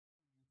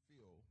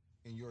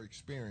in your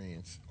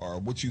experience or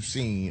what you've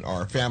seen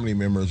or family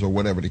members or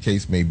whatever the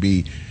case may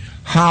be,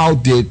 how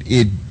did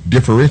it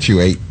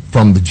differentiate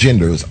from the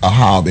genders or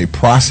how they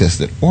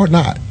processed it or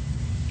not?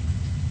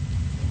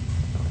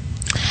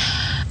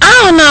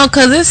 I don't know,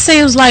 because it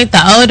seems like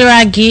the older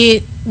I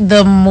get,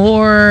 the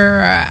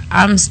more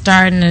I'm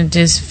starting to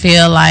just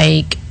feel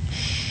like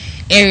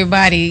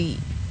everybody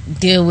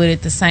deal with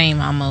it the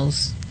same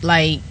almost.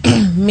 Like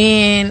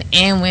men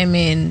and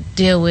women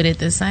deal with it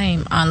the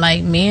same.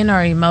 Like men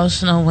are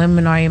emotional,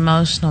 women are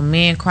emotional.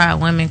 Men cry,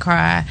 women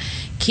cry,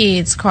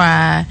 kids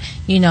cry.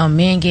 You know,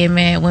 men get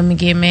mad, women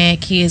get mad,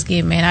 kids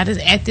get mad. I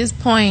just at this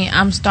point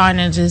I'm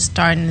starting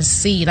to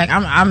see, like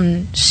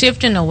I'm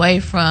shifting away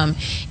from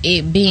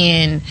it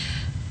being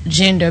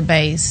gender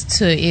based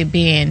to it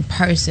being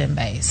person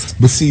based.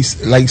 But see,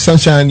 like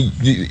Sunshine,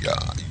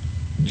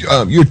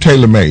 you're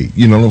tailor made.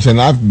 You know what I'm saying?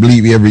 I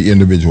believe every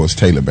individual is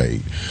tailor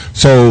made.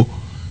 So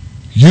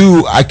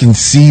I can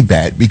see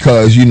that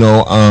because you're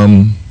not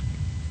a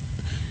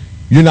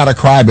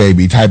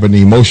crybaby type of an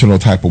emotional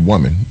type of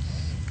woman.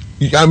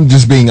 I'm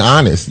just being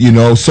honest,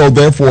 So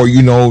therefore,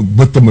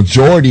 but the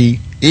majority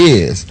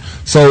is.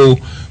 So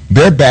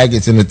their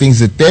baggage and the things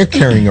that they're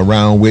carrying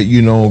around with,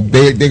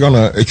 they're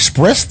gonna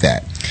express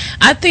that.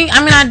 I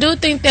do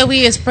think that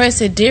we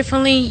express it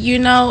differently,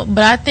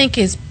 but I think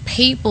it's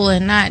people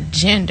and not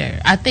gender.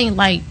 I think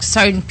like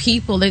certain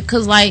people,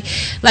 because like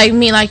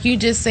me, like you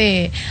just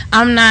said,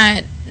 I'm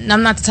not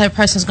the type of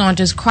person that's going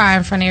to just cry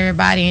in front of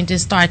everybody and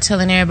just start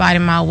telling everybody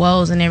my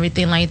woes and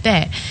everything like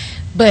that.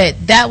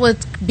 But that would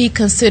be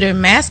considered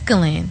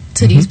masculine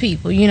to these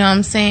people, you know what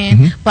I'm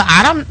saying? But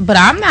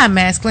I'm not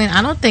masculine.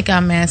 I don't think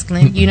I'm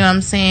masculine, you know what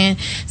I'm saying?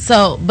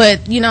 So,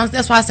 but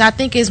that's why I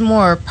think it's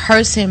more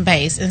person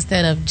based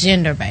instead of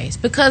gender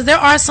based, because there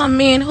are some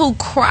men who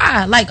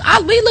cry. Like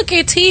we look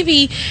at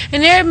TV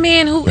and there are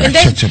men who and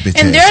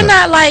they're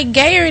not like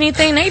gay or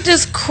anything. They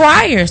just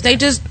criers. They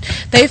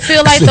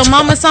feel like the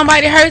moment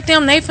somebody hurt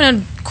them, they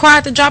finna cry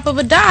at the drop of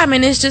a dime,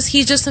 and he's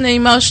just an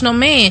emotional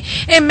man,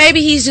 and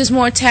maybe he's just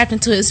more tapped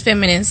into his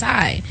feminine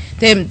side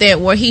than that,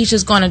 where he's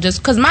just gonna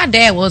because my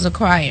dad was a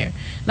crier.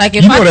 Like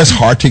if that's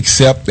hard to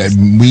accept that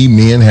we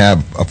men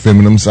have a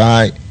feminine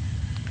side.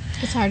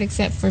 It's hard to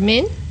accept for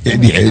men.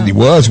 It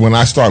was when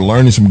I started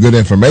learning some good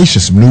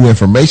information, some new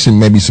information,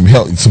 maybe some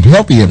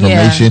healthy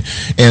information,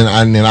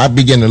 and then I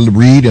began to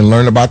read and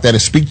learn about that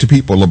and speak to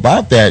people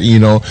about that,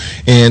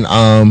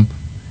 and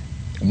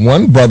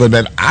one brother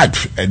that I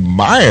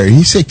admire,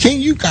 he said,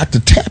 "King, you got to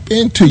tap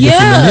into your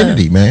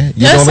femininity, man."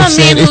 There's some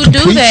men who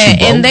do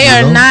that, and they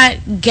are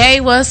not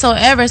gay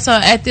whatsoever. So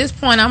at this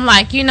point, I'm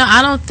like,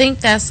 I don't think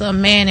that's a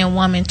man and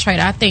woman trait.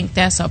 I think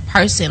that's a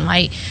person,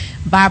 like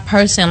by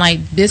person.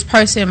 Like this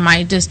person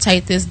might just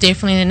take this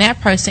differently than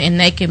that person, and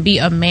they can be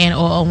a man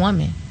or a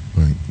woman.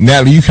 Right.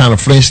 Natalie, you kind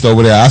of flinched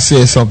over there. I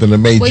said something that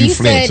made you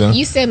flinch.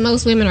 You said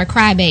most women are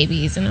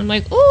crybabies, and I'm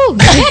like, ooh, is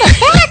that a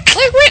fact?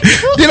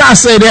 Did I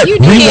say that?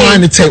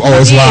 Rewind the tape. Oh,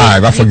 it's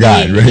live. I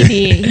forgot. You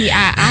did.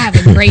 I have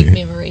a great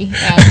memory.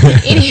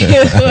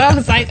 Anywho, I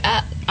was like,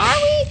 are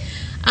we?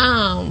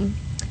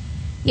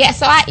 Yeah.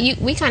 So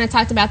we kind of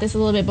talked about this a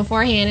little bit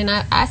beforehand,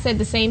 and I said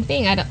the same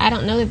thing. I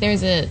don't know that there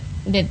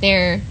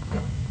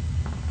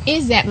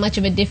is that much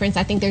of a difference.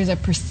 I think there's a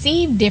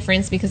perceived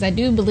difference, because I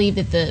do believe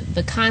that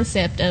the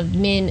concept of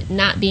men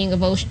not being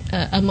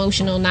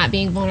emotional, not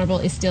being vulnerable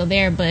is still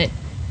there. But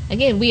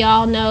again, we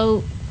all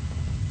know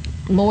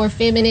more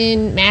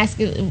feminine,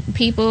 masculine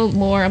people,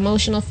 more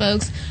emotional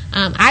folks.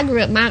 I grew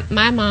up,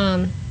 my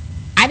mom,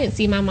 I didn't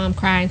see my mom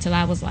cry until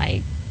I was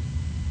like,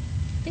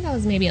 I think I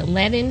was maybe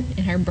 11, and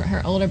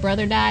her older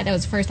brother died. That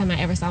was the first time I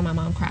ever saw my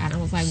mom cry, and I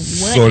was like,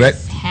 what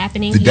is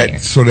happening here?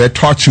 So that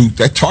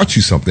taught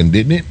you something,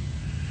 didn't it?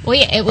 Well,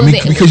 yeah, it was.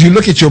 Because you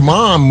look at your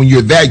mom when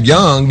you're that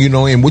young,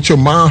 and what your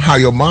mom, how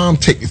your mom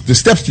the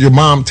steps your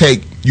mom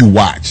take, you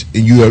watch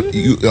and you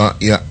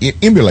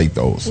emulate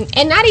those.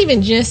 And not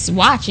even just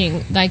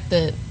watching, like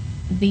the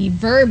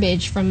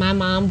verbiage from my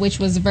mom, which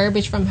was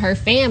verbiage from her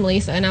family.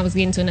 So, and I was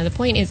getting to another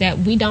point, is that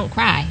we don't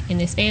cry in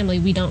this family.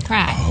 We don't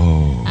cry.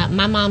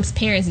 My mom's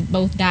parents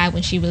both died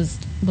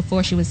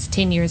before she was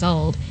 10 years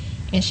old,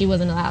 and she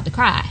wasn't allowed to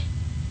cry.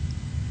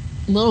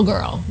 Little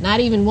girl, not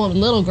even woman,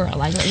 little girl.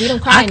 Like, we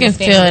don't cry. I can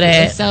feel that.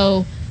 And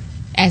so,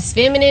 as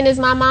feminine as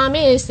my mom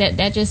is,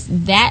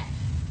 that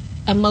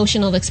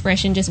emotional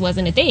expression just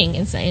wasn't a thing,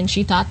 and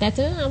she taught that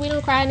too. We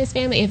don't cry in this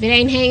family. If it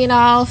ain't hanging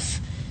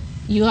off,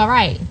 you all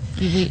right.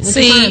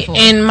 See,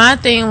 and my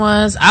thing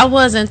was, I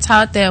wasn't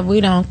taught that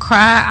we don't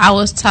cry. I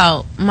was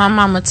taught, my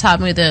mama taught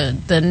me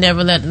to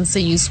never let them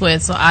see you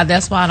sweat. So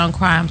that's why I don't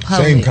cry in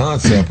public. Same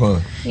concept, huh?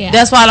 Yeah.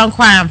 That's why I don't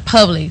cry in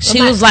public.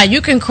 She was like,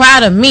 you can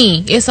cry to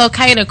me. It's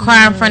okay to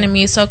cry in front of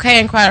me. It's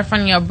okay to cry in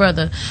front of your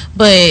brother.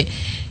 But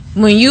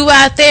when you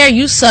out there,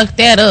 you suck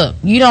that up.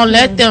 You don't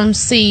let them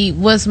see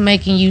what's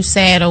making you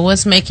sad or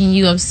what's making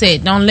you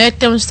upset. Don't let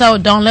them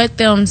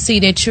see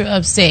that you're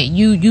upset.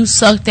 You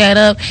suck that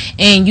up,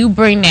 and you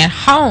bring that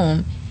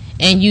home,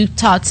 and you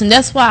talk to. And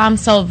that's why I'm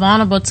so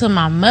vulnerable to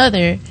my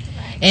mother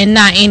and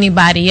not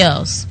anybody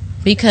else.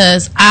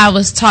 because I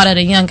was taught at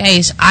a young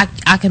age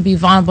I can be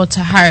vulnerable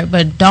to hurt,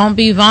 but don't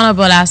be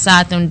vulnerable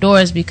outside them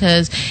doors,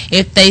 because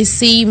if they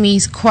see me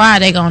cry,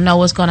 they gonna know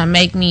what's gonna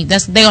make me. They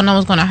gonna know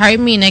what's gonna hurt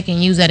me, and they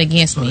can use that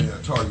against me.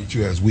 Target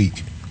you as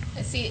weak.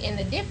 See, and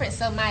the difference.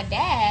 So my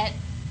dad,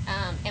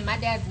 and my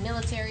dad's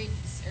military,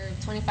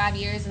 25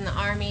 years in the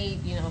Army.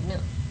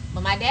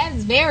 But my dad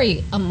is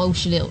very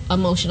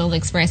emotional,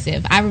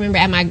 expressive. I remember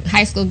at my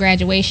high school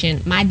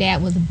graduation, my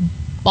dad was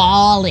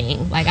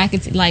bawling, like I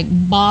could see, like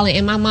bawling,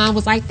 and my mom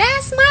was like,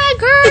 "That's my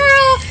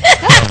girl."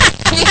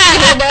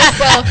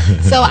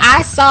 So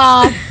I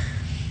saw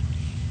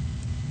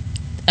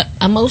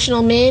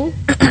emotional men.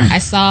 I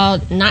saw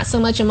not so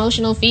much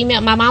emotional female.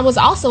 My mom was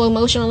also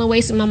emotional in a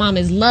way. So my mom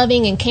is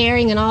loving and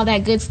caring and all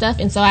that good stuff.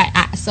 And so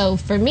so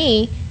for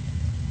me,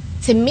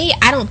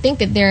 I don't think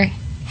that there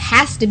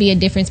has to be a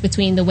difference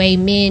between the way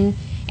men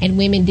and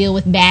women deal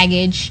with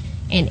baggage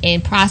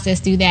and process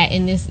through that,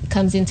 and this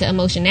comes into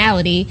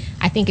emotionality.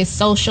 I think it's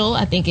social.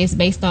 I think it's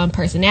based on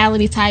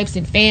personality types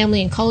and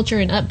family and culture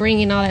and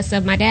upbringing and all that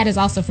stuff. My dad is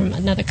also from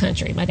another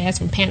country. My dad's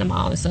from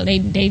Panama, and so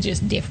they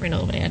just different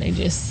over there. They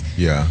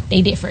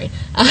different.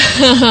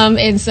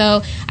 And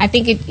so I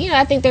think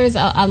I think there's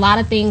a lot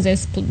of things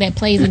that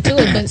plays into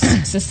it, but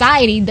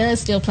society does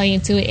still play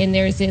into it, and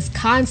there's this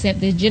concept,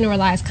 this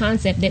generalized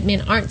concept that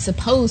men aren't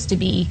supposed to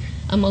be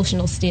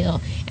emotional still,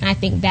 and I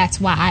think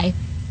that's why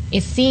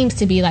it seems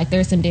to be like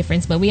there's some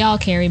difference, but we all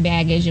carry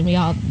baggage and we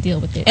all deal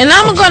with it. And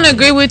I'm going to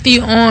agree with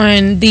you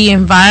on the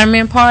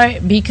environment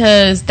part,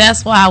 because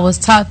that's why I was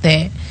taught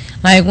that.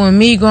 Like when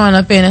me growing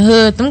up in the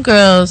hood, them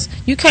girls,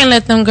 you can't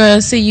let them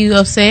girls see you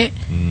upset.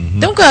 Mm-hmm.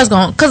 Them girls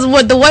because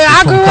the way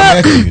I grew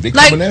up,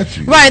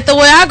 right, the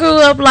way I grew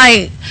up,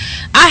 like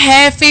I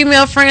had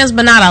female friends,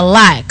 but not a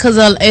lot. Because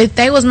if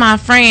they was my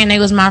friend,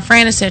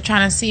 instead of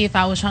trying to see if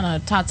I was trying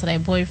to talk to their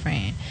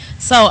boyfriend.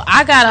 So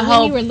I got a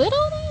whole. When you were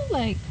little, though?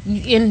 Like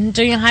in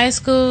junior high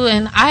school,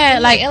 and I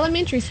had like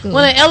elementary school.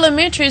 Well, in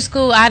elementary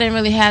school, I didn't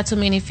really have too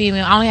many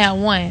female. I only had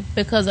one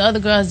because the other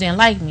girls didn't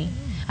like me.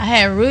 I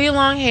had really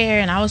long hair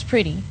and I was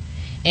pretty.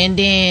 And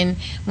then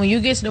when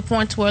you get to the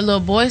point to where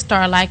little boys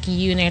start liking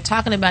you and they're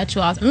talking about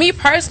you all, me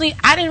personally,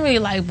 I didn't really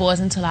like boys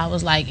until I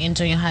was like in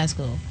junior high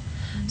school.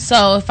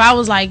 So if I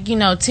was like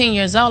 10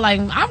 years old, like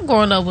I'm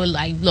growing up with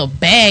like little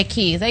bad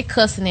kids. They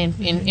cussing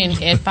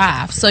in at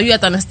 5. So you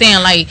have to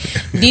understand, like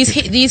these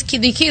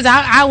kids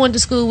I went to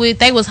school with,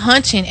 they was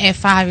hunching at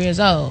 5 years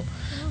old.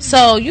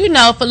 So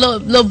for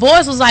little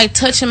boys was like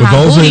touching my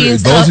booty and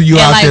stuff. Those of you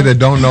out there that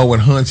don't know what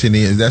hunching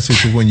is, that's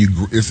just when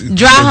it's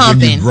dry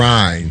humping. When you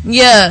grind.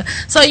 Yeah.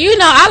 So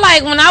I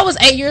like when I was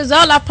 8 years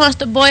old, I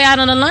punched a boy out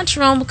in the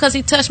lunchroom because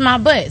he touched my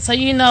butt. So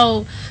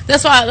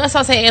that's why I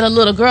say as a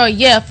little girl.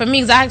 Yeah, for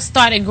me, 'cause I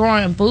started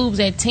growing boobs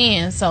at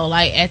 10. So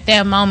like at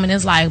that moment,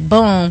 it's like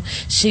boom,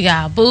 she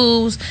got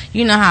boobs.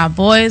 You know how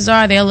boys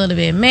are; they're a little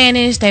bit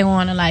mannish. They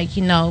want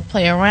to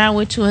play around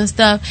with you and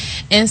stuff.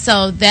 And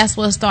so that's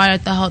what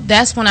started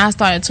that's when I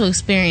started to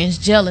experience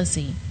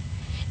jealousy.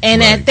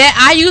 And at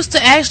that, I used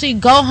to actually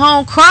go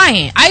home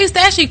crying. I used to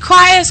actually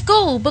cry at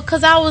school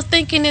because I was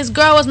thinking this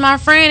girl was my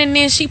friend, and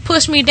then she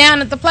pushed me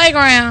down at the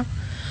playground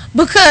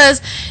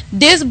because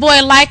this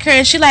boy liked her,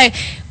 and she like,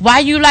 why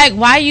you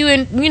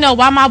and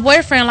why my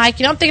boyfriend like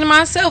you? I'm thinking to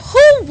myself,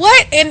 who,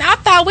 what? And I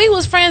thought we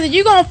was friends, and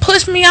you gonna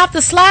push me off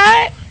the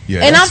slide?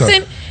 Yeah, and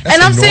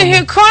I'm sitting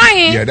here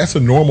crying. Yeah, that's a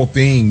normal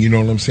thing, you know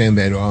what I'm saying,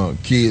 that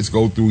kids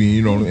go through,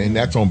 and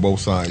that's on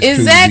both sides.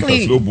 Exactly. Too,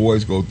 because little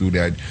boys go through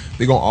that.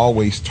 They're going to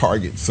always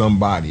target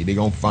somebody. They're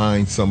going to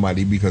find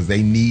somebody because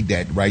they need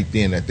that right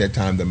then at that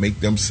time to make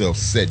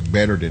themselves set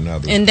better than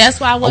others. And that's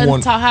why I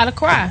wasn't taught how to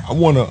cry. I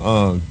want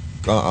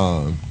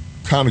to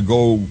kind of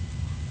go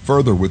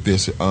further with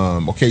this.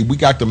 Okay, we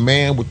got the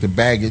man with the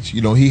baggage.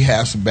 He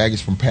has some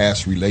baggage from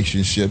past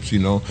relationships,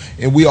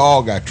 and we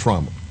all got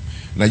trauma.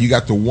 Now you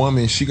got the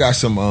woman; she got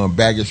some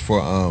baggage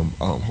for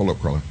hold up,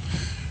 Carla.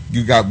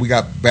 We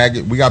got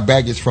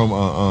baggage from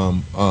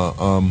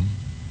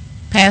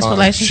past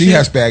relationships. She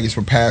has baggage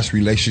from past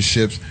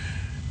relationships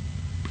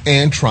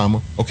and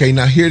trauma. Okay,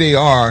 now here they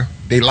are.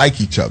 They like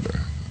each other.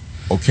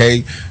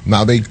 Okay,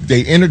 now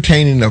they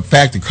entertaining the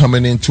fact of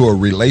coming into a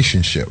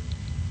relationship,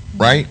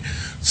 right?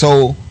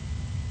 So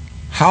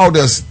how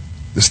does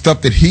the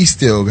stuff that he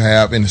still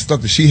have and the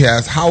stuff that she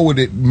has, how would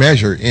it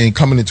measure in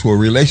coming into a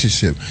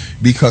relationship?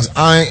 Because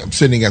I am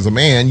sitting as a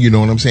man, you know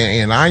what I'm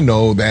saying, and I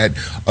know that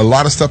a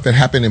lot of stuff that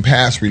happened in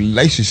past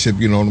relationship,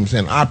 you know what I'm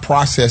saying, I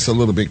process a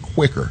little bit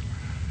quicker,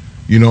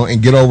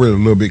 and get over it a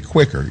little bit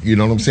quicker, you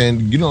know what I'm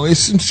saying. It's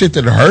some shit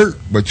that hurt,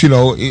 but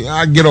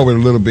I get over it a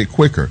little bit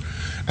quicker.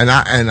 And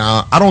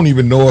I don't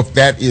even know if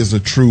that is a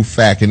true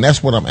fact, and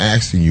that's what I'm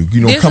asking you.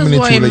 This is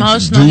where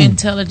emotional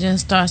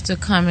intelligence starts to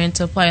come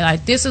into play.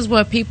 Like, this is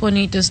where people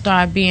need to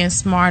start being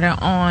smarter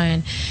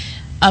on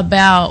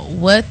about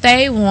what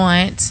they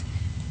want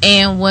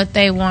and what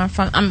they want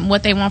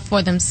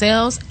for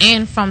themselves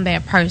and from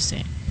that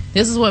person.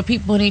 This is where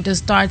people need to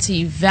start to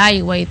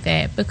evaluate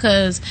that,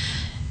 because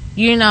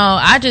You know,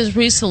 I just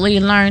recently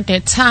learned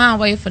that time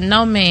wait for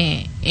no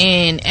man,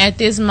 and at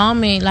this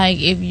moment, like,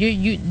 if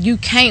you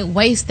can't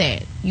waste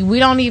that. We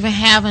don't even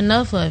have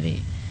enough of it.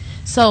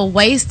 So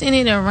wasting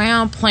it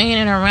around, playing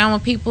it around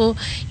with people,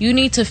 you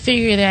need to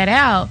figure that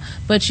out.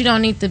 But you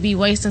don't need to be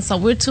wasting. So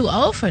we're too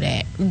old for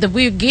that.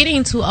 We're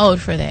getting too old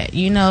for that.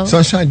 You know.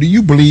 Sunshine, do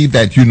you believe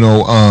that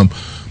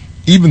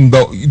even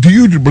though do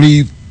you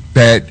believe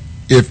that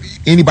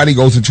if anybody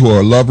goes into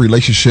a love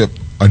relationship,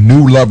 a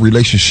new love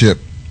relationship,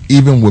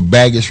 even with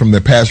baggage from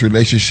their past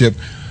relationship,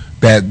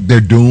 that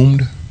they're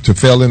doomed to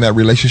fail in that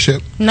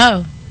relationship?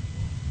 No.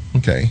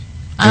 Okay.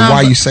 And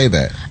why you say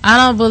that? I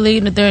don't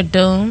believe that they're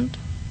doomed.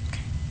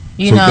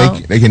 You so know,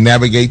 they can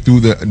navigate through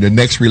the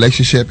next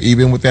relationship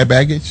even with that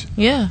baggage?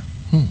 Yeah.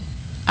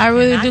 I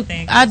really do.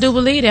 I do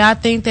believe that. I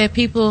think that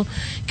people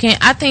can.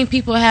 I think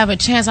people have a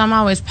chance. I'm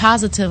always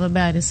positive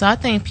about it. So I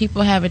think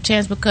people have a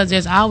chance because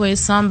there's always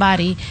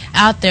somebody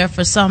out there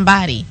for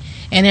somebody.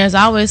 And there's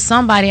always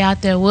somebody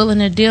out there willing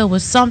to deal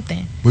with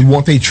something. But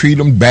won't they treat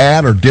them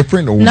bad or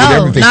different or no,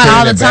 whatever? They not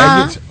all the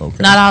time. Baggage? Okay.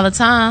 Not all the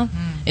time.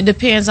 It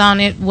depends on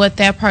it, who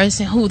that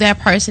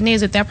person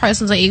is. If that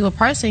person's an evil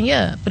person,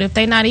 yeah. But if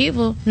they're not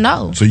evil,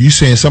 no. So you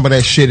saying some of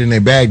that shit in their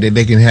bag that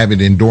they can have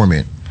it in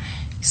dormant?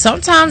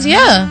 Sometimes,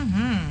 yeah.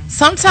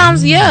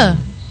 Sometimes, yeah.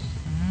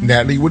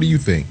 Natalie, what do you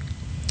think?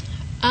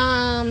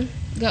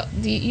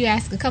 You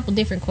asked a couple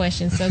different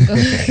questions. So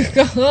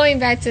going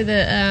back to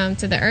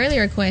the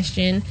earlier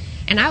question,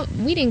 and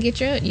we didn't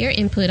get your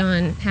input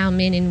on how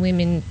men and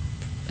women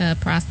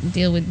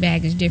deal with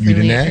baggage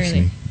differently. You didn't ask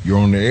me. You're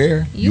on the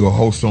air. You're a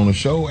host on the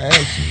show.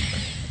 Ask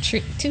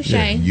me. Touche.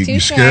 Yeah, you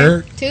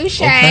scared?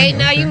 Touche. Okay,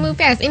 no, you move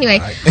past. Anyway,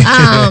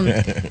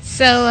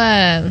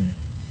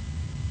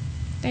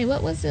 hey,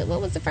 what was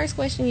the first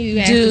question you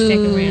asked the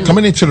second round?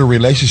 Coming into the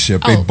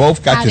relationship, they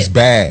both got this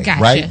bag,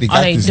 right? They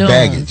got this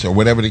baggage or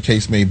whatever the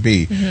case may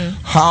be.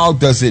 How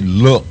does it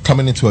look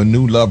coming into a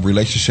new love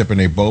relationship and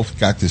they both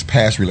got this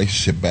past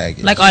relationship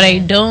baggage? Like, are they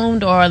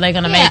doomed or are they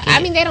going to make it?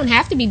 I mean, they don't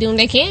have to be doomed.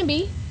 They can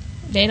be.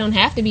 They don't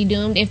have to be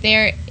doomed.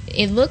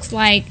 It looks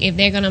like if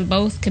they're going to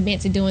both commit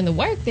to doing the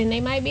work, then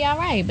they might be all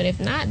right. But if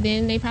not,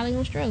 then they probably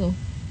going to struggle.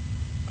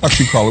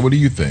 Actually, Carla, what do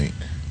you think?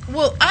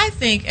 Well, I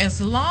think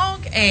as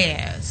long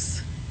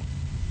as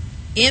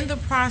in the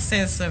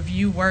process of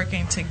you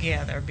working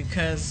together,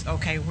 because,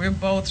 okay, we're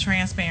both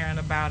transparent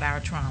about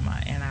our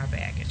trauma and our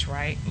baggage,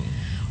 right?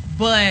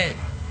 But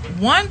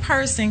one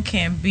person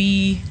can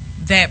be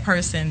that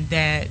person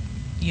that,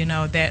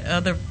 that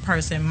other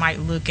person might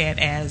look at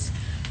as,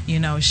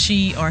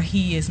 she or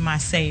he is my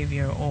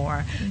savior,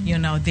 or,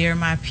 they're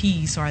my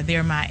peace, or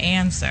they're my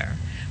answer,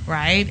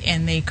 right?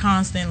 And they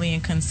constantly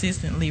and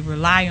consistently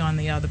rely on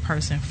the other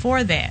person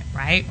for that,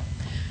 right?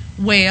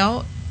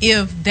 Well,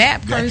 if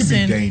that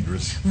person... That can be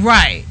dangerous.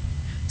 Right.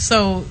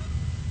 So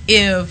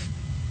if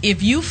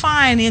you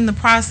find in the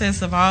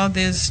process of all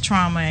this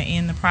trauma,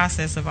 in the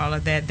process of all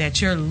of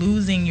that you're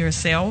losing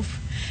yourself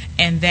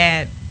and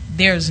that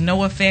there's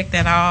no effect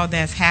at all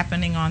that's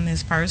happening on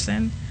this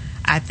person,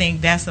 I think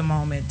that's a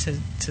moment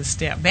to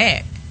step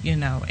back,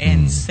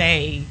 and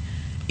say,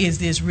 is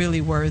this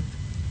really worth,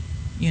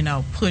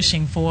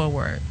 pushing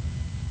forward?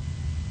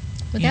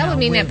 But that would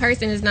mean that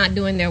person is not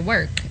doing their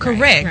work.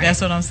 Correct. Right. That's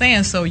what I'm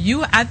saying. So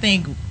I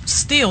think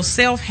still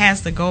self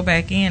has to go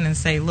back in and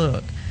say,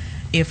 look,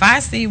 if I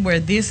see where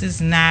this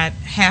is not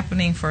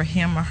happening for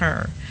him or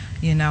her,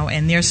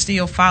 and they're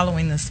still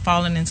falling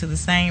into the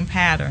same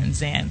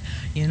patterns, and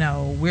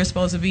we're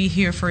supposed to be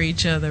here for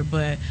each other,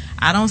 but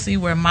I don't see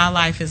where my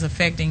life is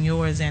affecting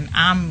yours, and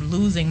I'm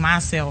losing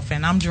myself,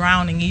 and I'm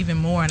drowning even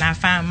more, and I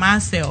find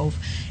myself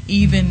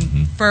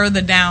even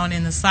further down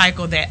in the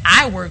cycle that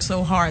I work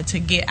so hard to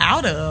get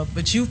out of,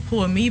 but you've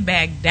pulled me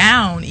back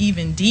down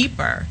even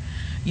deeper.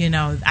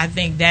 I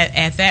think that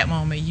at that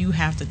moment you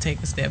have to take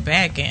a step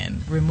back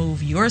and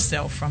remove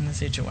yourself from the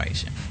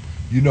situation.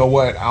 You know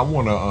what? I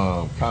want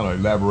to kind of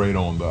elaborate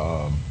on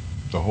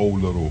the whole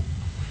little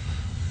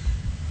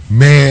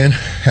man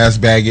has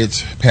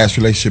baggage, past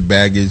relationship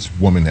baggage,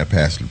 woman has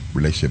past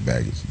relationship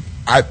baggage.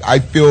 I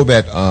feel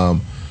that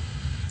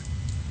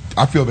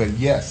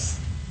yes.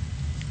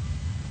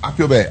 I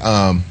feel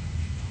that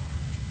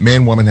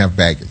man, woman have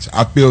baggage.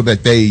 I feel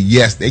that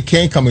they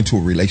can come into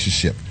a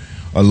relationship,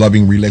 a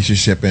loving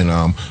relationship,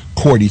 and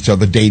court each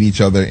other, date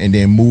each other, and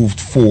then move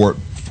forward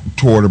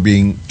towards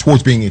being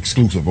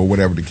exclusive or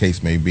whatever the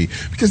case may be.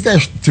 Because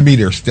to me,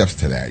 there are steps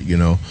to that.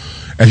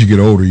 As you get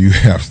older, you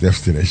have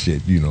steps to that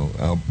shit.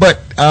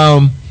 But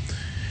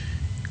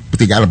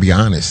they got to be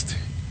honest.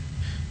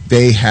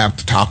 They have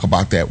to talk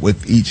about that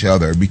with each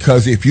other,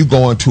 because if you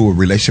go into a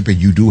relationship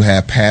and you do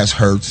have past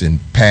hurts and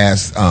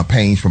past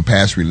pains from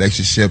past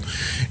relationship,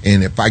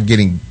 and if I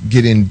get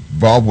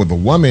involved with a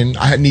woman,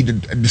 I need to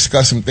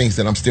discuss some things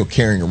that I'm still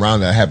carrying around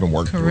that I haven't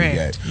worked through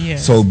yet.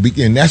 Yes. So,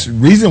 and that's the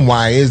reason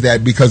why is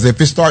that because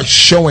if it starts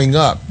showing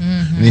up,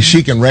 then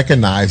she can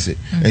recognize it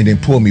and then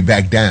pull me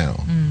back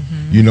down.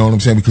 You know what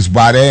I'm saying? Because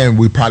by then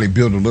we probably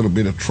build a little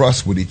bit of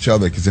trust with each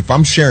other. Because if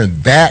I'm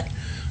sharing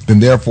the then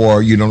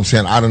therefore, you know what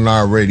I'm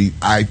saying,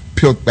 I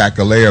peeled back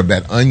a layer of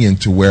that onion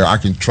to where I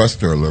can trust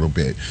her a little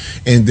bit.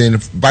 And then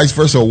vice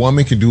versa, a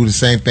woman can do the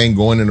same thing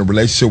going in a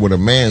relationship with a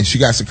man. She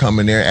got to come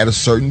in there at a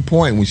certain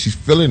point when she's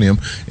feeling him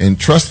and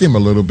trust him a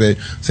little bit.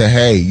 Say,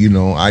 hey, you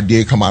know, I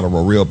did come out of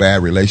a real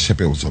bad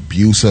relationship. It was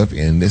abusive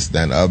and this,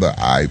 that, and other.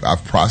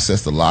 I've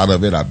processed a lot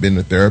of it. I've been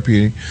to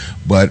therapy,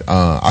 but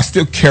I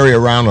still carry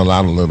around a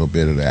little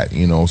bit of that,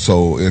 you know.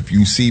 So if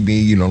you see me,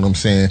 you know what I'm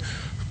saying,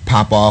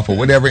 pop off or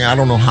whatever, I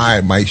don't know how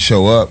it might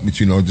show up, but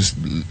you know, just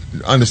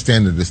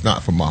understand that it's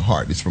not from my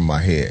heart, it's from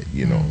my head,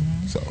 you know.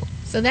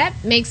 So that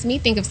makes me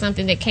think of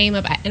something that came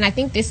up, and I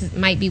think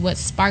might be what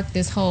sparked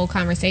this whole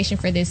conversation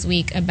for this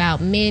week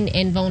about men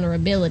and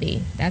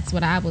vulnerability. That's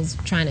what I was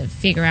trying to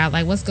figure out,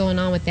 like what's going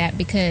on with that,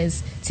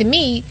 because to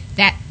me,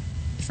 that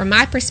from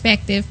my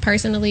perspective,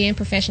 personally and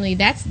professionally,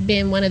 that's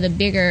been one of the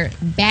bigger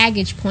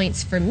baggage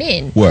points for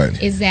men.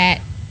 What? Is that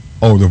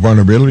the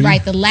vulnerability?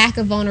 Right, the lack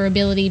of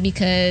vulnerability,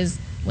 because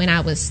when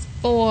I was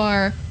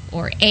 4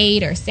 or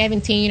 8 or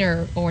 17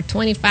 or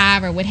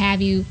 25 or what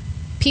have you,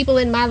 people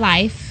in my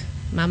life,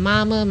 my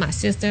mama, my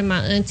sister, my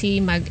auntie,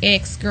 my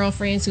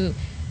ex-girlfriends, who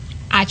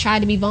I tried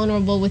to be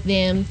vulnerable with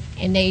them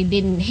and they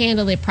didn't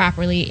handle it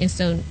properly, and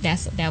so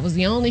that was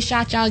the only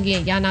shot y'all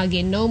get. Y'all not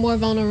getting no more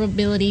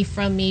vulnerability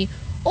from me,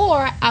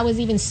 or I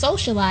was even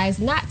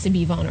socialized not to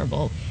be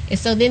vulnerable. And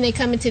so then they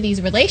come into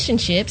these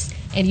relationships,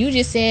 and you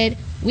just said,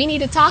 we need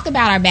to talk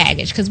about our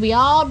baggage, because we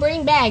all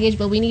bring baggage,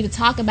 but we need to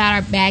talk about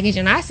our baggage.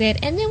 And I said,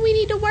 and then we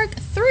need to work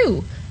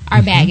through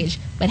our baggage.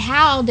 But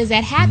how does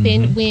that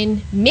happen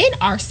when men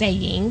are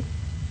saying,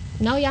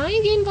 no, y'all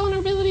ain't getting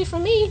vulnerability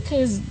from me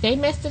because they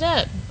messed it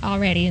up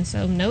already? And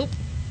so, nope.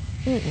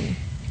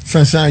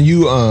 Sunshine,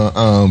 you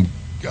kind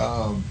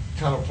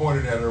of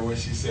pointed at her when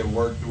she said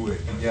work through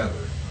it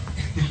together.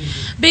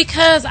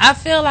 Because I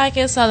feel like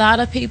it's a lot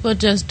of people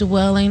just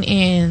dwelling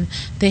in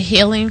the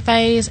healing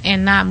phase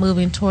and not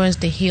moving towards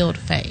the healed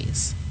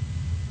phase.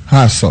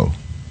 How so?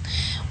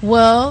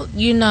 Well,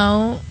 you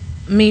know,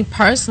 me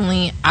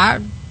personally,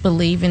 I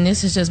believe, and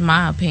this is just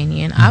my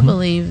opinion, I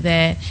believe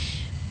that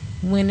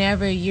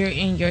whenever you're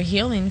in your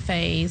healing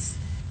phase,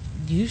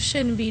 you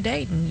shouldn't be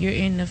dating. You're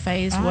in the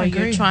phase where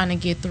you're trying to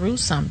get through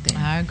something.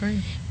 I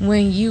agree.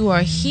 When you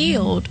are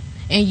healed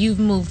and you've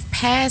moved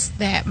past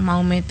that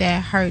moment,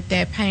 that hurt,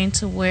 that pain,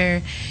 to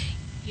where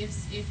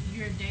if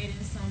you're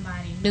dating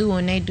somebody new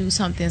and they do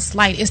something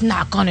slight, it's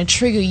not going to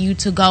trigger you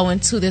to go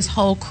into this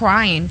whole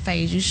crying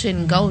phase. You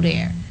shouldn't go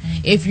there.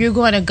 If you're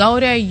going to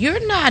go there,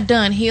 you're not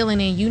done healing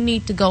and you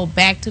need to go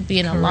back to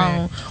being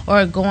alone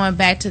or going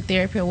back to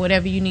therapy or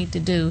whatever you need to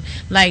do.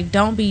 Like,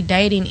 don't be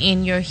dating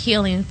in your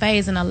healing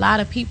phase. And a lot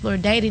of people are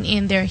dating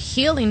in their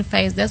healing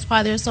phase. That's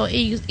why they're so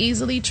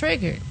easily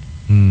triggered.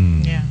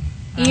 Yeah.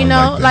 You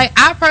know, like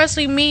I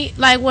personally,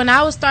 when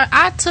I was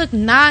I took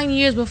 9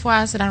 years before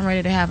I said I'm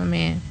ready to have a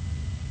man.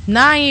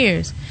 9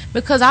 years.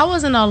 Because I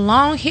was in a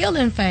long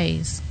healing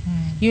phase,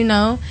 you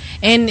know,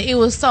 and it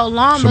was so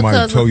long. Somebody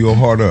because tore your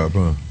heart up,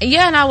 huh?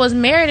 Yeah, and I was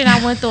married and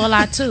I went through a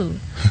lot too.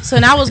 So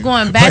and I was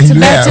going back to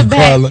back to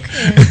back. I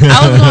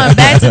was going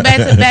back to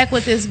back to back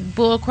with this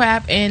bull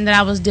crap and that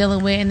I was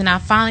dealing with, and then I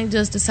finally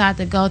just decided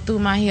to go through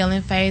my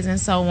healing phase. And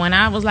so when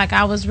I was like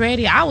I was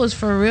ready, I was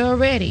for real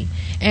ready.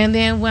 And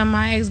then when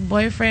my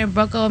ex-boyfriend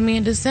broke up with me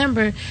in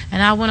December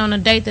and I went on a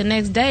date the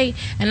next day,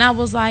 and I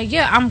was like,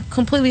 yeah, I'm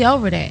completely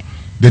over that.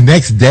 The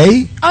next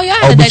day? Oh yeah.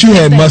 Oh, but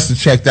you must have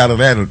checked out of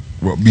that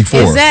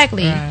before.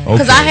 Exactly.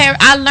 Because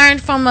I learned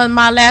from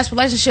my last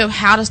relationship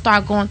how to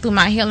start going through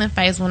my healing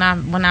phase when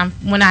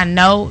I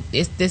know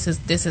this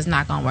is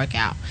not going to work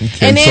out.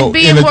 Okay. And then so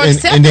being more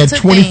accepting in that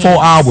 24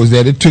 hours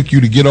that it took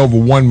you to get over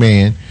one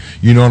man,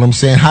 you know what I'm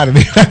saying? How did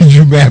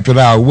you map it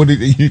out? What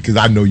did because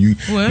I know you.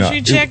 Well,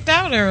 she checked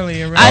out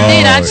earlier. Right? I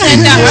did. I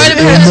checked out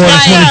earlier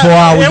because 24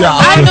 hours.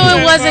 I knew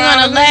it wasn't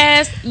going to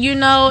last, you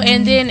know.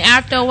 And then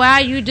after a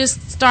while, you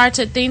just start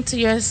to think to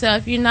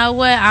yourself, you know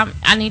what?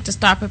 I need to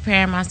start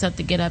preparing myself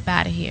to get up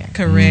out of here.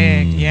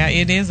 Correct. Yeah,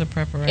 it is a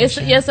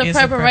preparation. It's a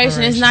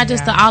preparation. It's not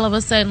just to all of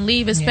a sudden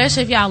leave,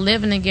 especially if y'all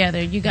living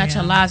together. You got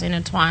your lives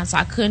intertwined, so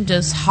I couldn't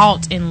just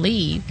halt and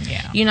leave.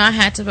 Yeah. You know, I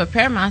had to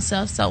prepare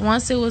myself. So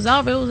once it was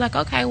over, it was like,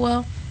 okay,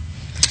 well.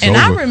 And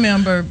I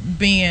remember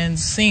being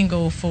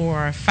single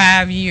for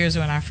 5 years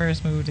when I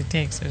first moved to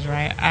Texas,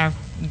 right? I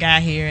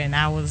got here and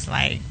I was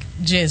like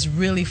just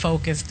really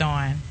focused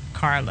on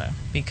Carla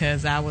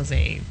because I was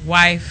a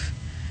wife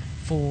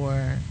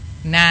for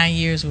 9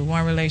 years with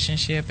one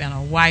relationship and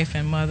a wife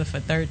and mother for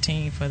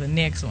 13 for the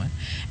next one.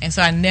 And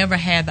so I never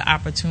had the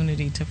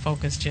opportunity to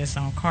focus just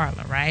on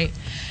Carla, right?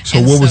 So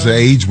and what was the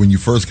age when you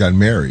first got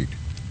married?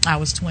 I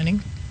was 20.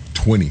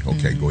 20,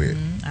 okay, go ahead.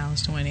 I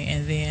was 20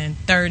 and then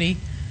 30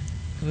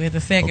 with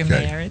a second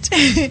marriage.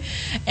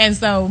 And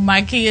so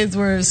my kids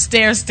were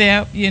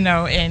stair-step,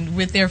 and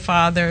with their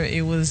father,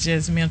 it was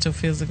just mental,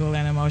 physical,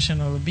 and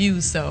emotional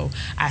abuse. So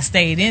I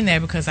stayed in there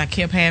because I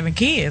kept having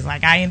kids.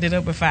 Like, I ended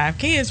up with 5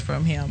 kids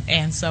from him.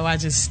 And so I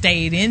just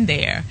stayed in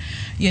there,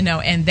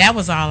 and that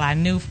was all I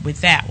knew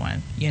with that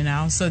one,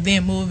 So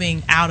then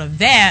moving out of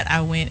that,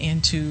 I went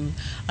into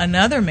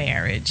another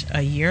marriage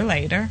a year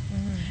later.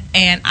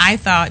 And I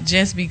thought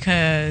just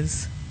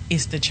because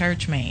it's the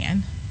church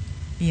man,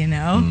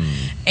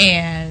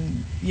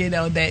 and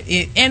that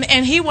it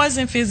and he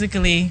wasn't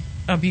physically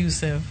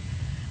abusive.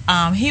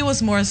 He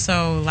was more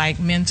so like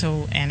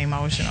mental and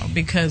emotional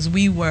because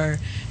we were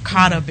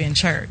caught up in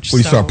church. Well,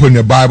 you start putting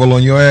the Bible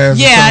on your ass?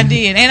 Yeah, I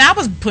did. And I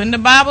was putting the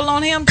Bible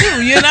on him too,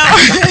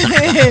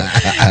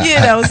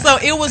 So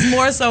it was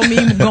more so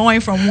me going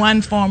from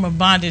one form of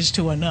bondage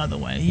to another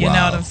one. You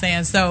know what I'm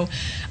saying? So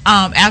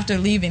after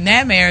leaving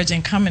that marriage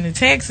and coming to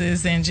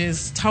Texas and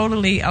just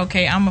totally,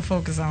 okay, I'm going to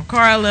focus on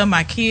Carla.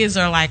 My kids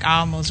are like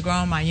almost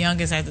grown. My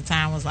youngest at the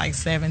time was like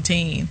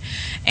 17.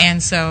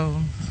 And so...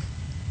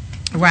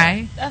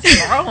 Right,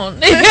 that's grown.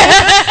 Pretty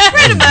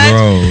much.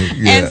 Grown,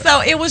 yeah. And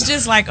so it was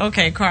just like,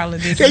 okay, Carla,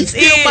 this is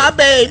still my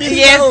baby.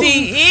 Yes,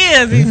 he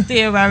is. He's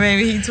still my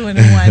baby. He's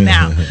 21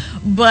 now.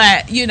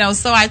 But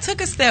so I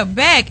took a step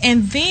back,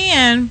 and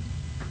then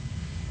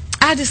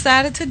I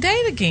decided to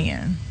date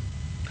again.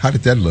 How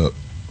did that look?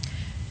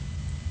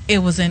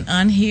 It was an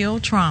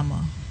unhealed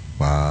trauma.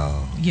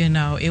 Wow.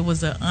 It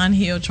was an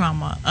unhealed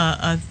trauma,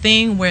 a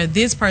thing where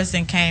this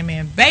person came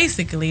in,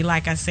 basically,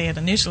 like I said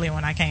initially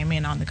when I came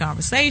in on the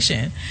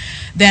conversation,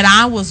 that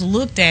I was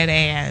looked at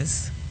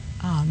as,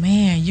 oh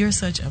man, you're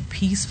such a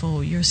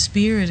peaceful, your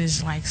spirit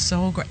is like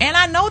so great. And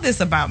I know this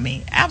about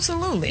me.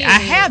 Absolutely. Yeah. I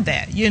have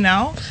that,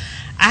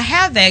 I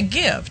have that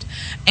gift.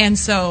 And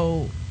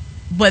so,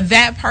 but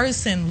that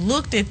person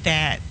looked at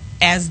that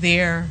as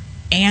their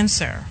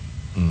answer,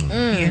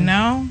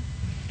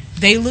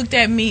 They looked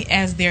at me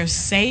as their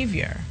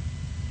savior.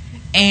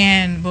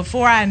 And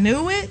before I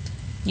knew it,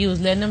 you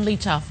was letting them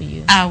leech off of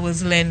you. I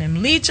was letting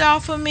them leech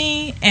off of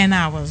me, and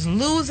I was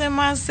losing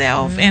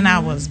myself, and I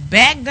was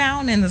back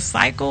down in the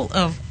cycle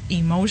of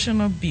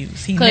emotional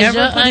abuse. He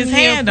never put his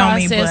hand on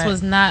me, but process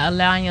was not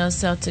allowing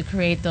yourself to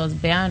create those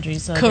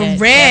boundaries. So correct.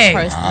 That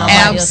person,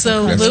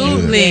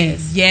 absolutely.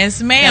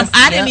 Yes, ma'am.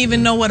 I didn't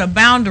even know what a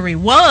boundary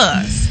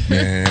was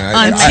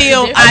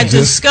until I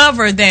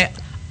discovered that,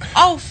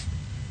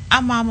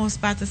 I'm almost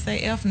about to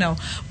say F no.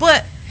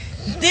 But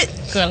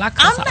girl,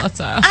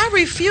 I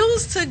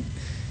refuse to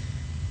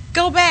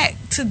go back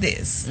to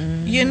this.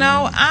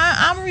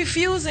 I'm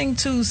refusing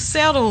to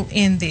settle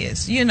in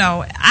this.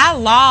 I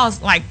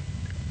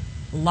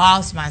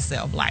lost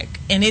myself,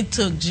 and it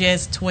took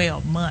just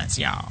 12 months,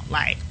 y'all.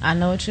 I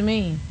know what you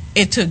mean.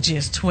 It took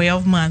just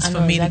 12 months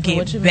for me to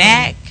get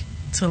back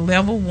to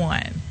level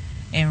 1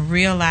 and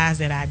realize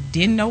that I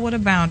didn't know what a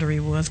boundary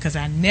was because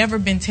I'd never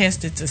been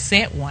tested to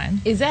set one.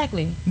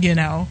 Exactly.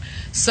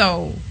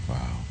 So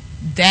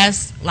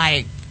that's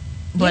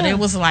but it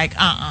was like,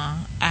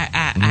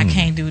 I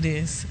can't do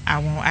this.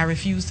 I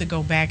refuse to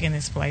go back in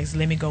this place.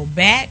 Let me go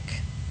back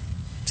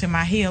to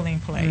my healing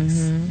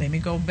place. Let me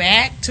go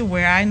back to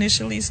where I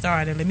initially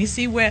started. Let me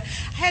see where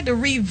I had to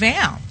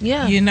revamp.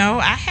 Yeah.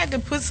 I had to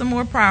put some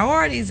more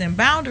priorities and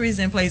boundaries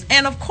in place.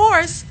 And of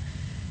course,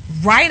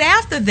 right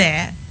after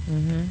that,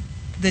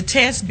 the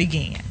test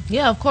began.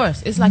 Yeah, of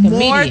course. It's like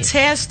more immediate.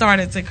 tests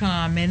started to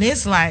come, and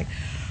it's like,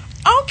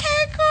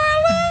 okay,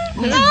 Carla,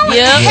 no,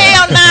 yep.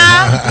 hell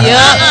no.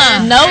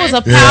 Yeah, no is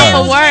a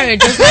powerful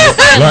word. Just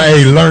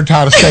hey, learned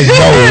how to say no.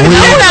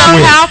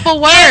 Real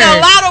powerful word. In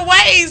a lot of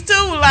ways too.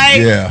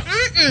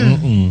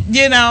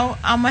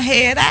 I'm a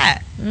head out.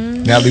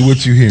 Natalie,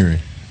 what you hearing?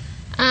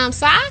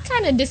 So I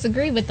kind of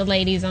disagree with the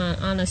ladies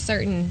on a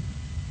certain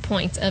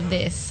point of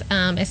this,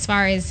 as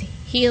far as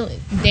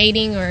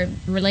dating or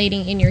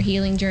relating in your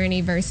healing journey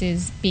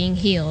versus being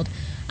healed,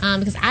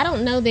 because I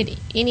don't know that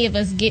any of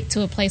us get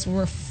to a place where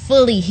we're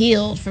fully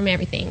healed from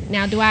everything.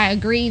 Now, do I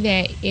agree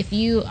that if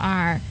you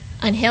are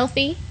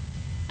unhealthy,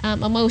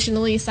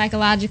 emotionally,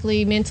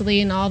 psychologically, mentally,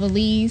 and all the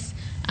lees,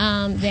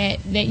 that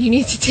you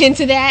need to tend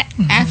to that?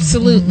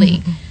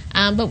 Absolutely.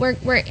 But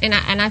we're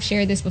and I've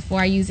shared this before.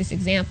 I use this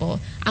example.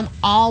 I'm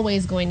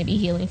always going to be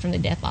healing from the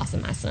death loss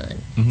of my son.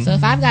 So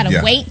if I've got to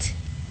wait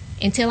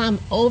until I'm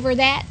over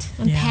that,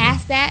 I'm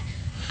past that,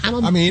 I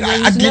get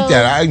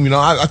that.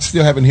 I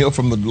still haven't healed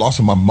from the loss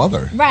of my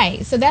mother.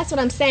 Right. So that's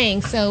what I'm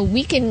saying. So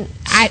we can,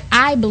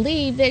 I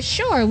believe that,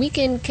 sure, we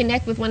can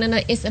connect with one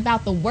another. It's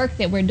about the work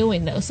that we're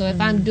doing, though. So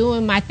if I'm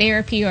doing my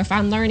therapy, or if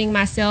I'm learning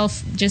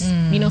myself, just,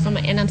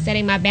 and I'm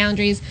setting my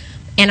boundaries,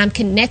 and I'm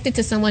connected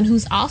to someone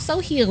who's also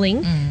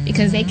healing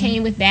because they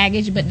came with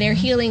baggage, but they're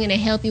healing in a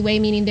healthy way,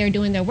 meaning they're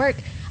doing their work,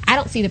 I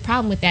don't see the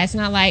problem with that. It's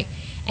not like,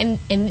 and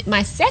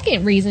my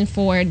second reason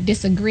for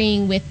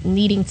disagreeing with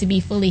needing to be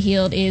fully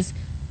healed is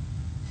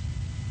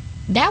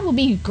that would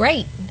be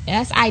great.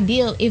 That's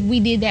ideal if we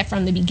did that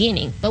from the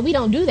beginning, but we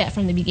don't do that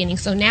from the beginning.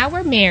 So now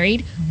we're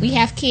married, we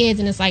have kids,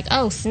 and it's like,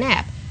 oh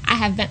snap, I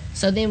have been.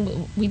 So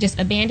then we just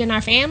abandon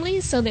our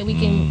families so that we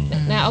can.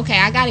 Now, okay,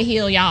 I gotta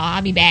heal, y'all.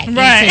 I'll be back.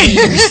 Right. In 2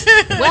 years.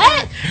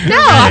 What? No,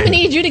 I'm gonna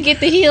need you to get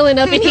the healing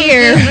up in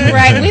here,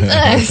 right, with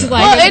us.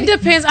 Like, well, it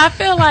depends. I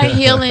feel like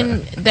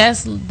healing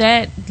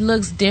that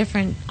looks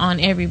different on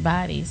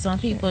everybody. Some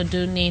people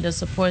do need a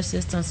support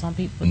system. Some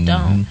people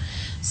don't.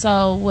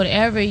 So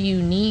whatever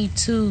you need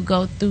to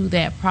go through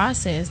that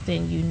process,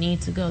 then you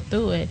need to go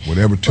through it.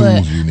 Whatever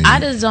tools you need. I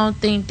just don't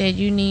think that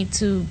you need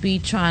to be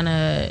trying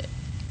to,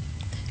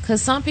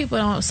 because some people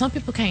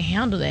can't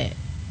handle that.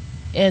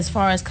 As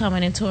far as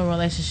coming into a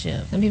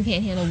relationship, some people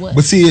can't handle what.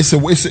 But see, it's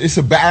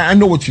a I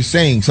know what you're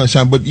saying,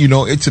 Sunshine. But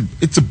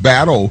it's a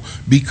battle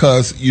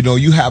because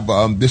you have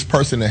this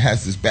person that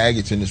has this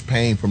baggage and this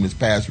pain from this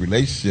past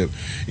relationship,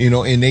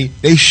 and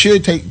they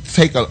should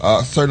take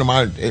a certain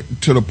amount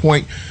to the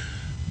point.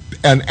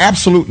 An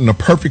absolute in a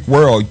perfect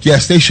world,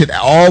 yes, they should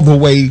all the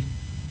way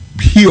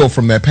heal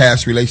from that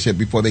past relationship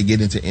before they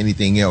get into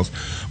anything else.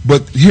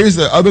 But here's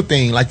the other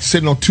thing, like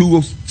sitting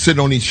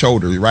on each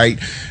shoulder, right?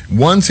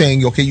 One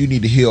saying, okay, you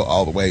need to heal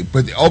all the way.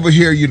 But over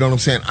here, you know what I'm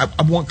saying?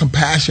 I want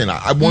compassion.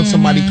 I want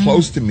somebody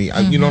close to me.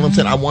 You know what I'm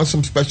saying? I want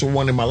some special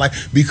one in my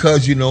life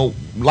because,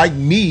 like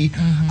me,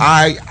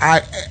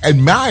 I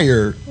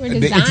admire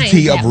the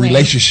entity of a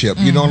relationship.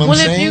 You know what I'm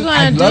saying? Well, if you're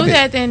going to do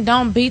that, then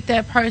don't beat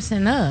that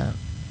person up.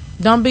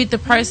 Don't beat the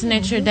person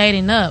that you're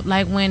dating up.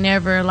 Like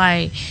whenever,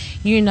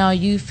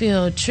 you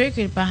feel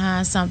triggered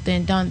behind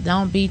something,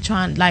 don't be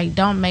trying.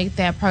 Don't make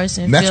that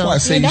person that's feel why I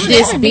say you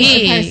this should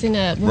big. The person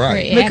up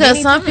right?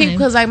 Because some people,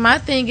 because my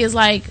thing is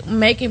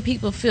making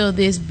people feel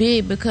this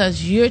big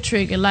because you're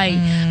triggered.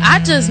 I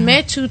just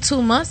met you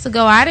 2 months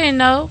ago. I didn't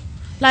know.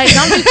 Don't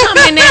be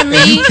coming at me.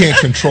 And you can't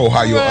control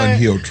how your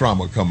unhealed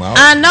trauma come out.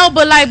 I know,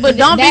 but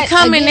don't be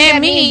coming at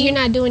me. You're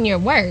not doing your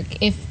work.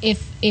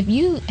 If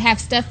you have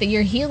stuff that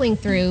you're healing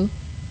through,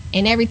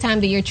 and every time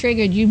that you're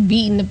triggered, you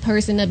beating the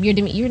person up, you're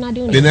not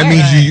doing it. Then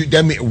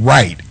that means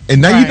right.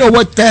 And now you know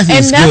what? That's good.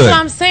 And that's what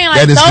I'm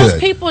saying. Those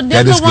people,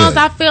 they're the ones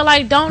I feel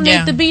like don't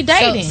need to be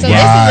dating. So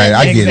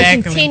right, this is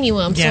a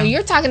continuum. Yeah. So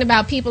you're talking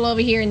about people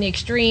over here in the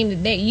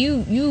extreme that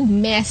you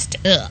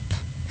messed up.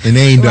 And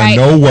they ain't done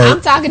no work.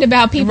 I'm talking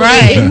about people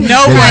that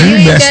no work. You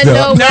ain't done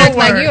no work. No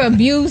like work. You're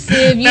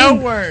abusive. No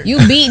work. You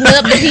beating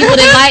up the people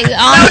that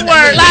No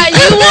work.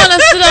 You want to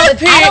sit up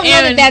here I don't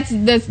know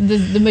that that's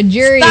the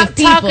majority of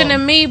people. Stop talking to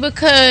me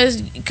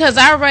because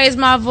I raised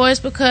my voice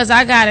because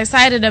I got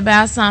excited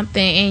about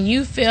something, and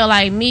you feel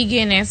like me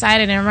getting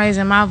excited and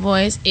raising my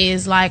voice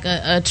is like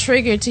a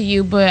trigger to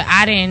you, but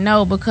I didn't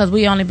know because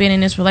we only been in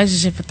this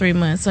relationship for 3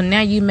 months. So now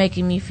you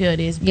making me feel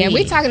this big. Yeah,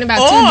 we're talking about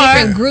two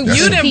different groups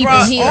of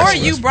people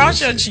here.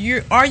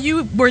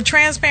 You were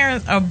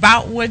transparent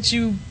about what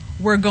you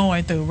were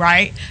going through,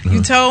 right?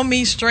 You told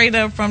me straight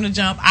up from the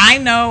jump, I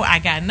know, I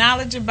got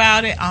knowledge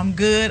about it, I'm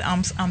good,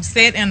 I'm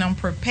set, and I'm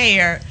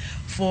prepared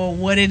for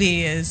what it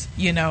is,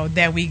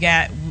 that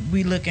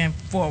we looking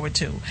forward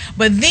to.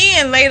 But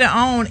then later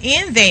on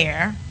in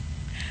there,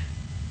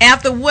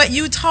 after what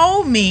you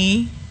told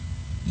me,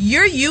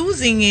 you're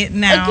using it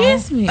now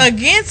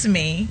against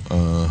me.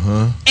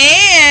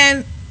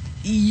 And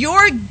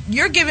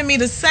you're giving me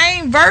the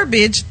same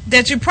verbiage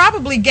that you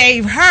probably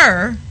gave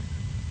her.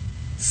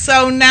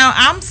 So now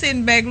I'm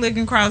sitting back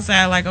looking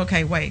cross-eyed like,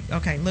 okay, wait,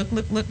 okay,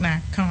 look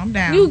now, calm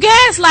down. You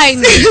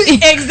gaslighting me.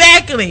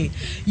 Exactly.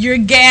 You're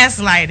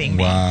gaslighting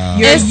me. Wow.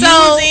 You're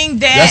using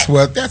that.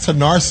 That's a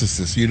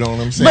narcissist, you know what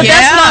I'm saying? But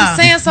that's what I'm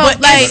saying. So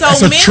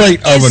that's a trait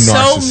of a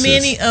narcissist. So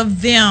many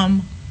of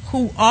them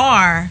who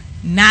are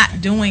not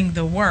doing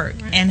the work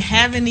and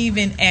haven't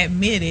even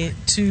admitted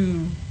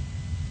to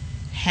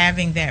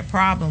having that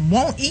problem,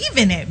 won't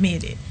even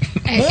admit it,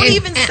 won't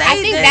even say that. I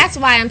think that's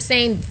why I'm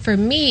saying, for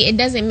me, it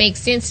doesn't make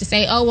sense to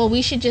say, oh, well,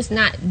 we should just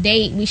not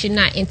date, we should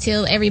not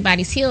until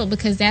everybody's healed,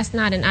 because that's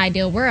not an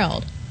ideal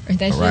world. Or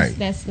that's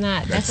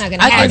not going to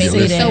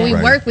happen. So we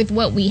work with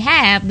what we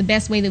have the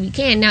best way that we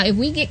can. Now, if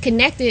we get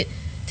connected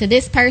to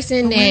this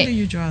person when do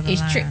you draw the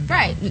line,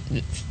 right,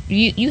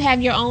 you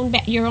have your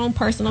own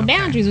personal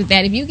boundaries with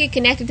that. If you get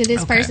connected to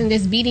this person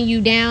that's beating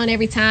you down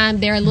every time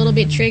they're a little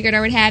bit triggered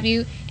or what have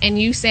you, and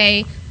you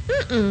say,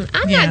 I'm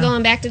not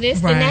going back to this,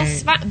 then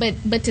that's fine.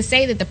 But to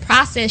say that the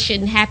process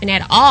shouldn't happen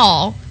at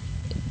all,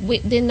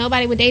 then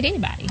nobody would date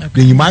anybody.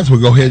 Then you might as well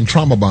go ahead and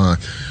trauma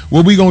bond.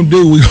 What we're going to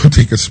do, we're going to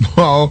take a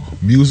small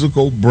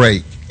musical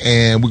break,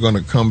 and we're going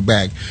to come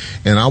back.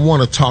 And I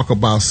want to talk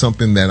about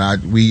something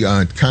that we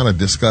kind of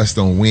discussed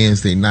on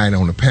Wednesday night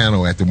on the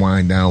panel at the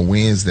Wind Down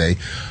Wednesday.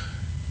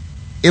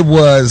 It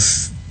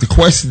was, the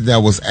question that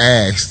was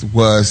asked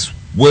was,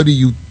 what do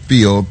you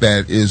feel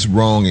that is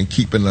wrong in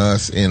keeping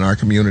us in our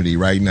community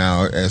right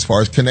now as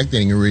far as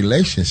connecting in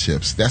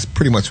relationships? That's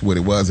pretty much what it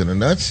was in a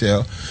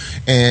nutshell.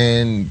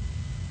 And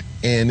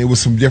it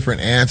was some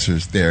different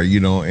answers there,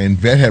 and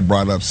Vet had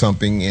brought up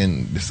something,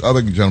 and this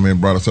other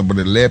gentleman brought up something,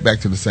 but it led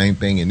back to the same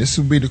thing. And this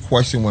will be the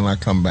question when I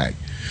come back.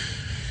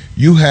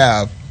 You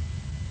have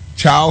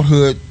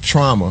childhood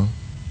trauma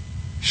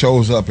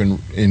shows up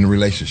in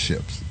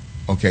relationships.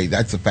 Okay,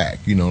 that's a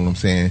fact, you know what I'm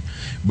saying?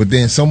 But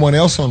then someone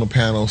else on the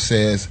panel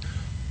says,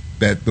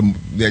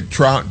 that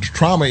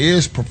trauma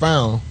is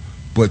profound,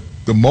 but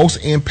the most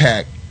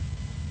impact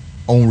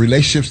on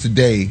relationships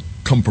today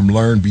come from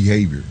learned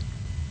behavior.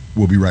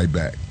 We'll be right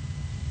back.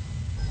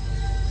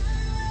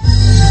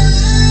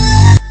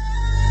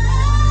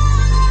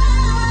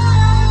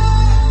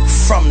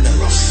 From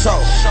the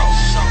soul,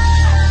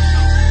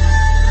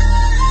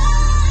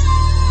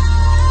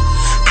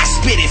 I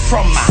spit it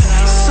from my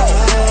soul.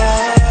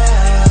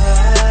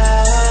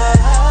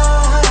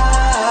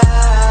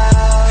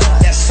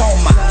 That's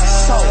on my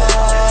soul.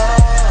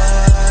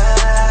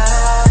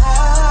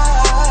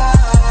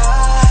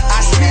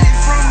 I spit it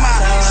from my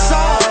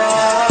soul.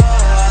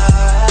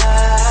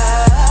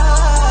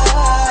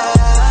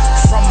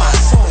 From my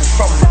soul,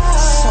 from my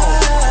soul.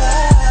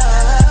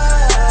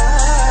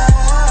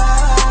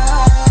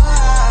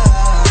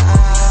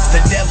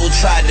 The devil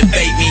tried to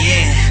bait me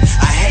in.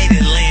 I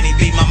hated Lenny,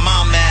 beat my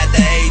mama at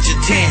the age of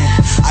 10.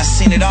 I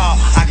seen it all,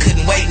 I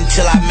couldn't wait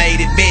until I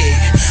made it big.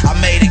 I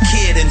made a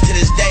kid and to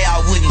this day I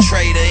wouldn't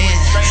trade her in.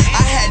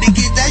 I had to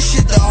get that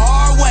shit the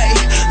hard way,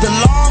 the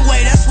long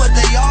way, that's what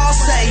they all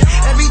say.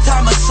 Every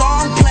time a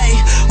song play,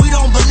 we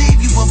don't believe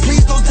you, but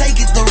please don't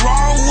take it the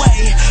wrong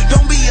way.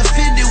 Don't be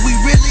offended, we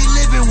really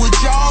living what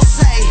y'all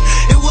say.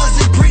 It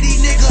wasn't pretty,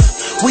 nigga,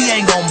 we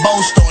ain't gon'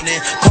 boast on it.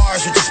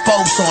 Cars with the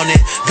spokes on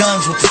it,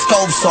 guns with the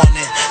scopes on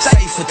it,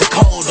 safe with the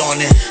code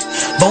on it.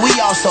 But we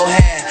also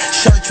had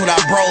shirts with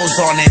our bros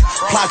on it,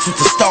 plots with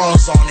the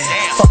stones on it.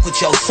 Fuck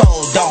with your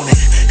soul, don't it?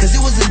 Cause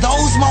it was in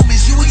those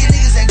moments you and your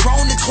niggas that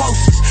grown the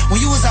closest. When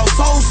you was out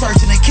soul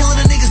searching and killing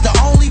the niggas the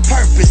only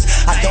purpose.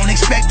 I don't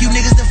expect you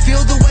niggas to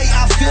feel the way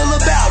I feel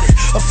about it,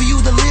 or for you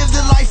to live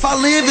the life I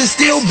live and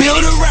still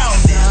build around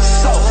it.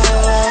 So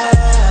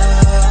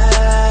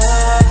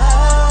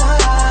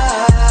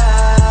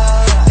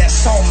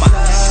that's on my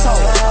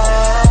soul.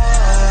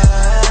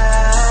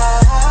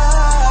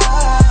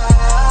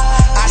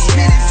 I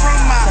spit it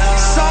from my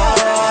soul.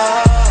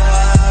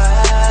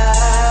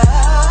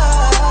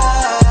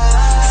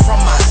 From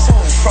my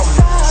soul, from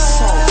my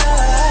soul.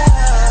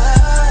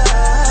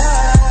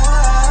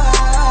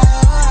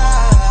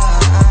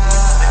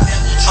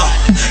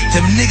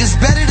 Them niggas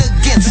betted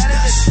against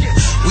us.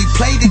 We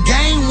played the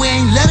game, we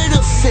ain't let it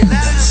offend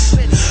us.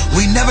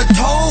 We never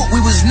told, we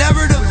was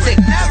never the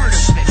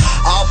victims.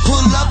 I'll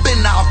pull up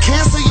and I'll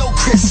cancel your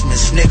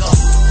Christmas, nigga.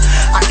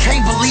 I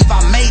can't believe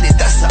I made it,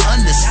 that's an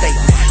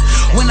understatement.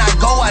 When I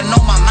go, I know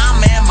my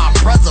mama and my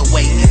brother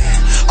waiting.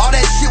 All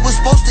that shit was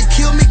supposed to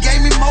kill me, gave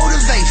me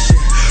motivation.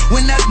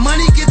 When that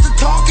money get to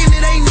talking,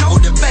 it ain't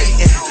no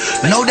debating.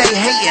 No, they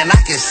hating,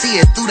 I can see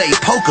it through they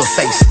poker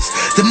faces.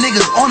 Them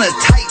niggas on a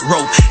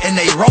tightrope and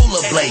they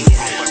rollerblading.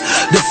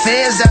 The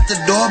feds at the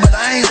door, but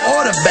I ain't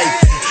order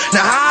bacon.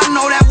 Now how I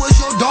know that was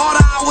your daughter,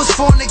 I was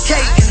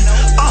fornicating.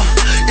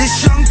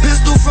 It's Young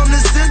Pistol from the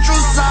central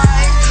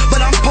side,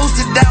 but I'm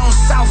posted down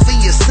south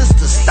in your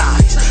sister's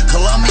thighs.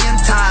 Colombian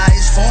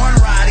ties, foreign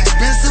ride,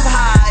 expensive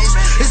highs.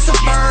 It's a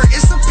bird,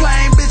 it's a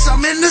plane, bitch,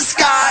 I'm in the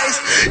skies.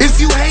 If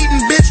you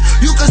hating, bitch,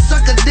 you can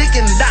suck a dick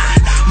and die.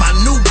 My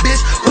new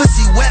bitch,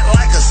 pussy wet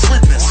like a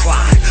slip and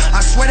slide. I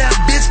swear that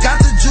bitch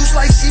got the juice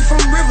like she from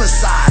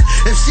Riverside.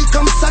 If she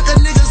come suck a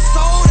nigga's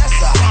soul,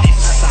 that's a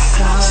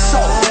homicide.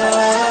 Soul.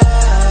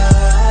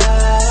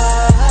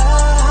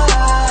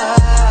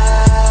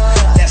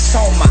 That's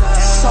on my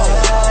soul.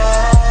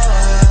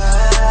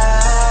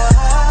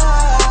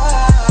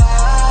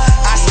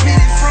 I spit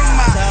it from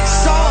my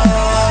soul.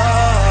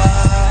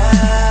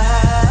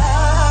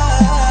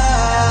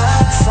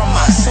 From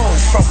my soul,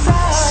 from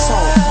my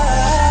soul.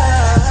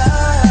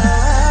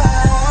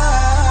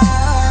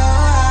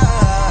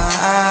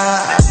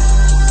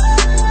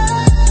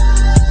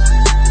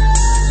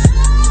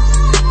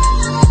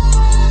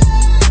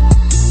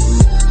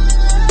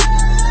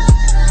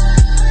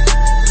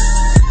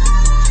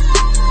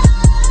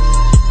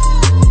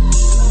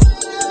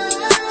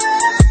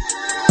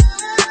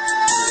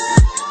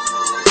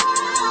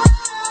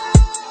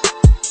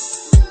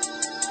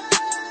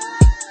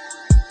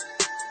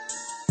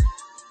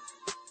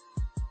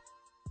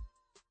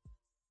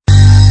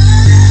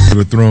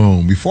 The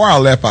throne. Before I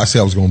left, I said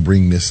I was going to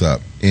bring this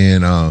up.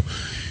 And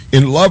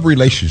in love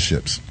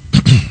relationships,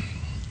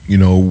 you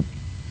know,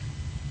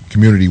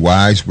 community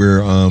wise,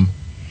 we're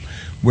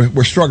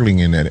struggling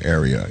in that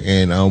area.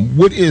 And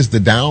what is the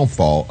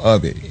downfall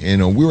of it?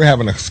 And we were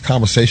having a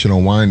conversation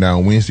on Wind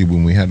Down Wednesday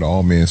when we had the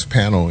all men's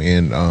panel,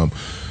 and I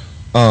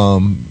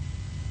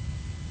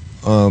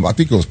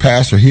think it was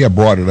Pastor. He had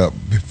brought it up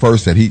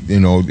first that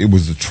it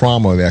was the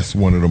trauma that's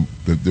one of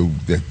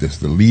that's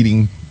the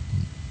leading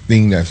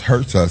thing that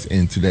hurts us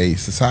in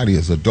today's society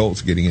as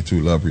adults, getting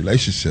into love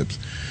relationships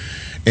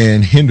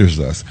and hinders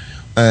us.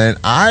 And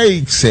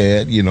I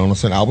said,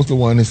 I was the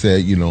one that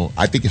said,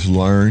 I think it's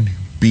learned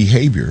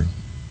behavior.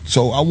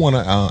 So I want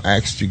to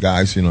ask you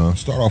guys,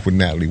 start off with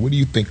Natalie. What do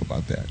you think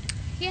about that?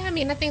 Yeah,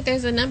 I think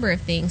there's a number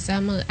of things.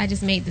 So I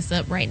just made this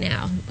up right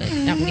now, but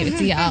I'm going to give it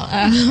to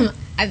y'all.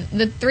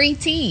 The 3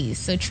 T's.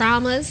 So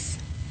traumas,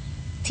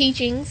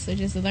 teachings, which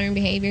is the learned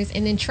behaviors,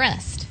 and then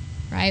trust,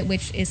 right,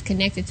 which is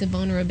connected to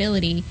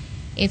vulnerability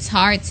it's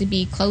hard to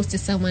be close to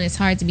someone. It's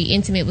hard to be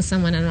intimate with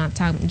someone. I'm not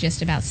talking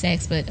just about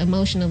sex, but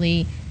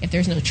emotionally, if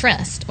there's no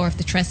trust, or if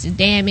the trust is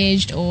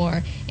damaged,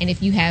 and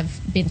if you have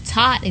been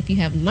taught, if you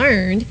have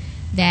learned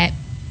that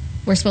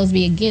we're supposed to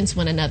be against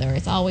one another.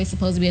 It's always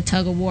supposed to be a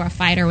tug of war, a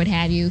fight, or what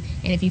have you.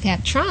 And if you've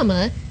had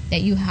trauma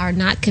that you are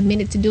not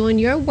committed to doing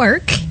your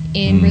work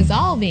in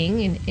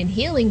resolving and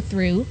healing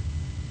through,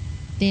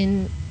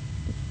 then,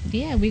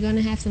 yeah, we're going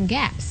to have some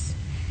gaps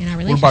in our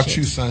relationships. What about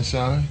you,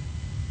 Sunshine?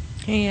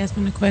 Can you ask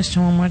me the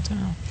question one more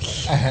time?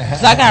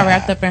 Because I got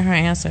wrapped up in her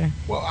answer.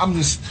 Well, I'm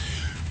just,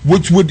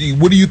 what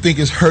do you think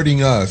is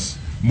hurting us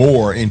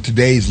more in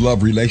today's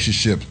love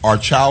relationships? Our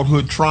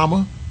childhood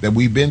trauma that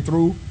we've been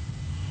through,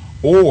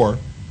 or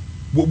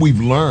what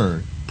we've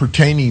learned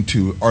pertaining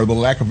to, or the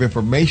lack of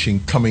information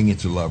coming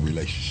into love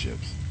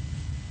relationships?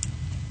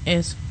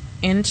 It's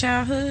in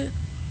childhood?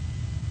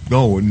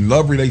 No, in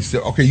love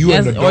relationship. Okay, you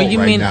an adult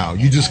right now.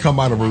 You just come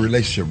out of a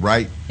relationship,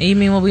 right? You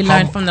mean what we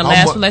learned from the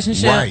last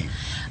relationship? Right.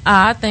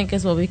 I think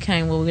it's what we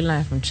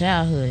learned from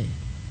childhood.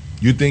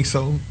 You think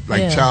so?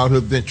 Like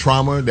childhood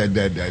trauma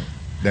that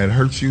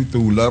hurts you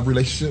through love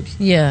relationships?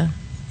 Yeah.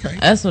 Okay.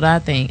 That's what I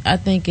think. I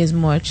think it's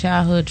more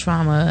childhood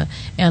trauma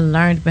and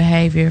learned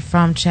behavior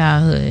from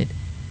childhood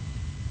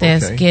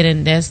that's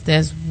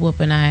that's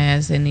whooping our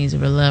ass in these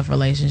love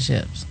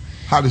relationships.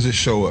 How does it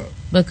show up?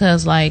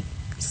 Because like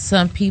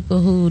some people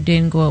who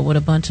didn't grow up with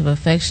a bunch of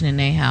affection in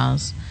their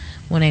house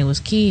when they was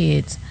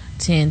kids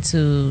tend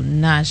to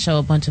not show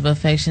a bunch of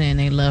affection in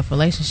their love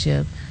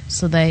relationship.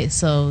 So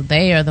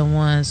they are the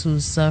ones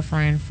who's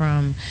suffering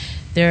from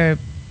their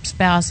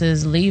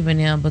spouses leaving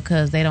them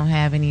because they don't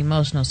have any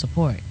emotional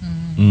support.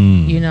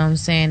 You know what I'm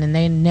saying? And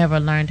they never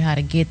learned how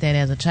to get that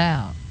as a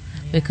child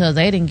because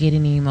they didn't get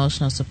any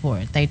emotional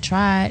support. They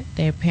tried,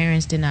 their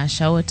parents did not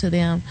show it to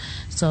them,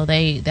 so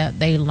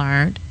they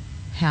learned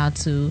how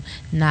to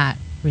not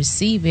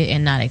receive it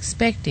and not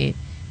expect it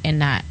and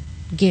not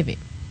give it.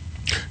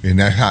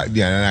 And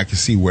and I can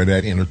see where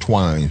that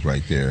intertwines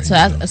right there.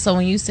 So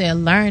when you said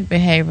learned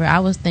behavior,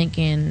 I was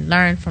thinking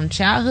learned from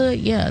childhood.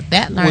 Yeah,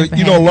 that learned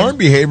behavior. Learned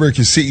behavior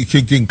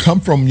can come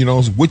from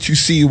what you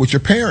see with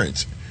your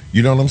parents.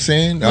 You know what I'm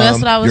saying? Well, that's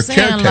what I was saying.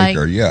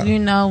 Caretaker,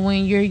 like,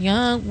 when you're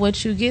young,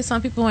 what you get.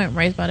 Some people weren't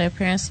raised by their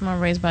parents. Some are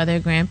raised by their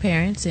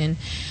grandparents, and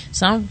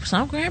some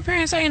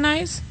grandparents ain't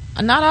nice.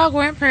 Not all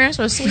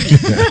grandparents are sweet.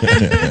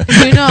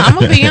 I'm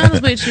gonna be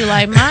honest with you.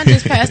 Like, mine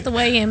just passed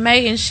away in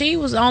May, and she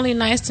was only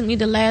nice to me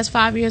the last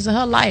 5 years of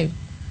her life.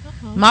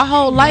 My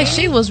whole life,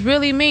 she was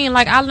really mean.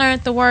 Like, I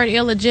learned the word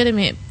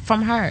illegitimate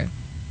from her.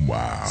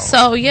 Wow.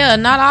 So yeah,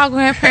 not all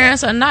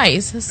grandparents are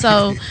nice.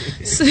 So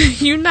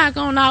you're not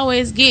gonna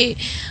always get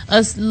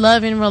a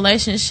loving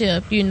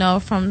relationship.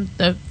 From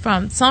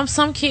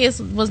some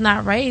kids was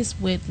not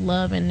raised with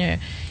love in their,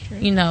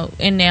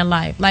 in their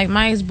life. Like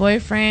my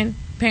ex-boyfriend.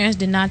 Parents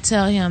did not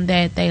tell him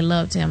that they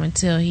loved him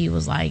until he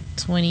was like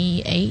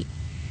 28.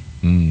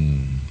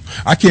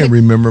 I can't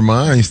remember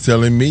mine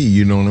telling me,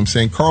 you know what I'm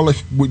saying? Carla,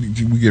 we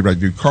get right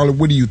there. Carla,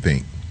 what do you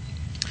think?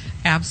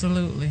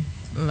 Absolutely.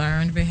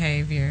 Learned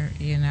behavior,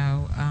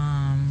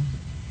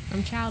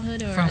 from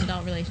childhood or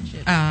adult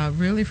relationships?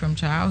 Really from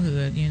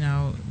childhood,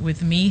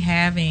 with me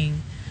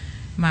having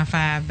my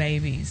 5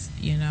 babies,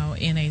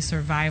 in a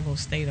survival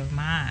state of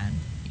mind,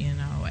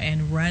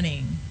 and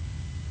running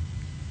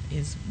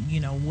is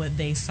what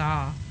they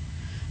saw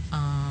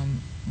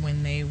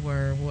when they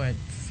were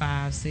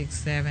 5, 6,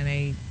 7,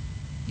 8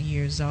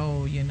 years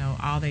old.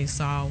 All they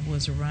saw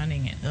was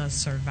running and us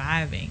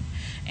surviving,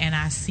 and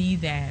I see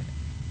that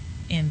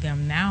in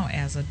them now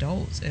as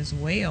adults as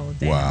well,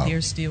 that they're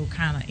still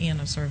kind of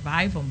in a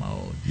survival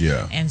mode.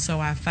 And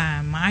so I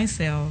find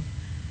myself,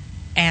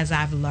 as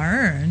I've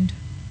learned,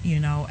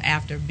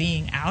 after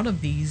being out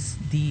of these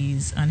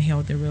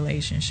unhealthy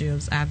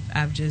relationships,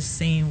 I've just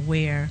seen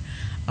where,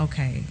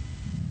 okay,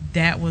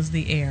 that was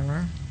the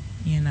error,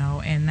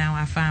 and now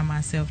I find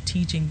myself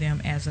teaching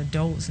them as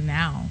adults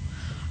now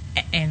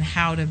and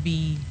how to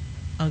be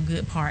a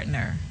good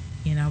partner,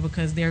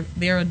 because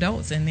they're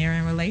adults and they're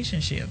in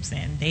relationships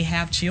and they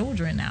have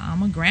children now.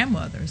 I'm a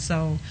grandmother,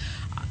 so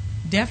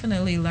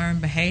definitely learn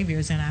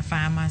behaviors, and I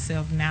find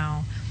myself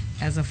now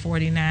as a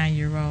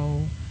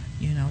 49-year-old,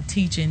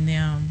 teaching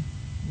them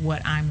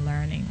what I'm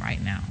learning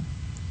right now.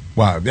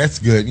 Wow, that's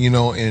good,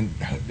 and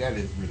that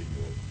is really good.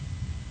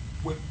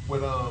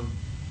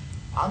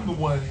 I'm the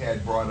one that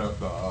had brought up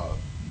the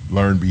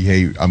learned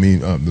behavior.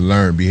 The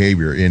learned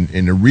behavior, and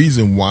the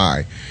reason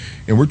why,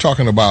 and we're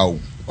talking about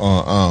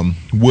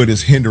what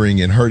is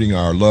hindering and hurting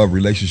our love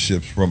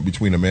relationships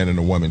between a man and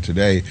a woman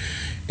today,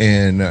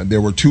 and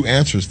there were 2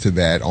 answers to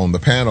that on the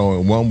panel,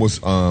 and one was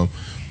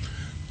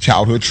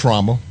childhood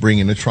trauma,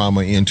 bringing the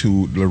trauma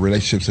into the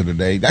relationships of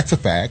today. That's a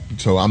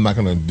fact, so I'm not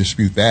going to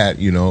dispute that,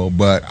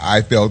 but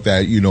I felt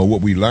that,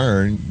 what we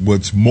learned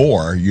was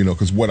more,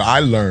 because what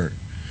I learned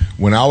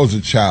when I was a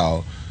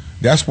child,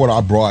 that's what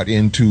I brought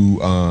into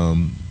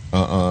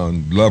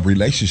love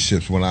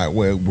relationships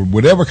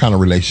whatever kind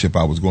of relationship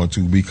I was going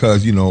to,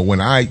 because when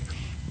I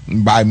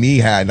by me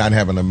not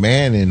having a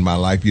man in my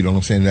life, you know what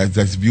I'm saying,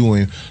 that's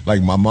viewing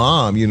like my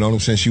mom, you know what I'm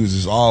saying, she was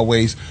just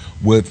always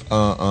with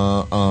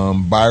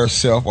by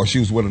herself, or she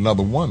was with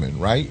another woman,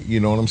 right? You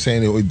know what I'm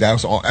saying?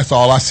 That's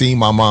all I seen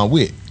my mom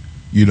with,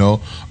 you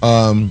know.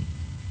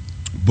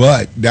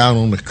 But down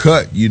on the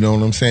cut, you know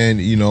what I'm saying,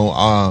 you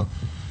know,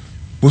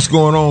 what's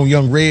going on,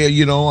 young Red?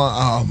 You know,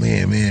 oh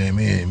man,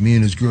 me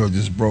and this girl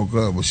just broke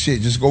up. Well,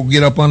 shit, just go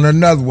get up under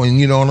another one.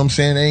 You know what I'm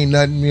saying? There ain't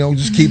nothing. You know,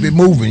 just keep it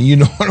moving. You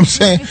know what I'm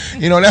saying?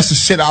 You know, that's the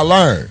shit I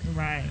learned.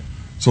 Right.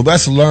 So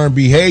that's learned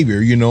behavior.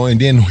 You know, and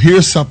then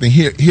here's something.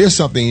 Here's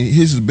something.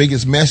 Here's the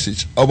biggest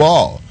message of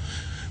all.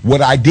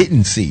 What I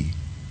didn't see.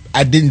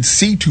 I didn't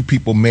see two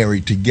people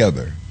married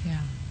together.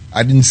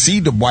 I didn't see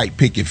the white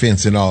picket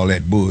fence and all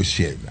that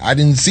bullshit. I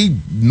didn't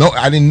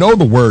know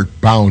the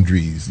word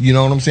boundaries. You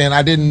know what I'm saying?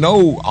 I didn't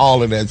know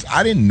all of that.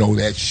 I didn't know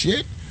that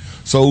shit.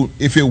 So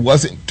if it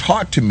wasn't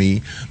taught to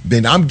me,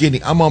 then I'm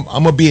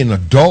gonna be an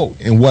adult,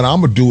 and what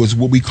I'm gonna do is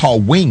what we call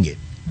wing it.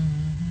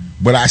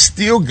 Mm-hmm. But I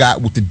still got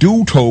what the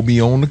dude told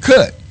me on the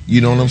cut. You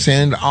know what I'm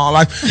saying?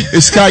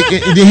 It's like,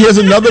 and then here's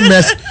another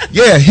mess.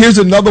 Yeah, here's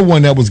another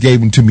one that was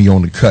given to me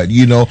on the cut.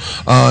 You know,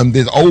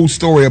 there's an old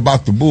story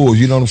about the bulls.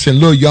 You know what I'm saying?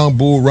 Little young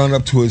bull run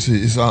up to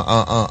his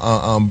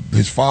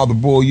father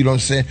bull. You know what I'm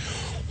saying?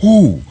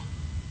 Ooh,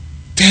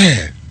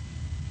 Dad,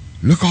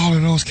 look all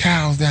of those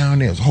cows down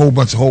there. There's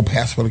a whole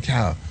pass full of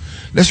cows.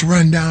 Let's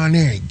run down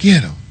there and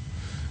get them.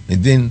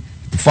 And then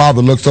the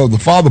father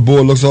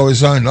bull looks over his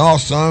son. No,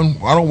 son,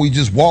 why don't we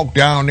just walk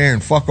down there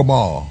and fuck them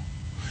all?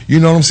 You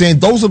know what I'm saying?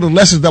 Those are the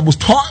lessons that was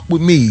taught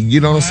with me, you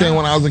know what I'm saying,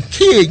 when I was a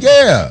kid,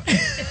 yeah.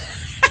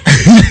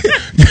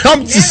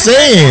 I'm just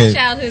saying.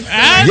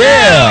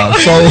 Yeah.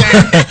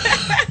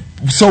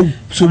 So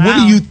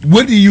wow.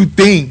 What do you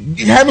think?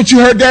 Haven't you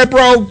heard that,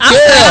 bro?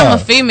 I'm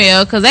a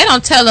female, because they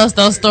don't tell us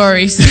those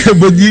stories.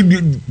 But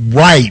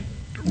right.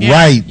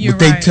 But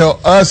they tell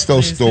us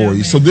those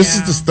stories. So this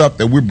is the stuff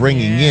that we're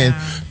bringing in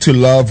to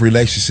love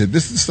relationship.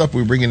 This is the stuff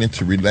we're bringing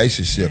into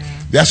relationship.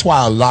 That's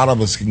why a lot of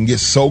us can get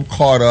so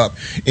caught up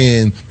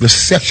in the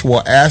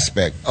sexual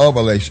aspect of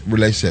a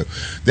relationship.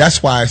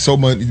 That's why so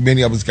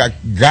many of us I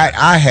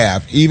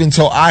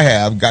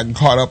have gotten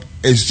caught up.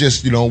 It's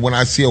just, you know, when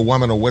I see a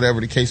woman or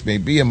whatever the case may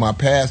be in my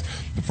past,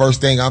 the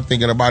first thing I'm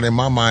thinking about in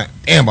my mind,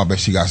 damn, I bet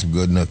she got some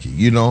good nookie,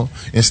 you know,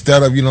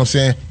 instead of, you know what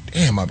I'm saying,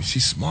 damn,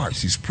 she's smart,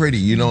 she's pretty,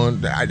 you know.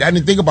 I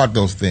didn't think about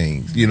those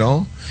things, you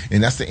know,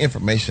 and that's the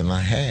information I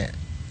had,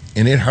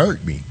 and it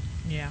hurt me.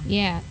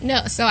 Yeah.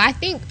 No. So I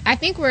think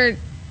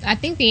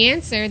the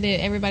answer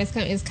that everybody's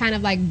is kind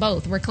of like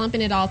both. We're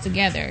clumping it all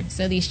together.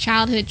 So these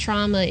childhood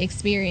trauma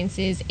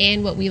experiences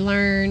and what we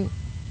learn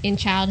in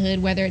childhood,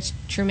 whether it's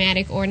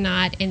traumatic or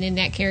not, and then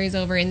that carries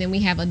over, and then we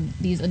have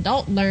these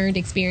adult learned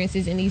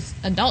experiences and these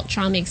adult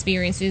trauma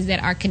experiences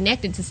that are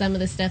connected to some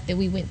of the stuff that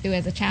we went through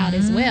as a child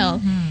as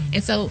well.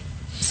 And so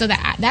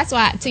that's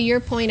why, to your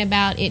point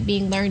about it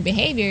being learned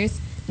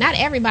behaviors, not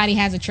everybody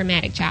has a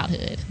traumatic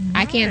childhood.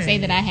 I can't say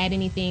that I had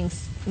anything,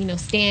 you know,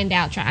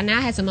 standout. And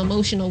I had some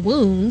emotional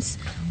wounds,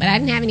 but I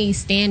didn't have any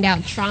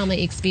standout trauma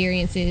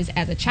experiences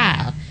as a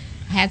child.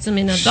 Had some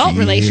in adult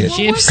relationships.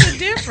 Well, what's the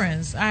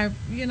difference?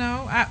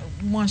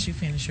 Once you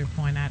finish your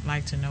point, I'd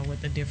like to know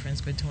what the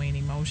difference between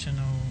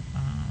emotional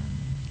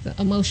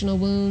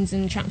wounds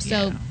and trauma.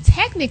 So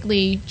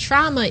technically,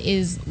 trauma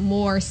is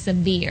more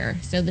severe.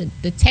 So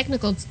the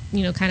technical,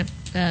 you know, kind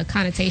of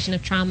connotation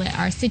of trauma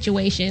are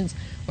situations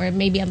where it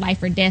may be a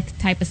life or death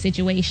type of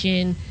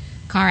situation,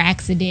 car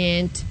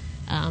accident,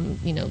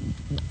 you know,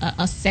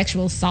 a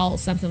sexual assault,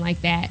 something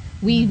like that.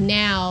 We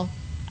now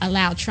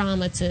allow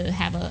trauma to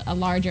have a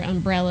larger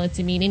umbrella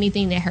to mean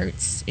anything that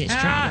hurts is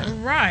trauma.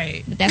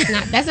 Right. But that's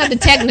not the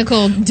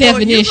technical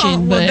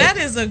definition.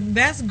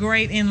 That's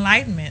great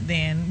enlightenment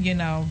then, you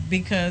know,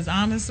 because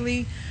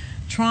honestly,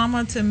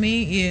 trauma to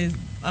me is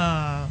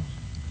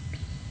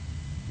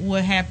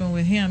what happened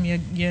with him. Your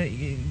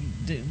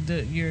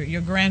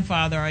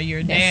grandfather or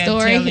your dad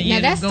telling you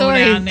to go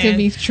down there. Could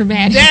be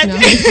traumatic.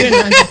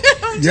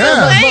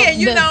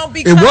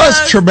 It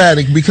was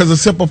traumatic because the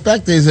simple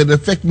fact is it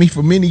affected me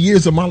for many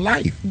years of my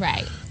life.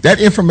 Right.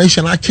 That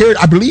information I carried,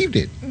 I believed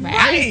it.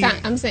 Right.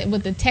 I'm saying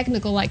with the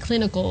technical, like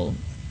clinical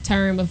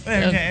term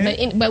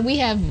but we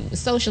have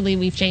socially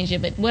we've changed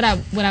it. But what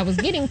I was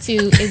getting to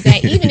is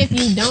that even if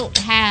you don't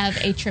have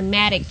a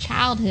traumatic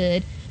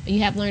childhood, but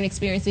you have learned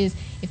experiences,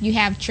 if you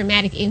have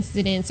traumatic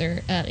incidents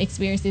or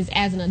experiences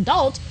as an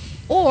adult,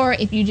 or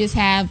if you just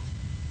have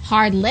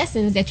hard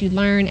lessons that you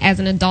learn as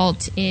an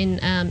adult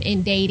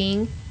in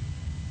dating,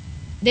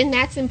 then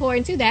that's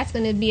important too. That's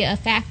going to be a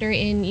factor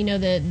in, you know,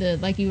 the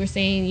like you were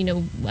saying, you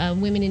know,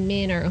 women and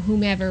men or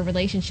whomever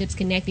relationships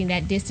connecting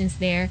that distance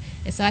there.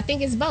 And so I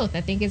think it's both.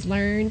 I think it's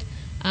learned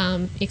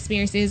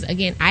experiences.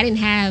 Again, I didn't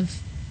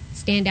have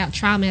standout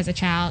trauma as a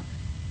child.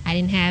 I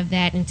didn't have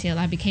that until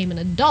I became an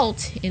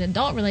adult in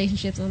adult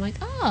relationships. And I'm like,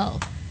 oh,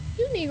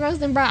 you Negroes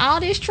done brought all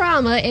this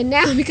trauma, and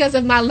now because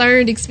of my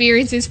learned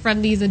experiences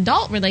from these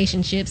adult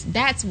relationships,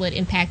 that's what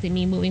impacted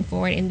me moving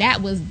forward, and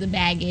that was the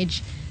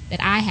baggage that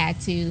I had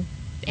to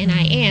and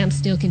I am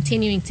still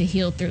continuing to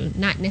heal through,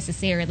 not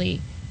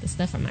necessarily the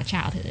stuff from my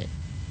childhood.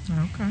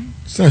 Okay.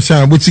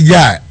 Sunshine, what you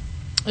got?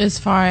 As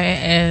far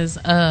as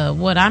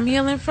what I'm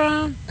healing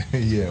from,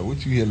 Yeah,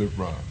 what you healing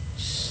from?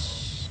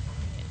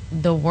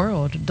 the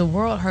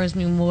world hurts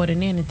me more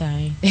than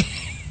anything.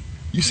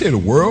 You say the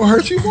world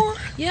hurts you more?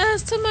 Yeah,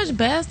 it's too much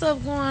bad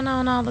stuff going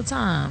on all the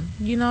time.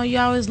 You know,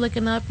 you're always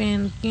looking up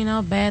and, you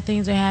know, bad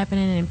things are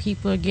happening and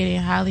people are getting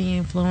highly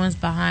influenced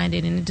behind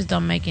it and it just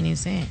don't make any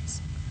sense.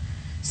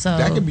 So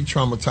That can be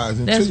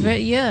traumatizing that's too.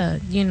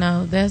 you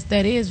know,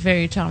 that is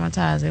very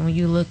traumatizing when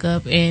you look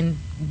up and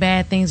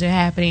bad things are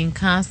happening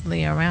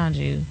constantly around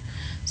you.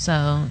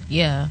 So,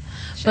 yeah.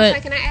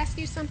 But can I ask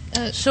you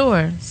something?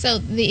 Sure. So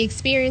the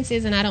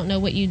experiences, and I don't know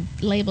what you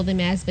label them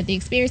as, but the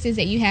experiences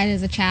that you had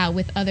as a child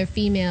with other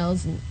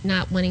females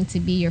not wanting to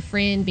be your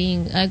friend,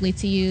 being ugly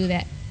to you,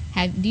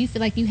 do you feel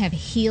like you have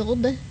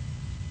healed,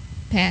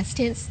 past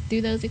tense,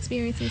 through those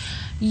experiences?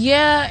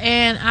 Yeah,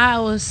 and I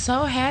was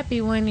so happy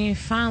when it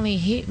finally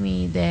hit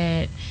me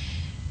that,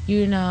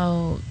 you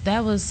know,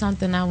 that was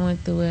something I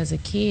went through as a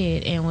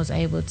kid and was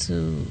able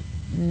to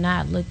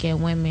not look at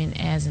women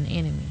as an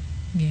enemy.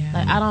 Yeah.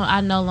 Like I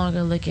no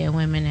longer look at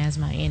women as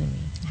my enemy.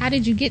 How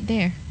did you get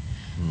there?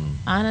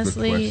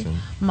 Honestly,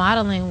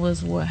 modeling was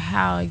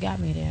how it got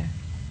me there.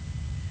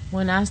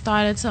 When I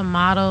started to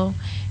model,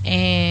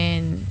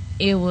 and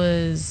it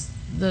was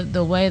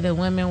the way that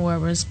women were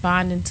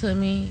responding to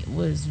me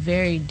was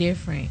very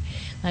different.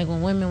 Like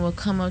when women would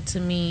come up to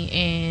me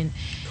and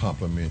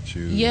compliment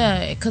you.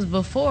 Yeah, because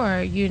before,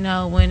 you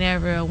know,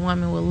 whenever a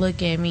woman would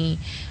look at me,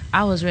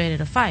 I was ready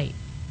to fight.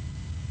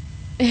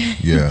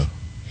 Yeah.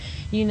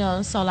 You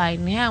know, so like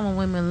now when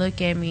women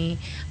look at me,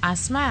 I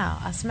smile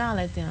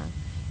at them,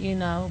 you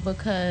know,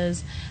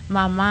 because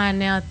my mind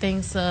now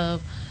thinks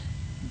of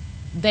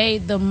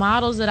the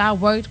models that I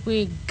worked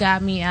with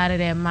got me out of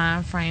that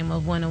mind frame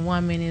of when a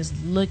woman is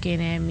looking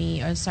at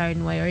me a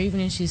certain way, or even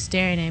if she's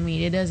staring at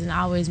me, it doesn't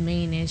always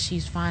mean that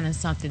she's finding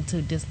something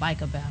to dislike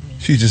about me.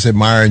 She's just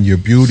admiring your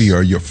beauty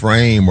or your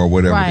frame or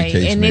whatever the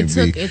case may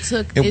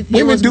be.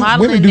 It was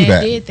modeling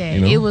that did that.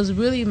 You know? It was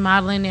really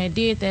modeling that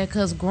did that,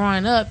 because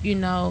growing up, you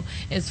know,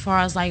 as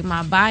far as like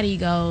my body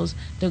goes,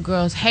 the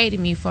girls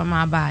hated me for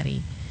my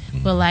body.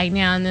 But like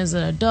now, and as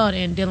an adult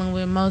and dealing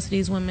with most of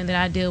these women that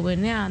I deal with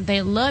now,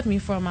 they love me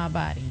for my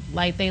body.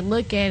 Like they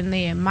look at it and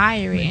they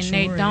admire it, and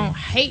they don't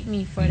hate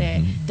me for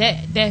that.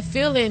 That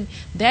feeling,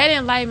 that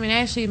enlightenment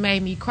actually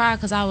made me cry,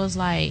 because I was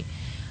like,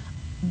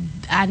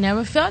 I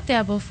never felt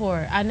that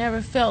before. I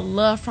never felt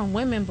love from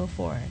women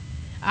before.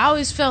 I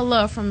always felt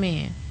love from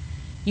men.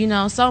 You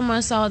know, so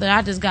much so that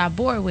I just got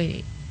bored with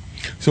it.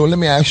 So let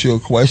me ask you a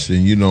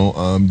question. You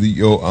know,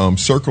 your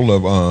circle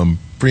of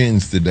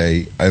friends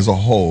today as a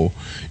whole,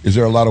 is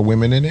there a lot of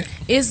women in it?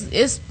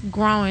 It's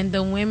growing.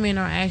 The women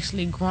are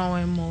actually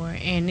growing more,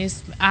 and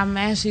I'm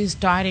actually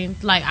starting,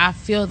 like, I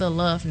feel the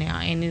love now,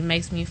 and it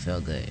makes me feel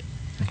good.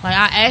 Like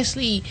I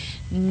actually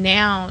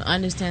now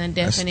understand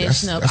the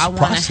definition of I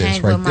want to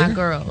hang with my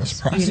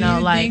girls. You know, do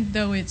you like, think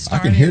though it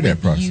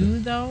started with you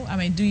though? I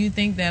mean, do you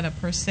think that a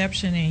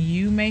perception in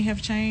you may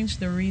have changed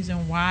the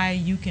reason why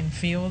you can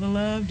feel the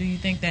love? Do you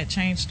think that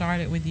change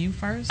started with you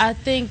first? I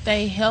think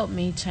they helped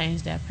me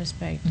change that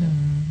perspective.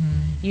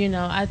 You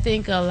know, I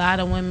think a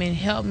lot of women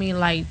helped me,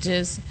 like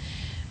just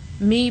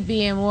me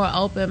being more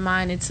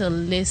open-minded to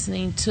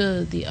listening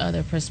to the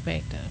other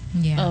perspective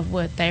of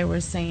what they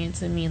were saying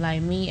to me.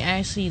 Like me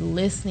actually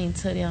listening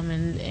to them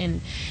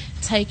and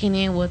taking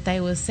in what they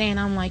were saying.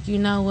 I'm like, you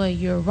know what,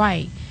 you're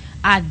right.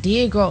 I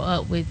did grow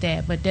up with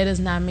that, but that does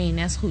not mean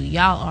that's who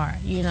y'all are.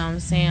 You know what I'm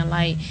saying?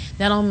 Like,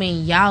 that don't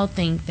mean y'all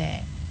think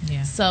that.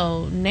 Yeah.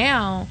 So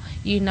now,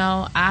 you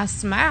know, I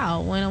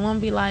smile when a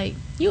woman be like,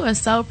 you are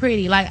so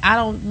pretty. Like, I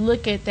don't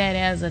look at that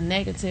as a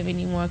negative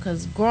anymore,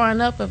 because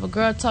growing up, if a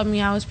girl told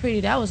me I was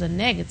pretty, that was a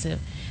negative.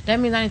 That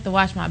means I need to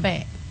watch my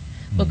back,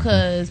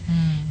 because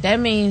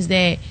that means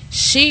that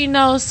she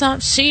knows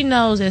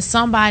that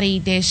somebody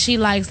that she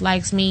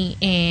likes me,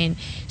 and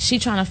she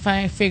trying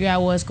to figure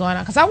out what's going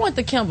on. Because I went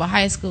to Kimball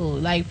High School.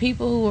 Like,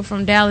 people who were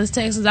from Dallas,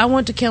 Texas, I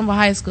went to Kimball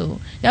High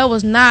School. That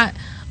was not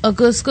a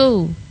good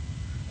school.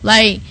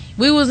 Like,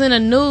 we was in the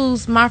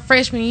news my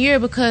freshman year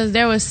because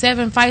there was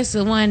 7 fights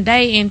in one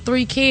day and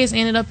 3 kids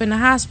ended up in the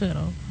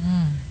hospital.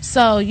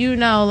 So, you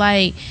know,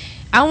 like,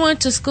 I went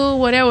to school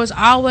where there was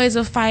always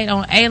a fight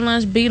on A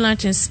lunch, B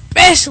lunch, and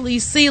especially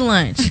C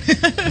lunch.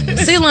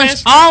 C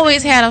lunch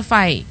always had a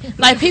fight.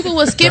 Like, people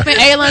were skipping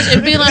A lunch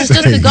and B lunch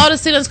just to go to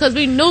C lunch because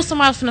we knew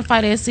somebody was going to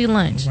fight at C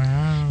lunch.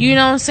 Wow. You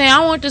know what I'm saying?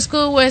 I went to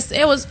school where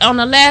it was on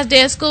the last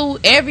day of school.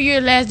 Every year,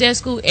 last day of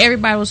school,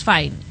 everybody was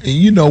fighting. And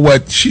you know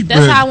what?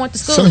 That's how I went to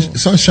school.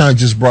 Sunshine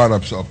just brought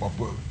up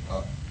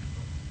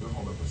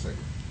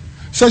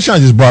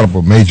Sunshine just brought up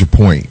a major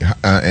point,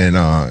 and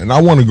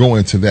I want to go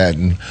into that.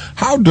 And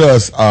how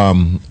does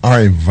our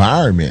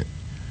environment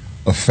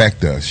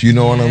affect us. You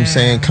know what I'm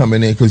saying?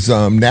 Coming in, because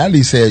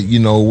Natalie said, you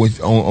know,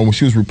 when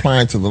she was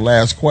replying to the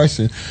last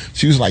question,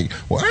 she was like,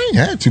 "Well, I ain't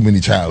had too many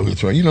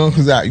childhoods, right? You know,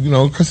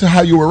 because of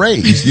how you were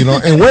raised, you know,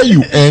 and where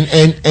you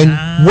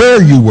and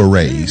where you were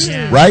raised,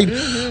 right?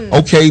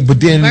 Okay, but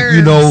then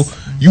you know,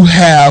 you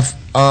have."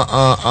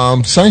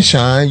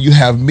 Sunshine, you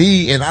have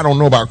me, and I don't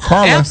know about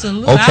Carla.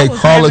 Absolutely. Okay,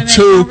 Carla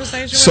too.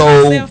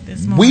 So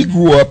we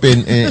grew up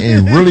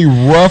in really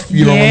rough,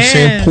 you know what I'm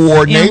saying,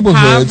 poor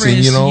neighborhoods, and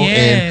you know,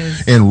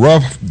 and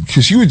rough.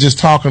 Because you were just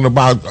talking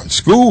about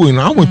school, and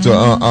I went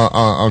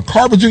to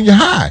Carver Junior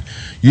High.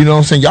 You know what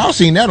I'm saying? Y'all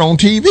seen that on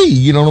TV.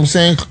 You know what I'm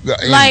saying?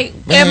 Like,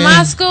 in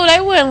my school,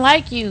 they wouldn't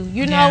like you.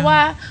 You know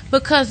why?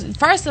 Because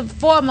first and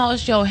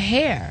foremost, your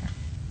hair.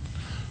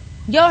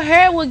 Your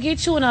hair will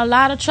get you in a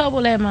lot of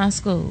trouble at my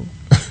school.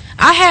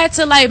 I had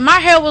to, like, my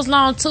hair was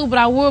long too, but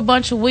I wore a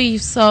bunch of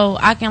weaves so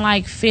I can,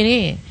 like, fit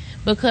in.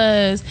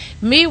 Because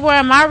me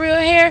wearing my real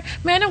hair,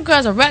 man, them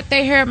girls will wrap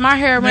their hair, my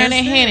hair around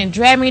their hand and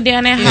drag me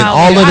down that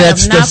hallway. And all of that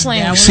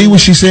stuff, see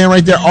what she's saying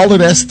right there? All of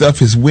that stuff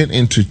has went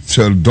into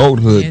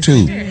adulthood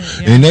too.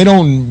 And they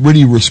don't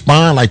really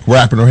respond like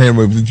wrapping her hair,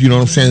 you know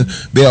what I'm saying?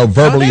 They'll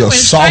verbally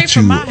assault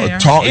you or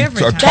talk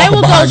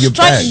behind your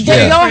back.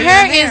 Your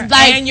hair is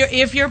like, and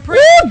if you're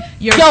pretty,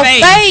 your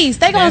face.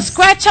 They gonna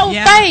scratch your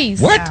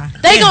face. What?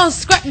 They gonna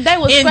scratch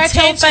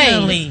your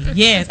face.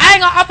 Yes. I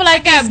ain't gonna up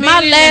like that. My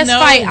last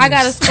fight, I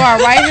got a scar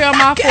right here on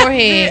my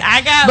forehead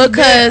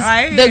because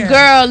the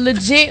girl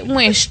legit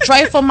went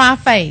straight for my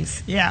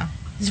face. Yeah.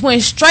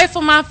 Went straight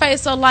for my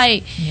face. So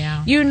like,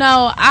 you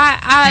know,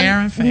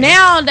 I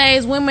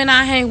nowadays women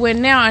I hang with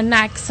now are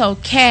not so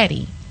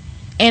catty.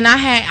 And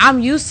I'm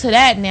used to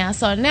that now.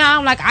 So now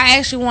I'm like, I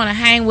actually want to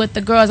hang with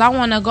the girls. I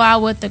want to go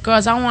out with the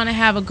girls. I want to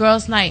have a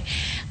girls' night.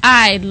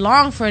 I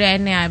long for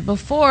that now.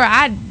 Before,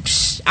 I'm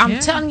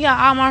telling y'all,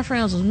 all my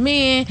friends was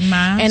men.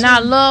 And I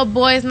love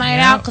boys' night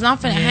out because I'm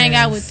finna hang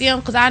out with them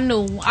because I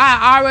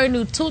already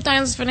knew three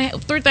things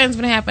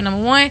finna happen.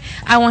 Number one,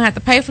 I won't have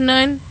to pay for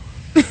nothing.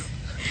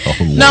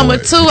 Number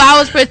two, I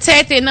was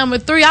protected. Number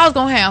three, I was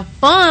gonna have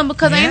fun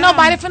because ain't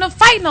nobody finna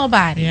fight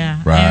nobody. Yeah,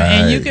 right.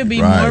 And you could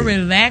be more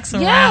relaxed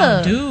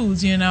around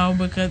dudes, you know,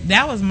 because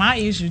that was my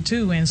issue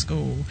too in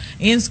school.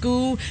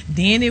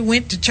 Then it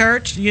went to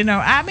church. You know,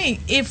 I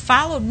mean, it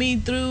followed me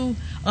through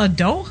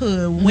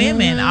adulthood.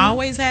 Women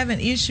always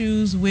having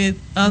issues with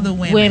other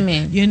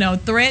women. You know,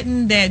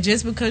 threaten that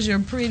just because you're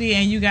pretty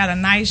and you got a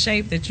nice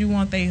shape that you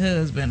want their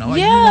husband or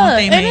you want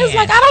their man. And it's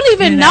like, I don't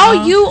even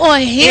know you or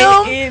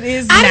him. It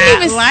is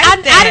I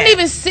didn't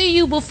even see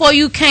you before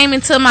you came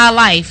into my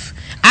life.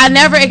 I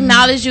never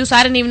acknowledged you, so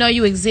I didn't even know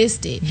you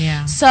existed.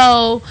 Yeah.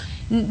 So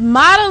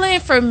modeling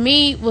for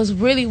me was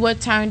really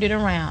what turned it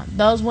around.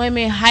 Those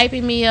women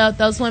hyping me up,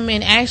 those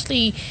women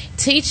actually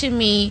teaching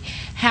me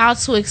how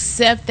to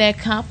accept that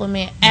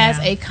compliment as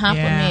a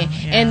compliment.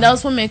 And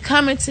those women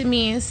coming to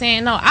me and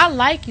saying, no, I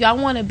like you, I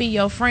want to be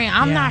your friend,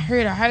 I'm not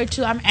here to hurt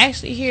you, I'm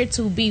actually here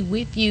to be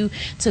with you,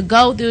 to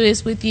go through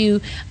this with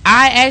you.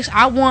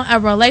 I want a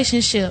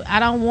relationship,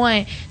 I don't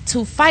want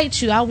to fight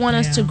you, I want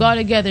us to go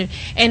together.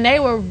 And they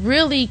were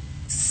really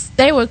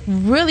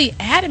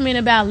adamant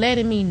about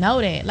letting me know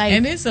that. Like,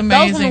 and it's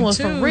amazing those women was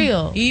too, for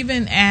real.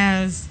 Even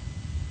as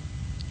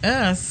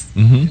us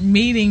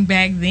meeting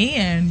back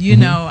then, you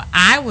know,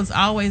 I was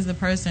always the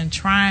person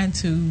trying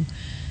to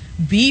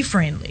be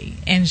friendly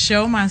and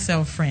show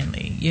myself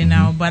friendly, you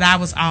know, but I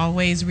was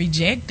always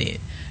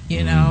rejected.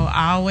 You know,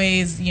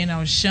 always, you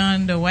know,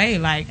 shunned away,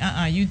 like,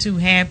 you too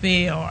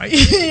happy, or,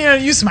 you know,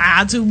 you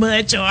smile too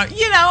much, or,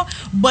 you know,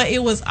 but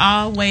it was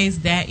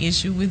always that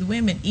issue with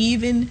women,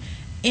 even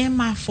in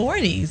my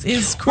 40s.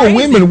 It's crazy.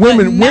 Well,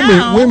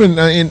 women,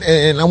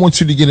 and I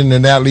want you to get into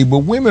Natalie, but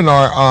women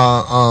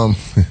are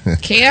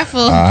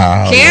careful.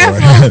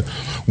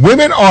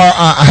 Women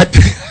are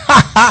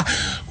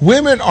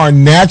women are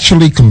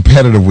naturally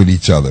competitive with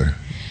each other.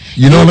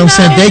 You know what I'm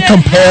saying? They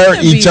compare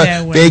each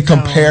other. They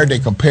compare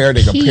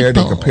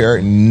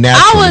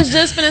naturally. I was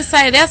just going to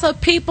say, that's a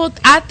people,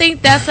 I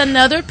think that's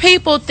another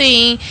people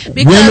thing.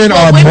 Because women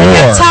are women more.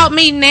 have taught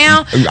me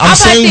now. I'm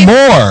saying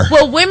more.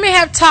 What women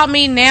have taught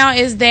me now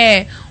is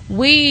that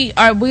we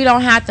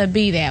don't have to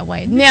be that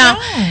way. Now,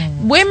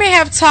 women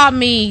have taught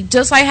me,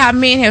 just like how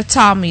men have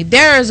taught me,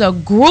 there is a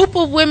group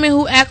of women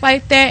who act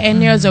like that, and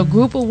there's a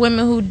group of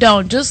women who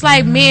don't. Just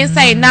like men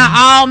say not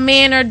all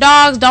men are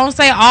dogs, don't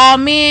say all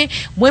men.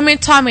 Women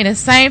taught me the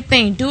same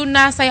thing. Do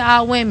not say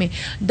all women.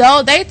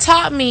 Though they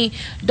taught me,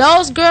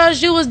 those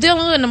girls you was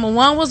dealing with, number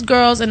one was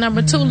girls, and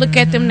number two, look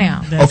at them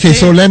now. Okay,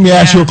 so let me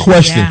ask you a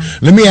question.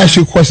 Let me ask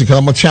you a question, because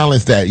I'm going to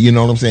challenge that. You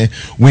know what I'm saying?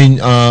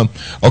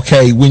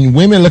 When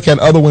women look at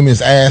other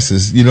women's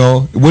asses, you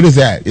know, what is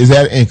that? Is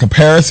that in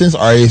comparisons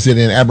or is it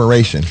in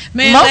admiration?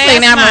 Man, mostly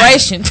in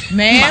admiration.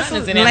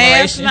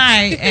 Last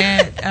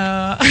night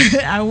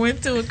I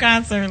went to a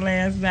concert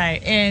last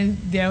night, and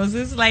there was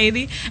this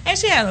lady, and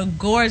she had a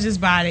gorgeous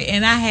body,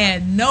 and I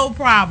had no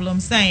problem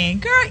saying,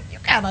 girl,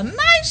 got a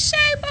nice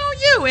shape on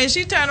you. And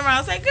she turned around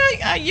and said,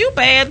 girl, you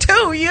bad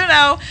too, you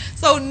know.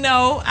 So,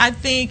 no, I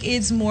think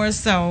it's more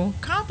so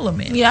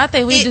compliment. Yeah, I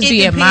think we just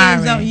be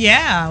admiring.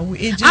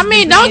 It just I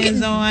mean,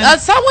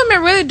 some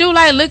women really do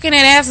like looking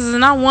at asses,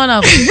 and I'm one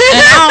of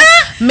them.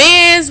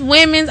 Men's,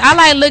 women's, I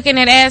like looking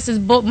at asses,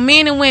 both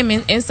men and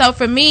women. And so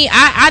for me,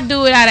 I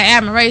do it out of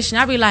admiration.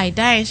 I be like,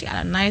 dang, she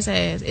got a nice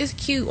ass. It's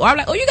cute. Or I'm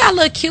like, oh, you got a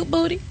little cute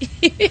booty.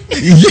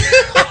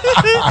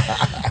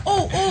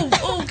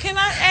 Oh, can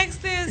I ask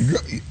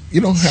this?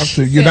 You don't have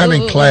to. You're not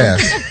in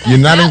class. You're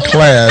not in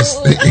class.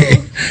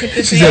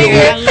 She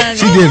said,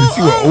 she did.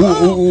 She went,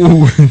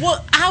 ooh.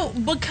 Well,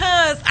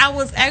 because I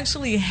was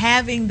actually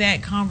having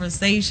that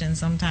conversation.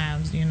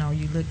 Sometimes, you know,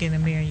 you look in the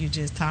mirror and you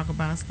just talk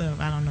about stuff.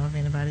 I don't know if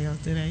anybody else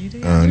did that. You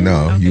did?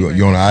 No, okay,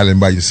 you're on an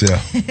island by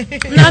yourself.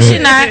 No, she's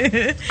not.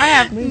 I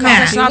have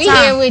conversations all the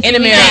time in the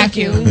mirror.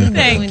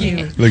 Thank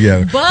you. Look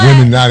at it. But,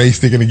 women now, they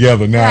sticking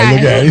together now. Right.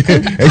 Look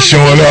at it. They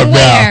showing up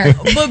now.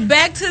 But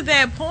back to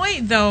that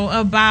point, though,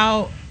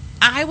 about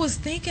I was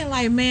thinking,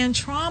 like, man,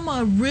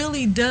 trauma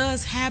really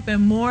does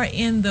happen more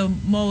in the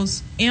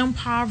most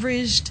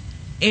impoverished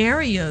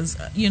areas,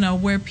 you know,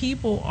 where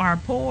people are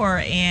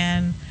poor,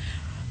 and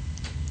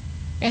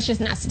that's just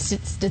not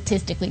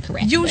statistically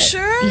correct. You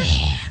sure?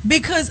 Yeah.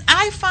 Because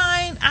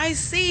I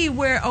see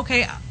where,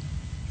 okay.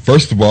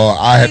 First of all,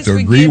 I have to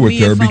agree with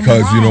her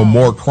because, you know,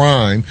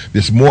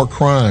 there's more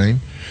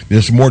crime.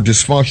 There's more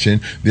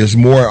dysfunction. There's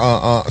more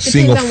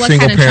single kind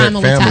of parent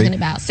trauma family. We're talking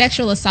about.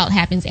 Sexual assault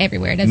happens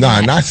everywhere.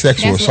 Not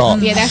sexual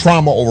assault.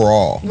 Trauma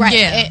overall. Right.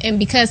 Yeah. And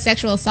because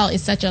sexual assault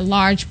is such a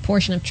large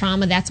portion of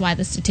trauma, that's why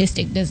the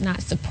statistic does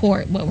not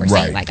support what we're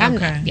saying. Like, I'm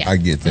not. Yeah. I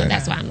get that. So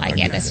that's why I'm like,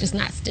 that's just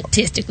not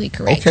statistically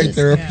correct. Okay,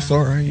 therapist.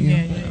 All right.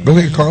 Yeah. Go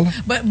ahead, Carla.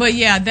 But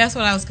yeah, that's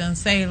what I was gonna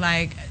say.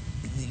 Like,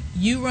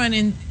 you run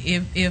in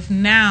if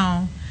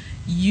now.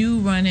 You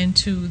run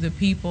into the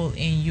people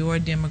in your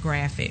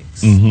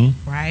demographics,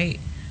 right?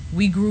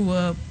 We grew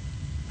up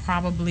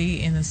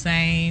probably in the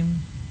same,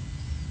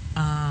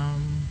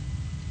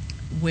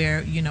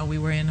 where, you know, we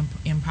were in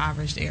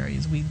impoverished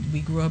areas. We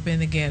grew up in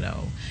the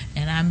ghetto,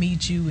 and I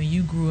meet you, and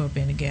you grew up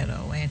in the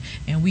ghetto,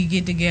 and we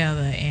get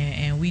together,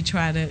 and we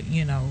try to,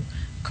 you know,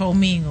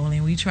 commingle,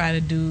 and we try to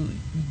do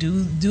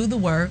the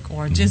work,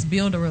 or just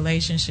build a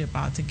relationship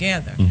all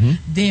together.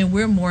 Then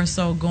we're more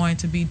so going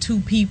to be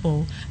two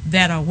people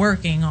that are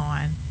working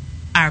on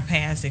our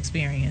past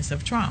experience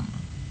of trauma.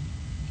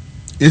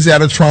 Is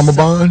that a trauma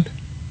bond?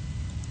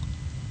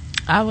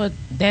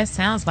 That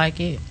sounds like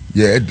it.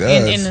 Yeah, it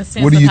does. In the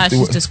sense of how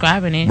she's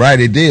describing it. Right,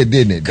 it did,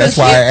 didn't it? That's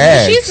why I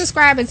asked. She's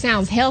describing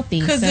sounds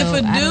healthy. Because if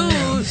a dude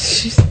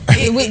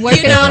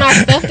on our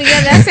stuff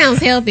together, that sounds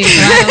healthy. So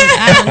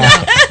I don't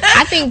know.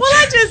 I think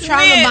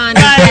trauma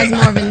bonding has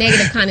more of a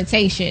negative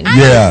connotation.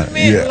 I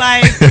meant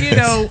like, you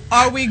know,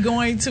 are we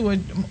going to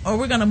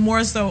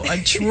more so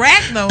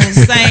attract those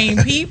same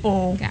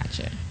people?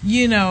 Gotcha.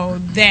 You know,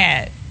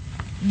 that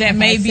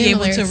may be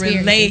able to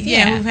relate.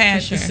 Who've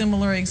had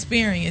similar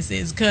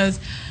experiences. Because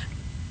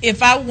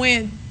if I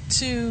went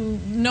to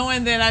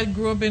knowing that I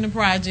grew up in the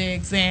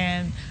projects,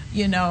 and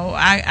you know,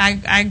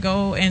 I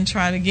go and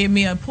try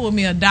to pull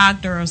me a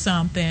doctor or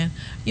something,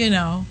 you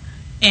know,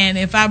 and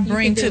if I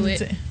bring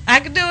I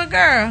could do it,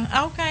 girl.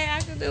 Okay, I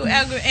could do it,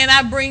 and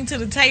I bring to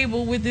the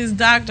table with this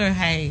doctor,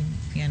 hey,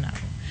 you know,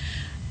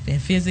 been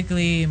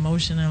physically,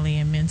 emotionally,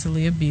 and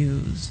mentally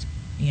abused.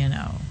 You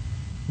know,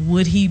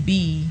 would he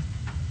be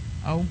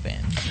open?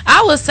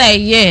 I would say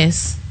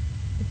yes.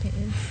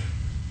 Depends.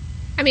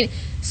 I mean,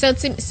 so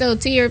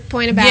to your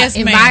point about yes,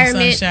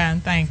 environment,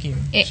 Sunshine, thank you.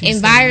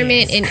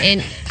 Environment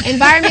and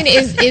environment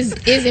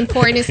is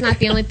important. It's not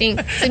the only thing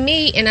to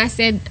me. And I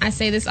say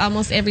this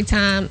almost every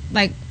time.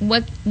 Like,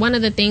 one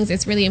of the things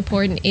that's really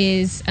important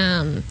is, you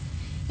know,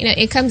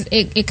 it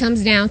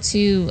comes down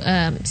to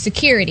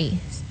security,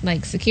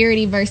 like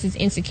security versus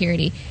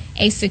insecurity.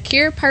 A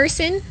secure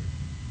person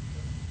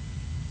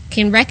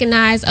can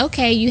recognize,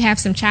 okay, you have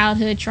some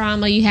childhood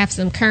trauma, you have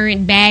some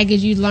current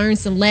baggage, you learned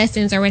some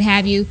lessons or what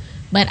have you,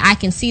 but I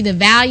can see the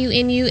value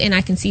in you, and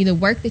I can see the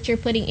work that you're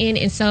putting in.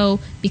 And so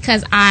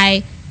because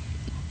I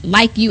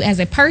like you as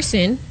a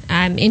person,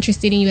 I'm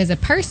interested in you as a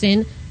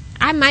person,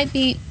 I might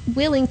be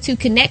willing to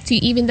connect to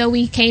you, even though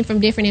we came from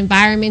different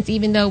environments,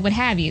 even though what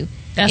have you.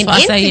 That's why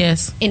I say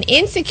yes. An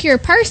insecure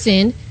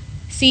person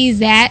sees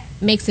that,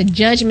 makes a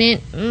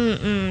judgment.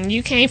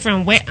 You came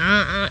from where?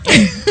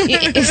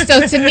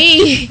 So to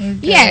me, okay.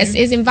 Yes,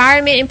 is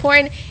environment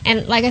important?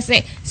 And like I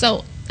said,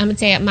 so I'm gonna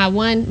tell you my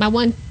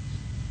one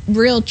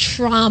real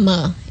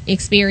trauma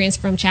experience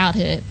from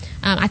childhood.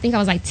 I think I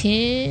was like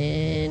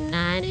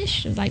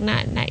 9-ish. I was like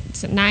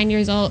 9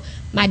 years old.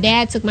 My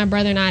dad took my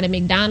brother and I to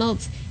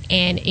McDonald's,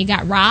 and it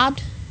got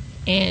robbed.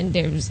 And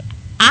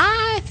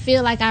I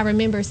feel like I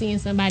remember seeing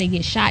somebody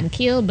get shot and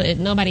killed, but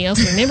nobody else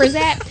remembers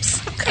that.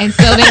 And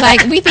so they're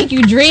like, "We think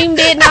you dreamed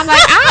it," and I'm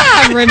like,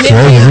 "I remember it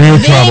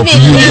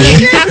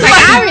vividly." I'm like,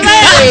 "I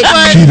remember it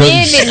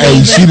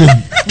vividly." She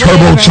done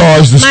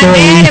turbocharged the story. My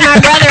dad and my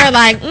brother are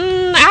like,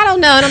 "I don't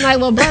know. And I'm like,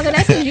 well, brother,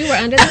 that's because you were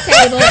under the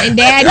table and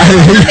Dad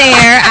was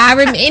there.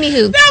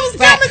 Anywho. That was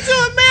coming to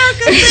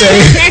America.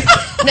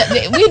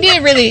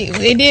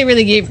 They did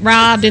really get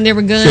robbed, and there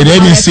were guns. So they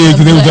didn't see it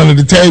because they was under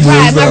the table.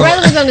 Right, my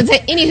brother was on the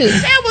table. Anywho.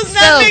 That was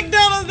not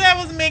McDonald's, that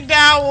was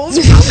McDowell's.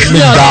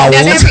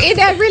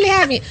 That really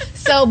happened.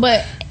 So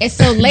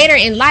later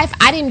in life,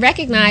 I didn't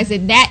recognize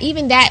that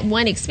even that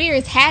one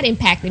experience had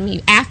impacted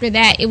me. After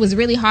that, it was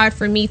really hard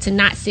for me to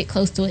not sit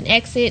close to an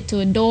exit, to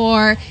a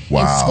door,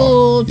 in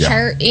school,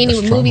 church,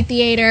 any movie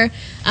theater.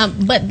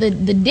 But the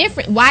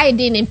different why it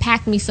didn't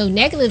impact me so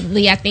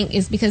negatively, I think,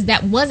 is because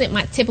that wasn't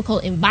my typical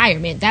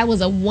environment. That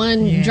was a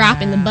one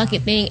drop in the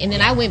bucket thing, and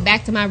then I went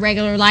back to my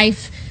regular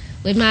life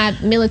with my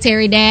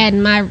military dad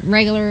and my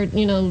regular,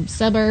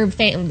 suburb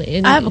family.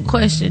 And I have a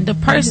question. The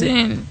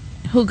person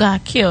who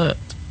got killed,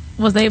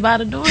 was they by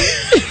the door?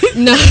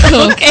 No.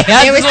 Okay,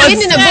 they were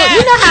sitting in the booth.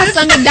 You know how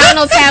some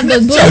McDonald's have the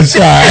booths?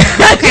 Okay,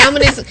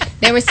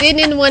 they were sitting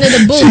in one of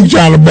the booths. She's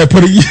trying to correlate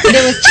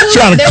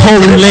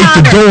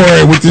the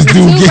door with this dude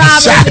getting two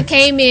robbers shot. that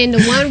came in.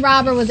 The one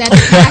robber was at the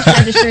cash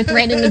register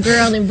threatening the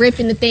girl and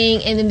ripping the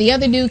thing, and then the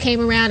other dude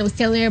came around and was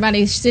telling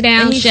everybody, sit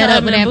down, shut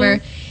up, whatever.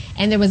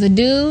 And there was a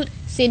dude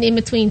sitting in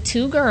between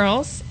two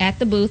girls at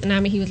the booth,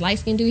 and he was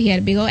light-skinned dude. He had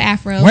a big old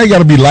afro. Why you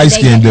gotta be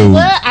light-skinned dude?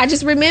 Well, I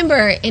just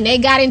remember, and they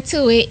got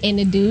into it, and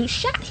the dude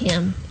shot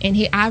him. And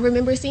I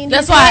remember seeing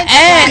his head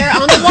splatter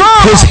on the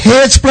wall. His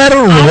head splattered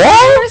on the wall?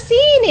 I remember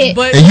seeing it.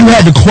 And you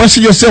had to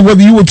question yourself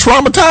whether you were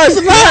traumatized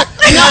or not?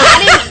 No,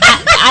 I didn't.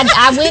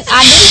 I didn't.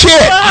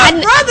 Shit. My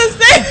brother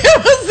said it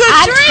was a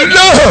dream.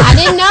 I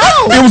didn't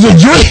know. It was a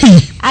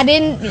dream. I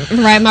didn't.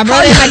 Right, my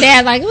brother and my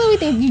dad like, we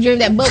think you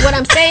dreamed that. But what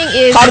I'm saying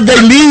is, how did they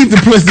leave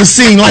the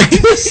scene like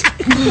this?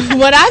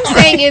 What I'm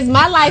saying is,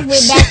 my life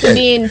went back to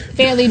being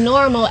fairly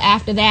normal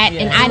after that,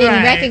 and I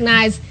didn't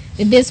recognize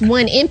that this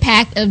one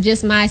impact of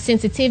just my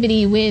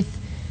sensitivity with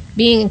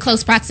being in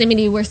close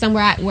proximity where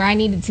I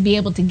needed to be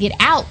able to get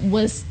out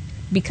was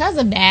because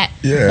of that.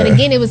 Yeah. But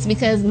again, it was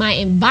because my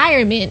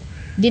environment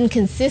didn't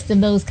consist of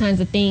those kinds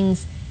of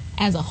things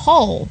as a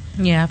whole.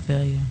 Yeah, I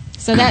feel you.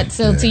 So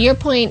to your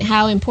point,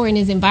 how important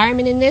is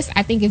environment in this?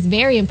 I think it's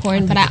very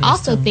important, but I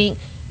also think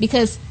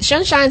because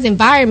Sunshine's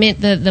environment,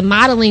 the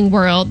modeling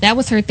world, that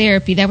was her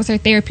therapy, that was her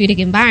therapeutic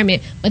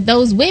environment. But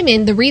those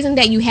women, the reason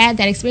that you had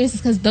that experience is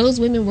because those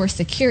women were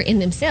secure in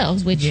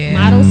themselves, which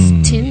models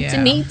tend to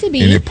need to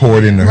be. And it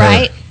poured into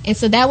right? her. And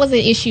so that was an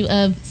issue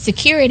of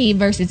security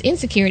versus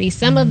insecurity.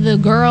 Some of the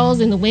girls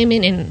and the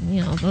women and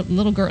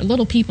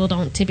little people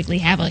don't typically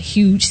have a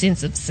huge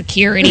sense of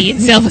security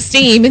and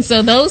self-esteem, and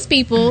so those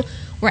people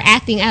were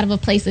acting out of a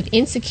place of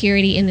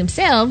insecurity in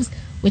themselves,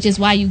 which is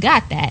why you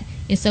got that.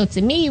 And so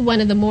to me, one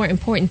of the more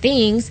important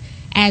things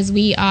as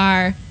we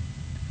are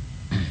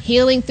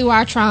healing through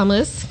our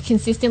traumas,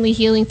 consistently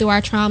healing through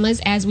our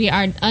traumas, as we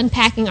are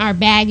unpacking our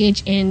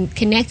baggage and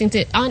connecting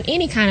to on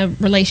any kind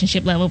of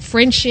relationship level,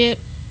 friendship,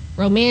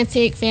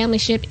 romantic,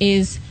 familyship,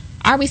 is,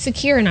 are we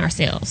secure in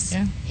ourselves?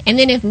 Yeah. And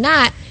then if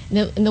not,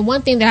 the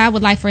one thing that I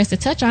would like for us to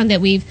touch on that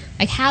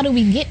how do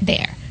we get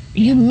there?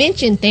 You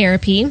mentioned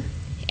therapy.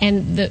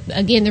 And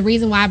the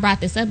reason why I brought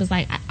this up is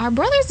are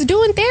brothers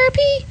doing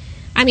therapy?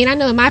 I mean, I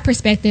know in my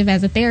perspective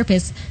as a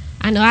therapist,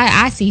 I know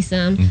I see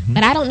some,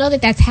 but I don't know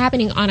that that's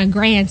happening on a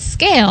grand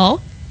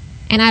scale,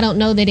 and I don't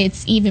know that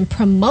it's even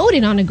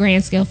promoted on a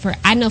grand scale.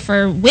 I know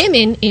for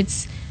women,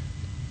 it's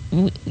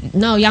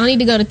no, y'all need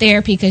to go to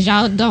therapy because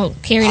y'all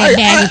don't carry that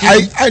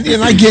baggage.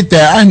 I get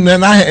that,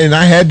 and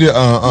I had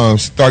to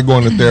start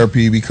going to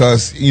therapy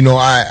because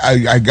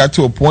I got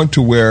to a point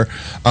to where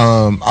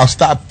I'll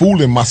stop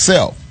fooling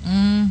myself.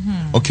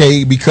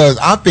 Okay, because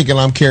I'm thinking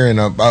I'm carrying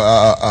a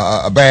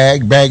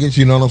baggage,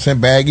 you know what I'm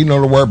saying? Bag, you know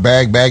the word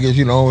baggage,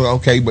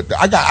 okay, but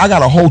I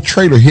got a whole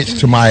trailer hitched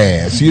to my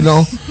ass, I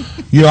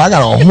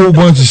got a whole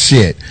bunch of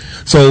shit.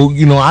 So,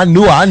 I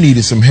knew I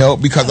needed some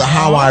help because of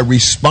how I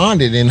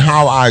responded and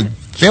how I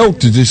felt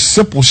to this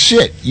simple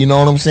shit, you know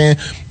what I'm saying?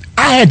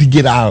 I had to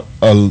get out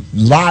a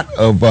lot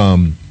of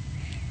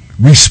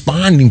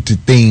responding to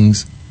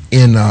things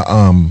in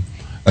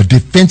a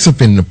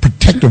defensive and a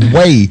protective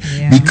way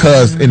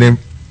because in an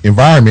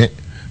environment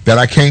that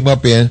I came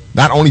up in,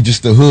 not only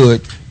just the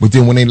hood, but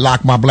then when they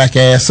lock my black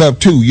ass up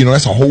too,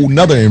 that's a whole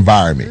nother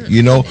environment,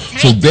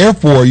 So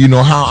therefore,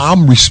 how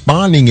I'm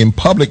responding in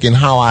public and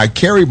how I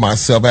carry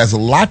myself has a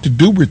lot to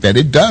do with that.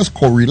 It does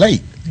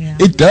correlate. Yeah.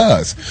 It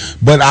does.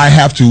 But I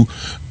have to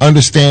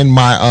understand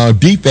my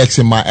defects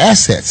and my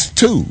assets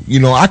too.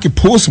 I can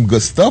pull some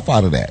good stuff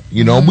out of that.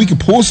 We can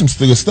pull some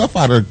good stuff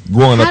out of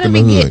growing up in the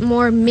hood. How do we get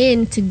more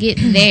men to get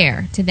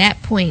there, to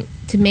that point,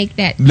 to make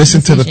that Listen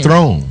decision? To the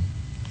throne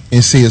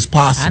and see it's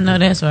possible. I know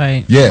that's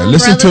right. Yeah,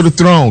 listen to the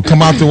throne.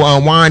 Come out to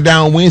Wind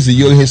Down Wednesday.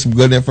 You'll hear some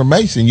good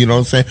information,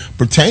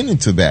 pertaining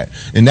to that.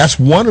 And that's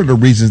one of the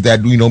reasons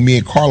that, me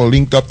and Carla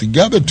linked up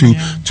together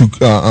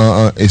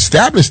to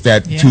establish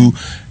that, to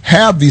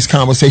have these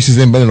conversations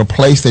in a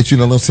place that, you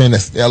know what I'm saying,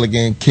 that's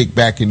elegant, kick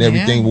back and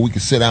everything, where we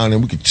can sit down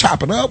and we can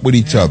chop it up with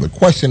each other,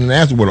 question and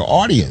answer with an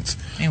audience.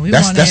 And we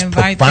want to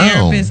invite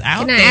therapists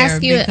out Can I there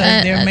ask you,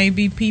 because there may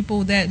be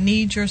people that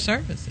need your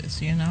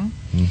services, you know.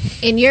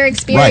 In your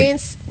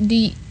experience,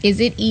 is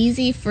it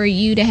easy for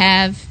you to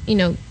have, you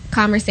know,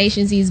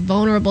 conversations, these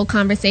vulnerable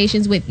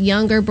conversations with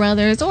younger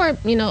brothers or,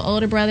 you know,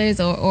 older brothers,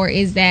 or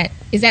is that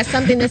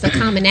something that's a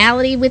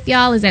commonality with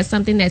y'all? Is that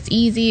something that's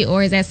easy,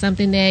 or is that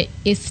something that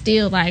is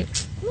still like,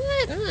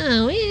 what?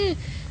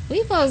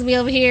 We supposed to be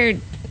over here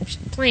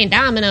playing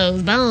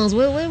dominoes, bones.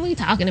 What are we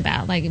talking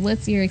about? Like,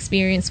 what's your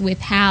experience with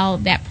how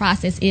that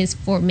process is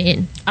for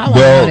men? I want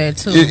to know that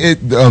too.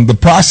 The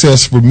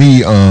process for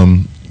me,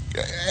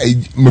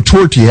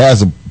 maturity has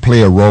to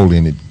play a role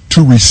in it.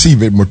 To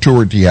receive it,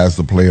 maturity has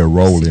to play a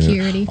role in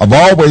it. I've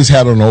always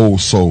had an old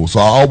soul, so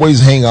I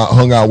always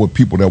hung out with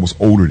people that was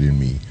older than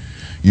me.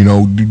 You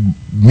know,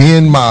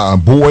 men, my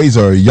boys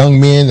or young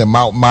men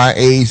about my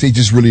age, they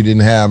just really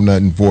didn't have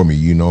nothing for me,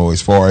 you know,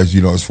 as far as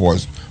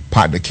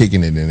partner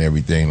kicking it and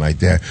everything like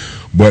that.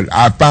 But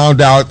I found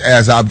out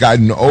as I've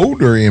gotten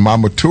older in my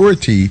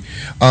maturity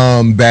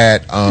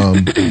that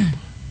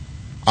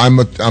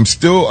I'm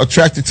still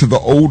attracted to the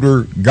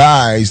older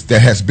guys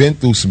that has been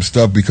through some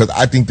stuff, because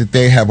I think that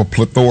they have a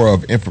plethora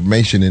of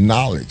information and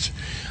knowledge.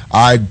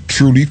 I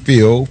truly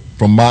feel,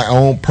 from my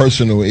own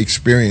personal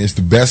experience,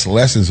 the best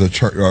lessons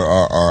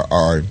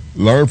are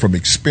learned from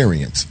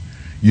experience.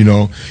 You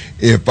know,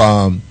 if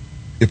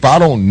I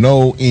don't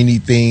know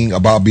anything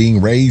about being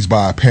raised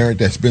by a parent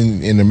that's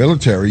been in the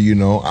military, you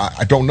know,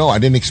 I don't know. I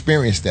didn't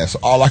experience that. So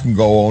all I can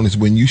go on is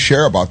when you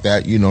share about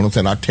that, you know what I'm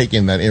saying, I take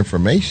in that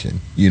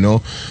information, you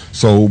know.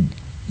 So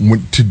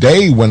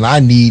today when I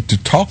need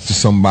to talk to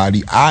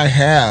somebody,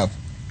 I've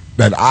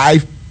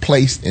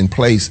placed in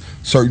place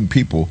certain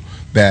people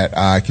that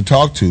I can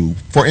talk to.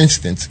 For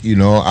instance, you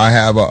know, I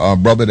have a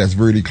brother that's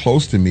really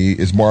close to me,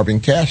 is Marvin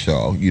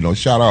Cashaw. You know,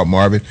 shout out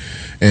Marvin.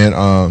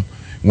 And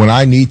when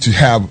I need to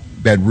have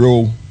that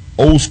real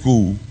old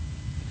school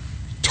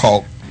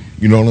talk,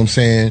 you know what I'm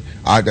saying,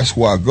 that's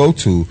where I go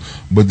to.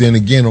 But then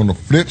again, on the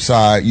flip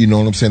side, you know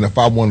what I'm saying, if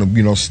I want to,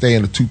 you know, stay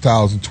in the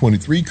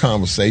 2023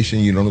 conversation,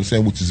 you know what I'm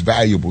saying, which is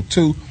valuable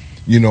too,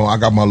 you know, I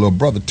got my little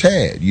brother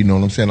Tad, you know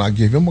what I'm saying, I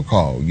give him a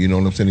call, you know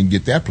what I'm saying, and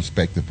get that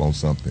perspective on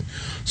something.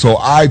 So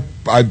I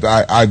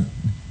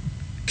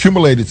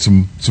accumulated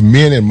some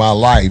men in my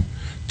life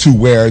to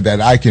where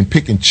that I can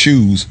pick and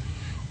choose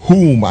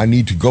whom I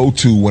need to go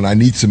to when I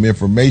need some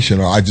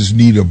information, or I just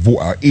need a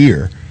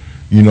ear,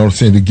 you know what I'm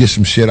saying, to get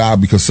some shit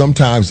out. Because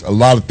sometimes a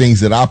lot of things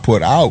that I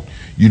put out,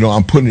 you know,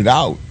 I'm putting it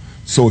out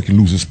so it can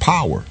lose its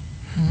power.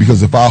 Mm-hmm.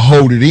 Because if I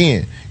hold it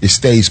in, it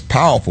stays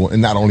powerful,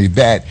 and not only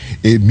that,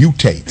 it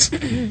mutates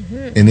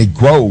and it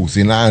grows.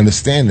 And I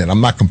understand that.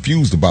 I'm not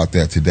confused about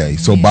that today.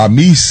 So by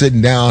me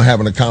sitting down,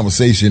 having a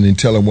conversation, and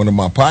telling one of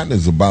my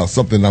partners about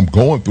something I'm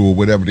going through, or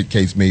whatever the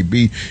case may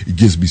be, it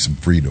gives me some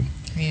freedom.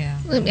 Yeah.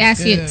 Let me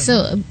ask you.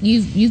 So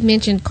you've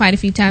mentioned quite a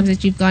few times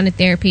that you've gone to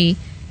therapy.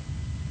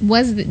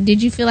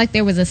 Did you feel like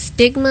there was a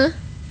stigma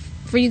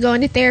for you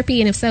going to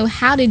therapy? And if so,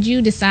 how did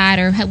you decide,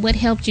 or what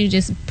helped you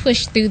just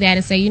push through that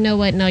and say, you know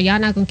what, no, y'all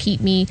not gonna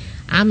keep me.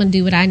 I'm gonna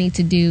do what I need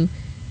to do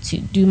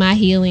my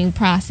healing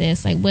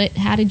process. Like,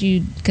 how did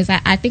you? Because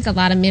I think a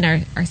lot of men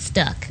are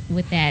stuck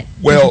with that.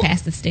 Well,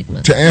 past the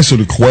stigma. To answer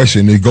the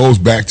question, it goes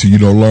back to, you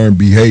know, learned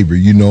behavior.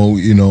 You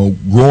know,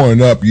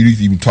 growing up, you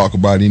didn't even talk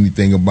about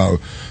anything about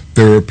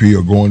therapy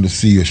or going to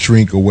see a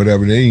shrink or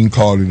whatever. They didn't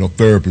call it no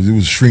therapist. It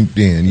was shrink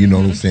then, you know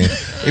what I'm saying?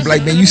 They'd be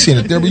like, man, you seeing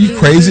a therapist? You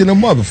crazy in a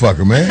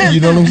motherfucker, man. You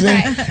know what I'm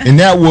saying? And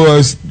that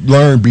was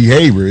learned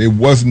behavior. It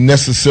wasn't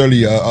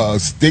necessarily a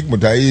stigma.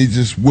 It's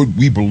just what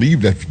we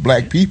believed as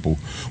black people.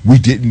 We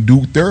didn't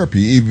do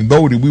therapy, even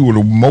though we were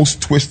the most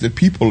twisted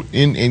people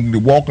in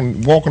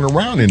walking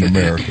around in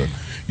America.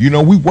 You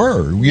know, we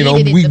were. You know,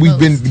 we've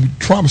been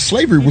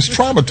slavery was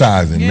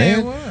traumatizing, man.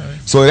 It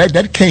was. So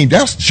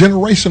that's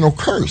generational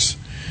curse.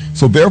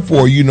 So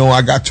therefore, you know,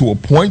 I got to a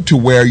point to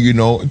where, you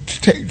know,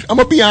 I'm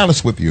gonna be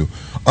honest with you.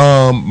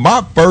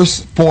 My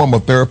first form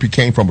of therapy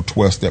came from a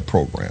 12-step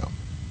program.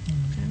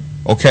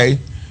 Okay,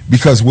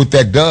 because what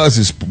that does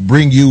is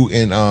bring you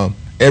in.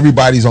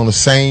 Everybody's on the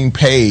same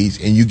page,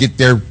 and you get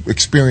their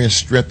experience,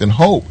 strength, and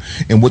hope.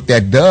 And what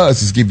that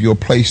does is give you a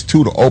place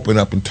too to open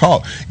up and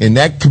talk. And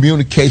that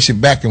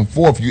communication back and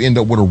forth, you end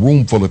up with a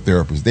room full of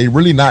therapists. They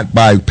really not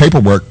by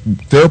paperwork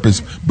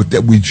therapists, but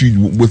that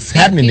what's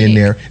happening in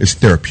there is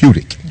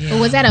therapeutic. Yeah.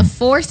 Was that a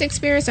forced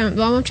experience?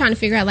 I'm trying to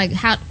figure out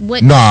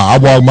what. Nah, I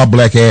walked my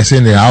black ass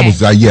in there.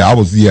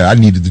 Okay. I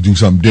needed to do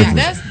something different.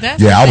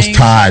 That's I was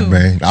tired, too.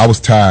 Man. I was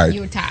tired.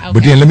 You were tired. Okay.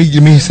 But then let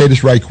me say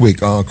this right quick,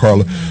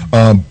 Carla.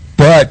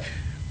 But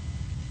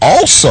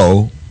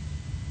also,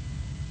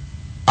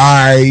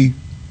 I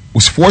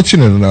was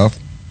fortunate enough,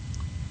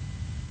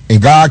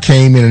 and God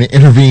came in and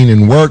intervened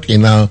and worked,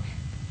 and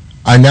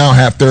I now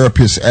have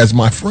therapists as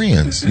my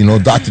friends, you know,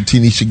 Dr.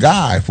 Tanisha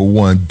Guy, for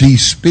one, D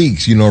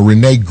Speaks, you know,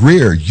 Renee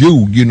Greer,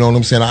 you know what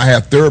I'm saying? I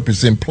have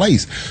therapists in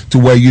place to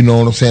where, you know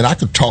what I'm saying, I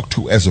could talk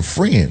to as a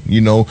friend,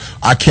 you know.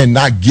 I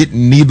cannot get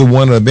neither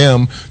one of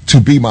them to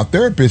be my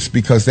therapist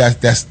because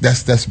that's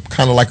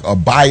kind of like a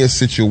biased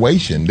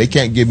situation. They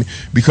can't give me,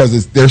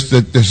 because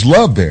there's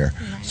love there.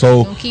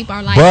 So, we'll keep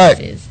our but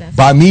licenses.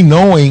 by me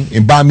knowing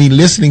and by me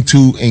listening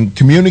to and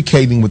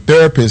communicating with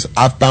therapists,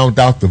 I found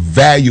out the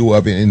value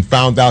of it and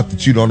found out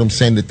that, you know what I'm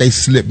saying, that they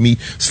slipped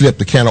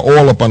the can of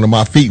oil up under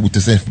my feet with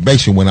this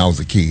information when I was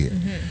a kid.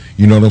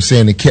 You know what I'm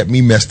saying? It kept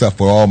me messed up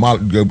for all my.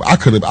 I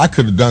could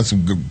have done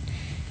some good.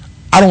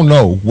 I don't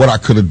know what I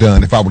could have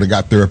done if I would have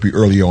got therapy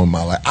early on in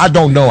my life. I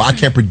don't know. I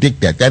can't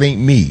predict that. That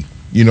ain't me.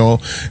 You know,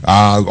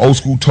 Old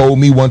School told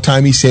me one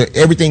time, he said,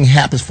 everything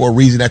happens for a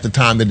reason at the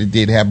time that it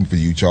did happen for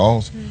you,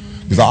 Charles.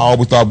 Because I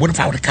always thought, what if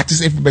I would have got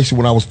this information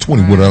when I was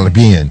 20? Would I have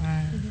been?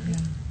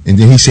 And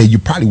then he said, you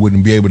probably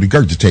wouldn't be able to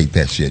regurgitate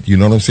that shit. You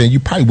know what I'm saying?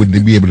 You probably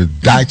wouldn't be able to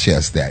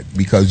digest that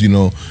because, you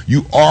know,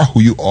 you are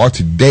who you are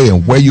today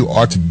and where you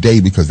are today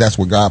because that's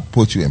where God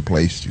put you and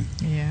placed you.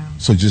 Yeah.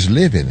 So just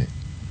live in it.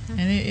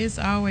 And it's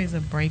always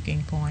a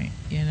breaking point,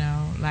 you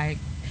know, like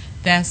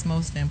that's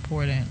most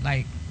important.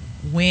 Like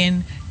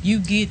when you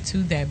get to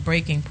that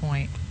breaking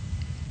point,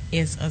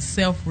 it's a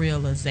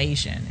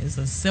self-realization. It's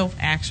a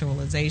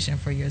self-actualization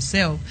for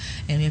yourself.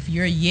 And if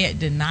you're yet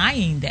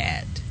denying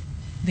that,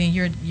 then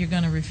you're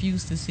going to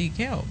refuse to seek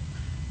help,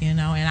 you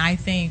know. And I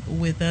think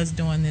with us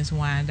doing this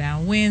Wind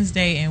Down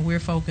Wednesday, and we're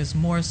focused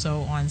more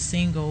so on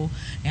single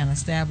and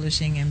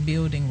establishing and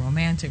building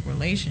romantic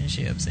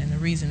relationships, and the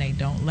reason they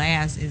don't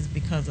last is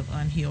because of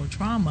unhealed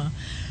trauma.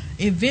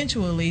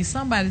 Eventually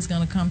somebody's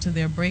going to come to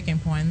their breaking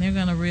point and they're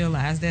going to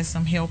realize that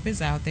some help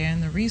is out there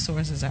and the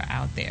resources are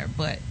out there.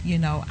 But, you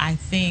know, I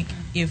think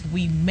if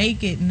we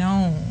make it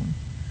known,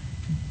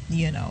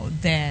 you know,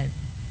 that,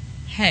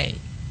 hey,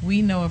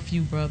 we know a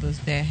few brothers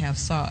that have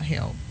sought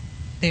help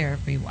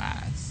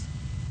therapy-wise.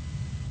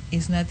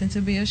 It's nothing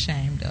to be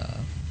ashamed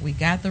of. We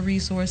got the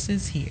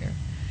resources here.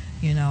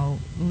 You know,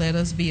 let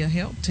us be a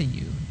help to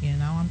you. You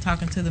know, I'm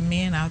talking to the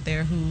men out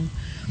there who,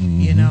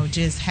 you know,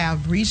 just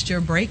have reached your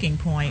breaking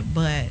point,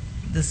 but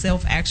the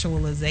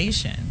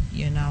self-actualization,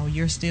 you know,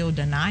 you're still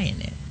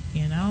denying it,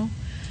 you know.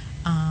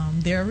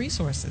 There are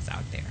resources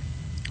out there.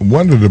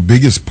 One of the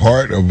biggest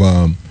part of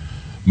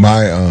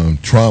my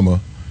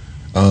trauma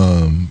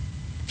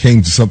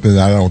came to something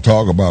that I don't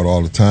talk about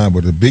all the time,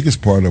 but the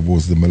biggest part of it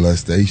was the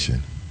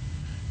molestation.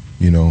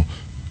 You know,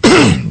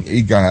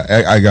 it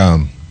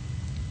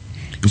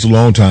was a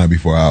long time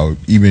before I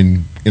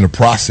even in a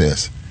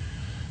process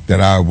that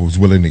I was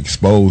willing to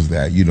expose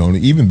that, you know,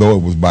 even though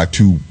it was by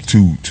two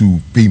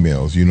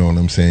females, you know what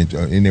I'm saying,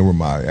 and they were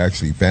my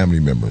actually family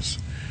members,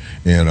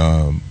 and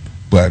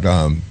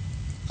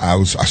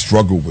I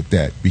struggled with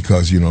that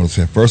because, you know what I'm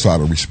saying, first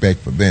out of respect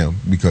for them,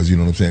 because, you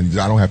know what I'm saying,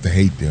 I don't have to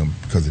hate them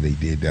because they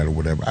did that or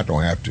whatever. I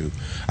don't have to.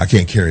 I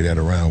can't carry that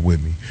around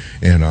with me,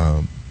 and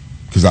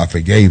because I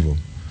forgave them.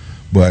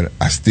 But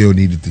I still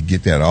needed to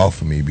get that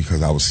off of me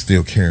because I was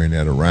still carrying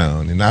that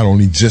around. And not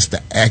only just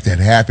the act that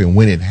happened,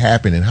 when it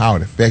happened and how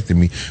it affected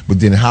me,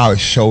 but then how it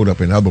showed up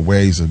in other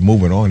ways of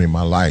moving on in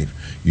my life,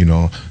 you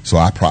know. So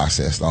I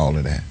processed all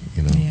of that,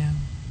 you know. Yeah.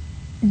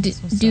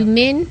 Do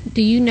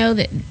you know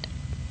that,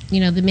 you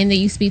know, the men that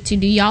you speak to,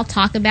 do y'all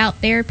talk about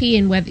therapy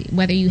and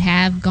whether you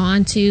have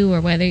gone to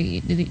or whether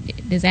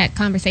does that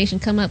conversation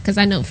come up? Because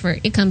I know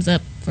it comes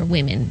up for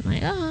women,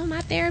 like, oh, my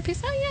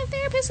therapist, oh, yeah,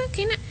 therapist,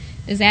 okay,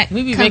 does that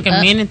we be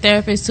recommending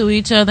therapists to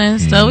each other and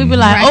stuff. We be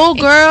like, oh,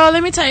 girl,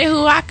 let me tell you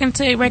who I can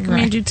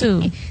recommend you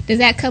to. Does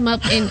that come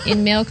up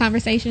in male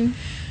conversation?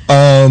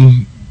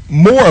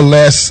 More or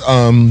less,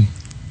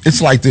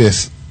 it's like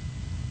this.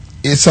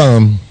 It's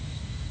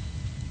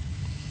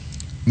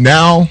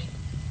now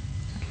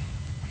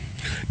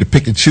to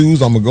pick and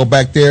choose. I'm gonna go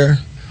back there.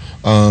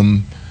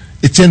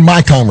 It's in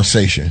my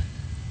conversation.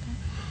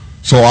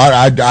 So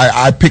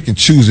I pick and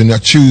choose, and I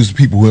choose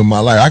people who are in my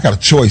life. I got a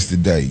choice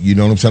today. You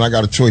know what I'm saying? I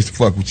got a choice to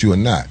fuck with you or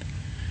not.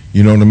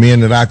 You know, the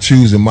men that I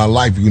choose in my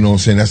life, you know what I'm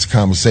saying, that's the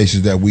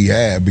conversations that we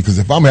have. Because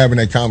if I'm having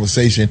that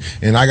conversation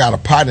and I got a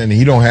partner and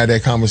he don't have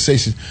that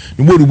conversation,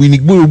 then what are we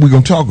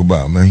going to talk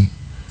about, man?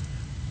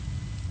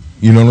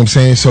 You know what I'm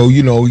saying? So,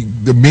 you know,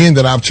 the men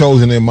that I've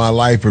chosen in my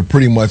life are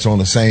pretty much on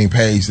the same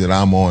page that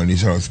I'm on,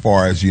 as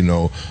far as, you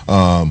know,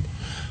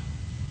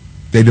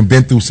 they done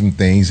been through some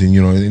things, and,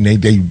 you know, and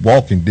they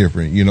walking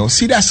different, you know.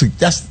 See, that's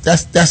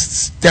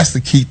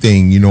the key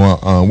thing, you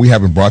know. We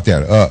haven't brought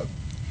that up.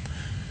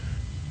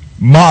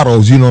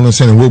 Models, you know what I'm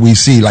saying, what we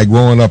see, like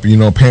growing up, you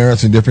know,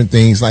 parents and different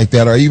things like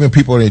that, or even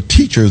people that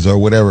teachers or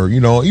whatever, you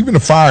know, even a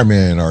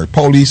fireman or a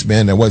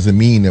policeman that wasn't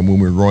mean when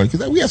we were growing,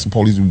 because we had some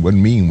police who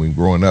wasn't mean when we were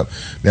growing up.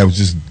 That was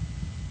just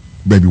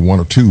maybe one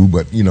or two,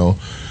 but, you know,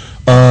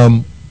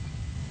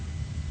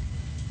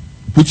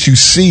 what you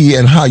see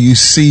and how you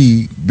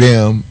see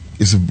them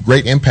is a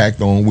great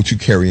impact on what you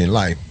carry in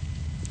life.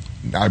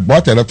 I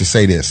brought that up to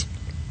say this.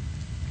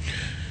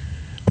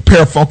 A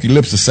pair of funky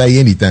lips to say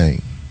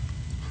anything.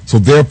 So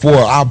therefore,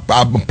 I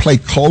pay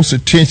close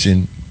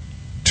attention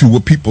to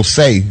what people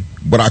say,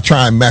 but I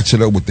try and match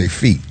it up with their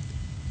feet.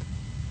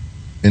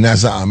 And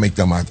that's how I make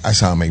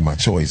my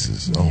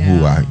choices on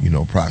who I,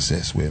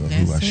 process with and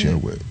who I share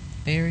with.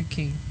 Very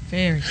key.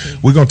 Very key.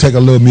 We're going to take a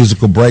little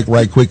musical break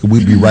right quick, and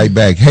we'll be right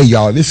back. Hey,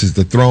 y'all, this is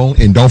The Throne,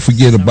 and don't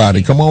forget about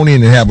it. Come on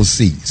in and have a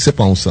seat.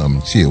 Sip on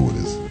something. Chill with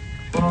us.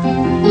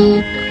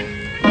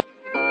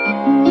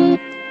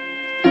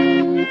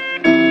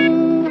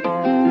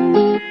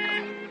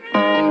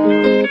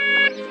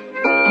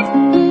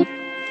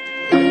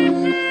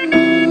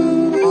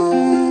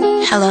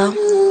 Hello?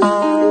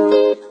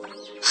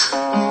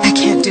 I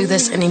can't do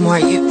this anymore.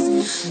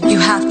 You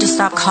have to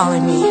stop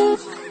calling me.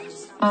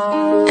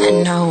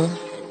 And no,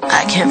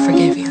 I can't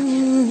forgive you.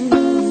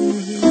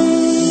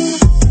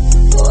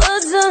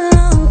 Words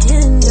alone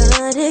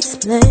cannot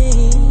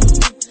explain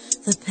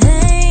the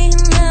pain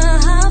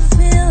that I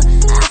feel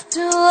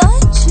after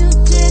what you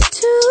did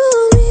to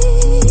me.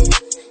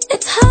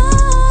 It's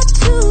hard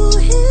to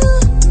heal.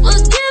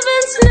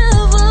 Forgiving's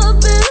never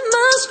been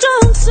my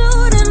strong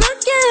suit, and I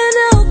can't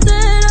help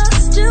that I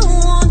still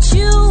want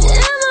you.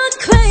 Am I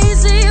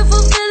crazy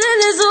for feeling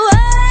this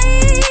way?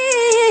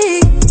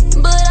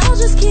 But I'll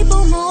just keep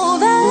on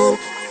moving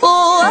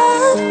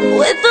forward,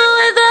 with or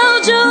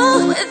without you,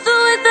 with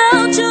or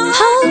without you.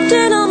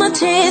 Holding all my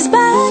tears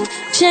back,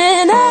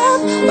 chin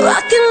up,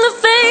 rocking the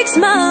fake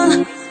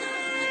smile.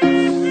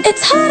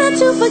 It's harder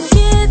to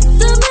forget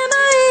the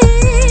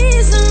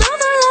memories and all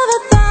the love I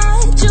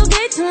thought you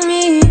gave to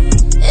me.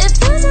 It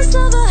feels as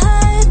though the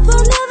hype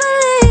will never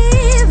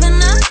leave, and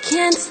I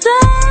can't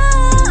stop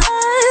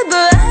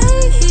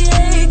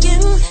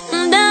breaking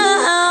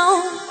down,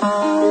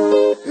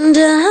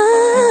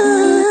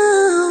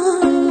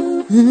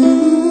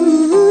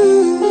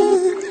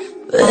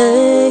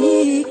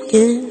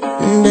 breaking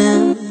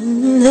down.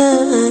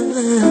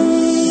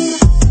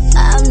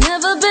 I've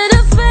never been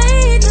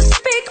afraid to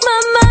speak my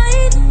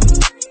mind,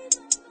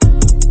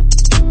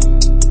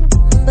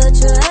 but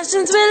your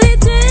actions really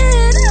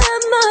did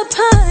have my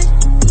part.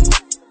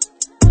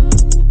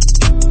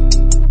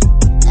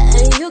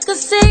 And you could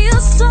say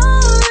you're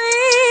sorry,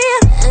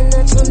 and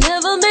that you'll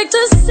never make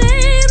the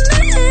same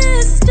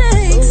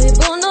mistakes. We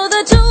both know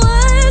that your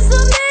words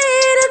don't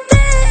mean a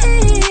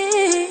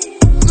thing,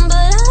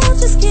 but I'll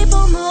just keep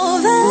on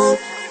moving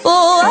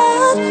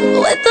forward,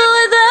 with or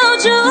without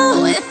you,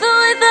 with or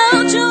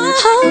without you.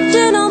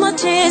 Holding all my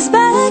tears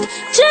back,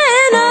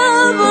 chin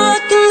up,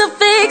 rocking the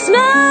fake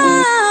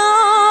smile.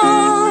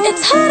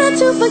 It's harder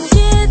to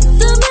forget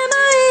the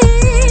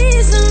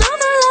memories and all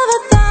the love I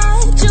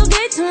thought you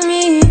gave to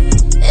me.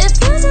 It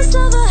feels as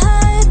though the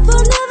hype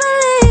will never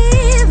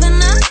leave, and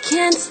I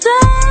can't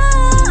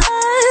stop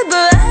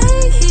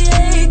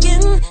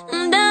breaking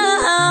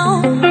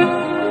down,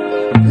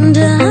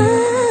 down.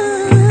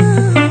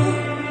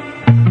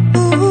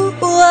 Ooh,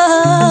 whoa.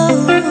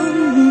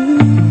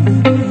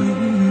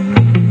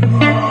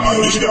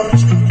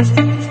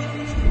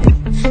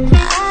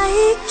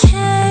 I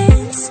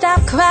can't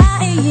stop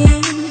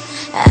crying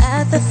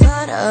at the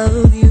thought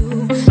of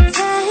you.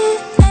 There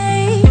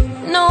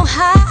ain't no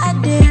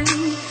hiding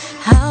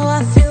how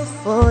I feel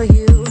for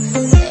you.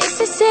 They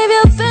say save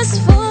your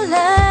best for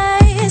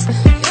last.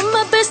 You're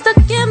my best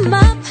stuck in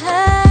my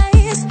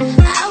past.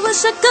 I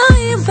wish I could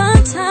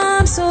rewind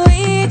time so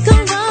we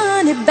could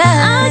run it back.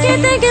 I keep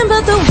thinking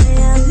about the way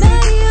I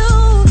met you.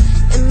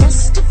 It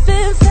must have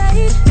been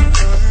fate.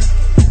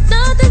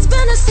 Nothing's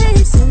been the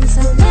same since I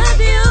left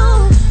you.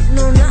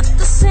 No, not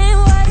the same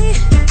way.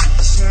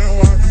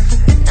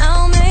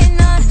 Now may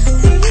not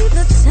be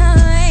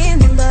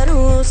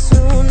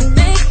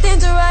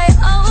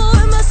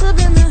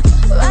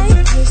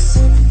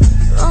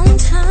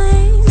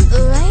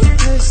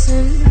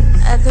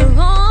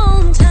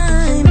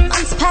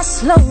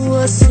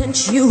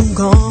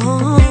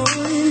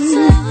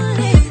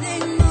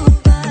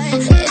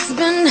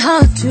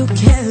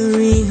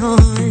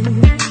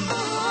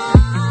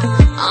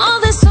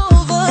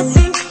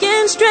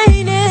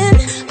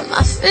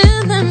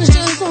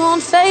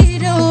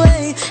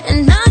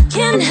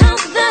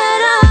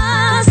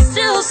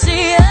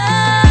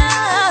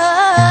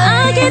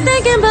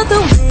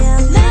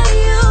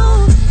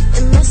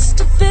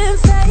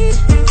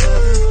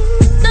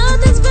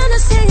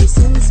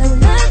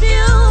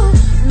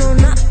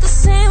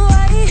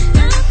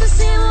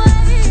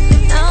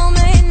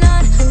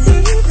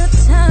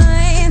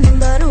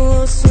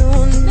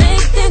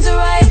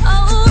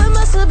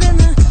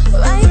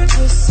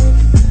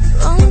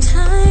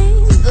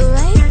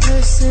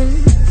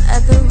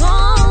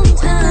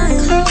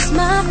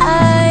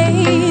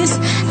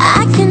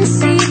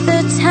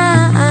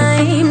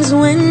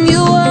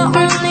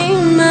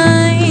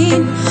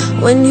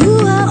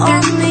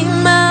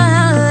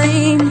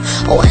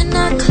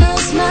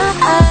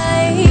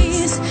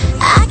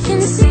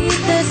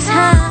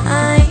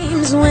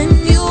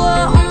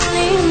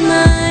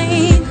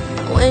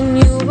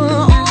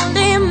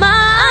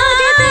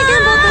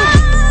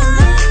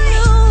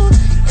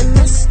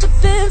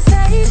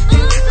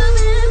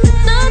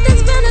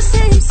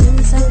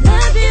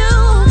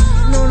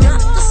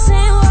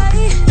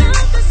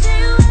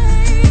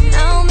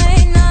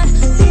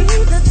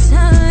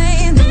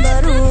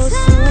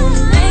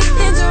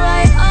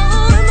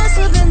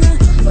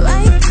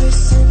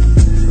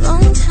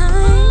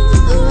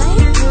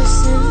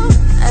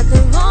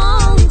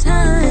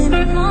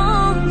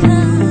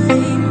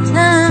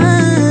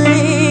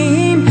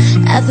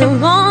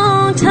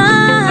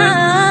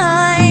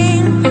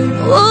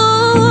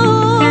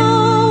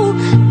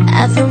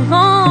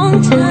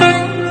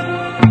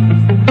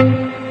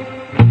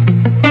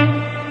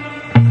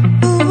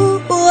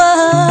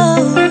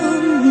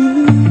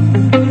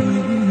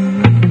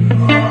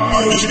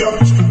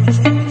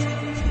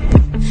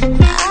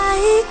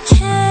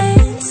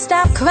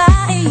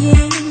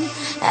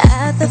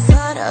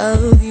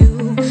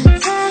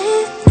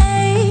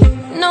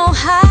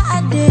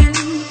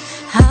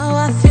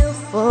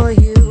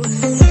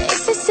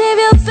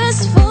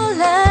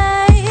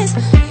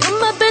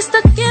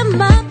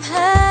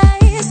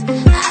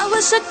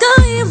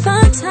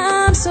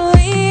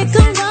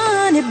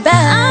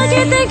bad. I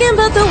keep thinking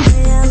about the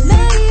way I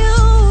met you.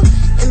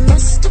 It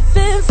must have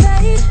been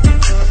fate.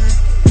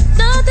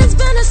 Nothing's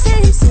been the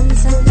same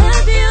since I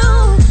left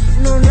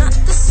you. No, not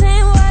the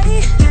same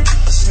way.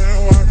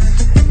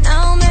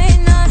 Now may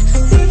not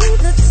be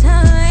the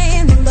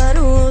time, but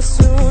we'll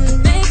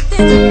soon make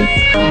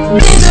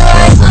things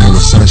right. Here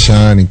with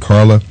Sunshine and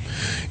Carla.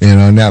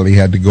 And Natalie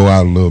had to go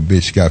out a little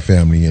bit. She got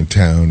family in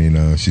town,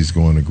 and she's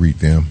going to greet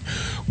them.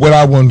 What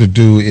I wanted to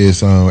do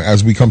is,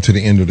 as we come to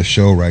the end of the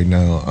show right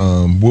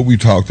now, what we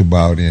talked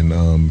about in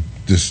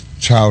this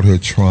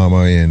childhood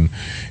trauma and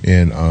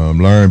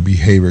learned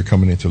behavior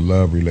coming into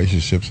love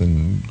relationships,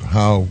 and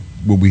how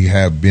what we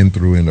have been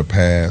through in the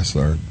past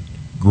or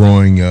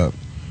growing up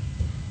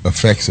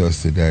affects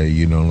us today.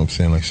 You know what I'm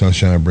saying? Like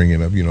Sunshine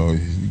bringing up,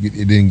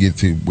 it didn't get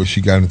to where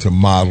she got into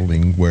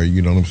modeling, where,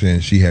 you know what I'm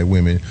saying, she had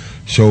women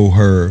show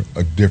her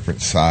a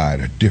different side,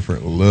 a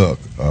different look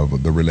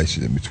of the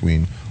relationship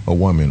between a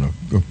woman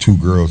or two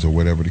girls or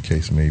whatever the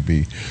case may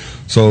be.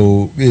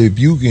 So if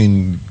you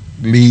can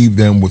leave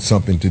them with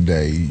something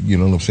today, you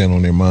know what I'm saying,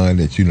 on their mind,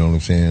 that, you know what I'm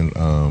saying,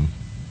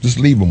 just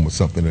leave them with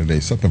something today,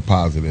 something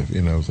positive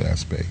in those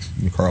aspects.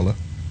 Carla?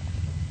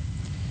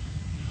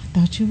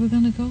 Thought you were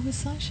going to go with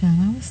Sunshine.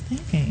 I was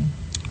thinking.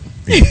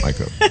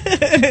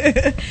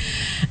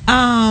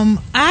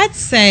 I'd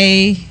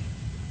say,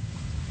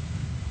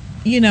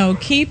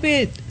 keep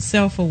it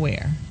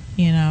self-aware.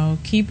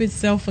 Keep it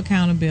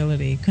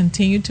self-accountability.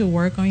 Continue to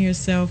work on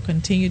yourself.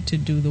 Continue to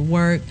do the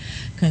work.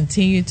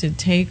 Continue to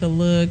take a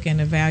look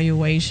and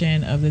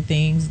evaluation of the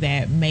things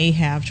that may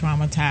have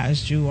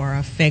traumatized you or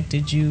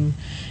affected you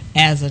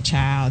as a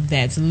child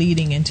that's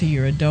leading into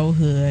your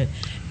adulthood.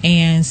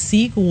 And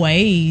seek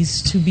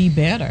ways to be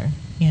better,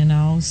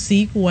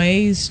 seek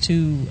ways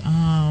to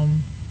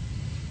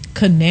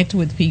connect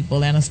with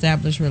people and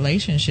establish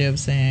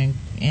relationships and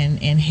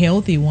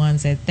healthy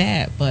ones at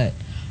that. But,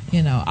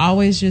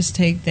 always just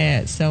take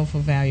that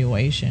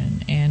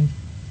self-evaluation and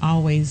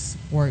always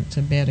work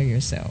to better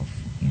yourself,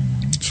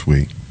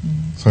 Sweet.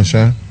 Mm-hmm.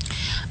 Sunshine?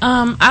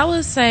 I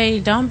would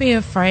say don't be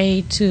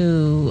afraid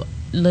to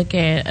look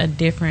at a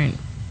different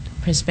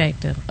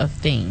perspective of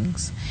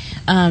things.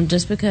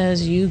 Just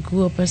because you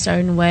grew up a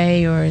certain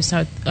way or a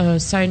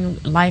certain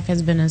life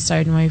has been a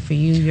certain way for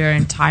you your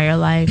entire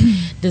life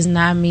does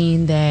not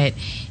mean that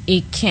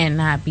it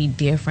cannot be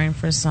different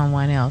for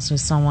someone else, or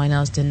someone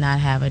else did not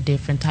have a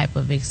different type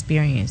of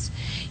experience.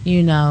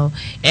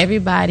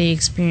 Everybody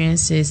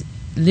experiences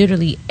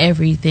literally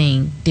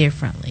everything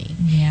differently.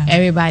 Yeah.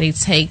 Everybody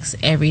takes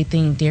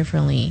everything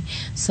differently.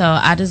 So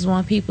I just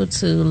want people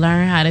to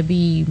learn how to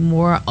be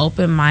more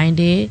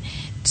open-minded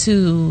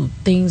to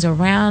things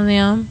around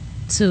them,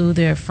 to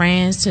their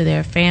friends, to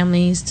their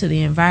families, to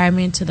the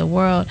environment, to the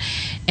world,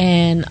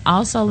 and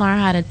also learn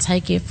how to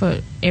take it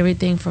for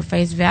everything for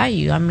face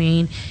value. I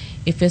mean,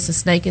 if it's a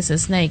snake, it's a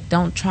snake.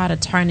 Don't try to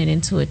turn it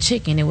into a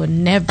chicken. It would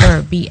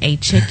never be a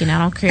chicken. I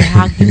don't care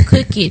how you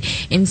cook it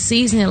and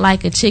season it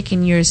like a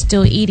chicken, you're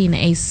still eating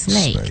a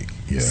snake.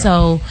 Yeah.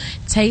 So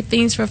take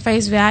things for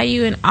face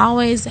value and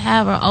always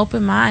have an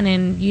open mind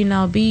and,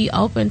 be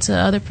open to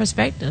other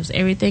perspectives.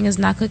 Everything is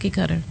not cookie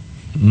cutter.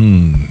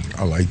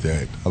 I like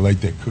that. I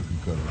like that cookie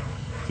cutter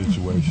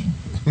situation.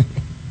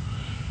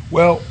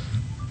 Well,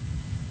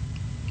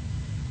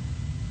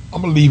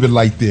 I'm going to leave it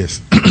like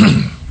this.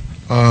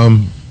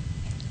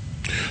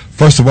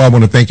 First of all, I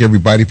want to thank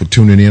everybody for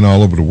tuning in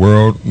all over the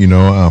world,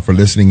 for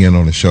listening in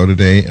on the show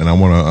today. And I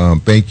want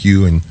to thank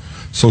you and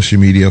social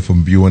media for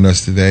viewing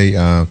us today.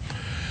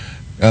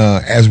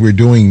 As we're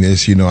doing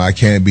this, I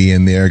can't be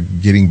in there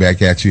getting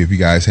back at you if you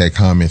guys had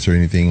comments or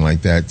anything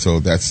like that.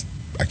 So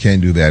I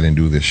can't do that and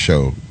do this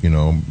show.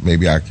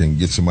 Maybe I can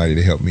get somebody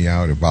to help me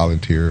out or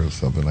volunteer or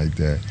something like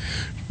that.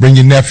 Bring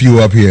your nephew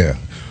up here.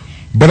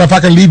 But if I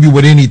can leave you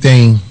with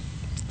anything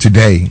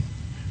today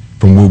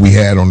from what we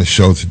had on the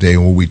show today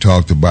and what we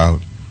talked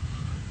about,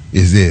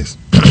 is this.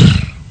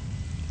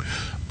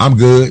 I'm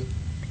good.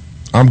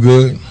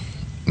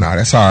 Nah,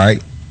 that's all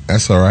right.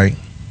 That's all right.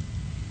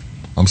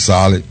 I'm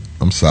solid.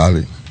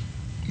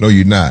 No,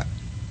 you're not.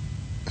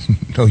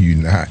 No, you're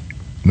not.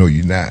 No,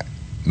 you're not.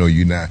 No,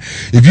 you're not.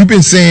 If you've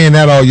been saying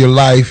that all your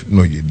life,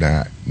 no, you're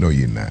not. No,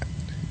 you're not.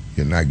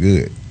 You're not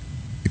good.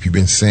 If you've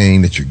been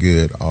saying that you're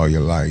good all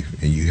your life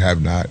and you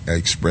have not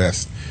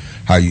expressed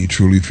how you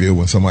truly feel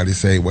when somebody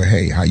say, well,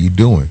 hey, how you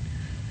doing?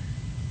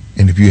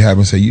 And if you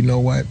haven't said, you know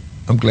what?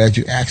 I'm glad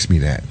you asked me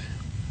that.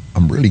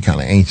 I'm really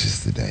kind of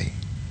anxious today.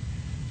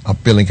 I'm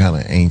feeling kind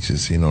of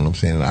anxious, you know what I'm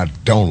saying? I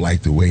don't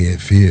like the way it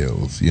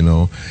feels,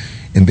 And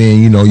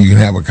then, you can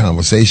have a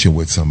conversation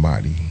with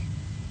somebody.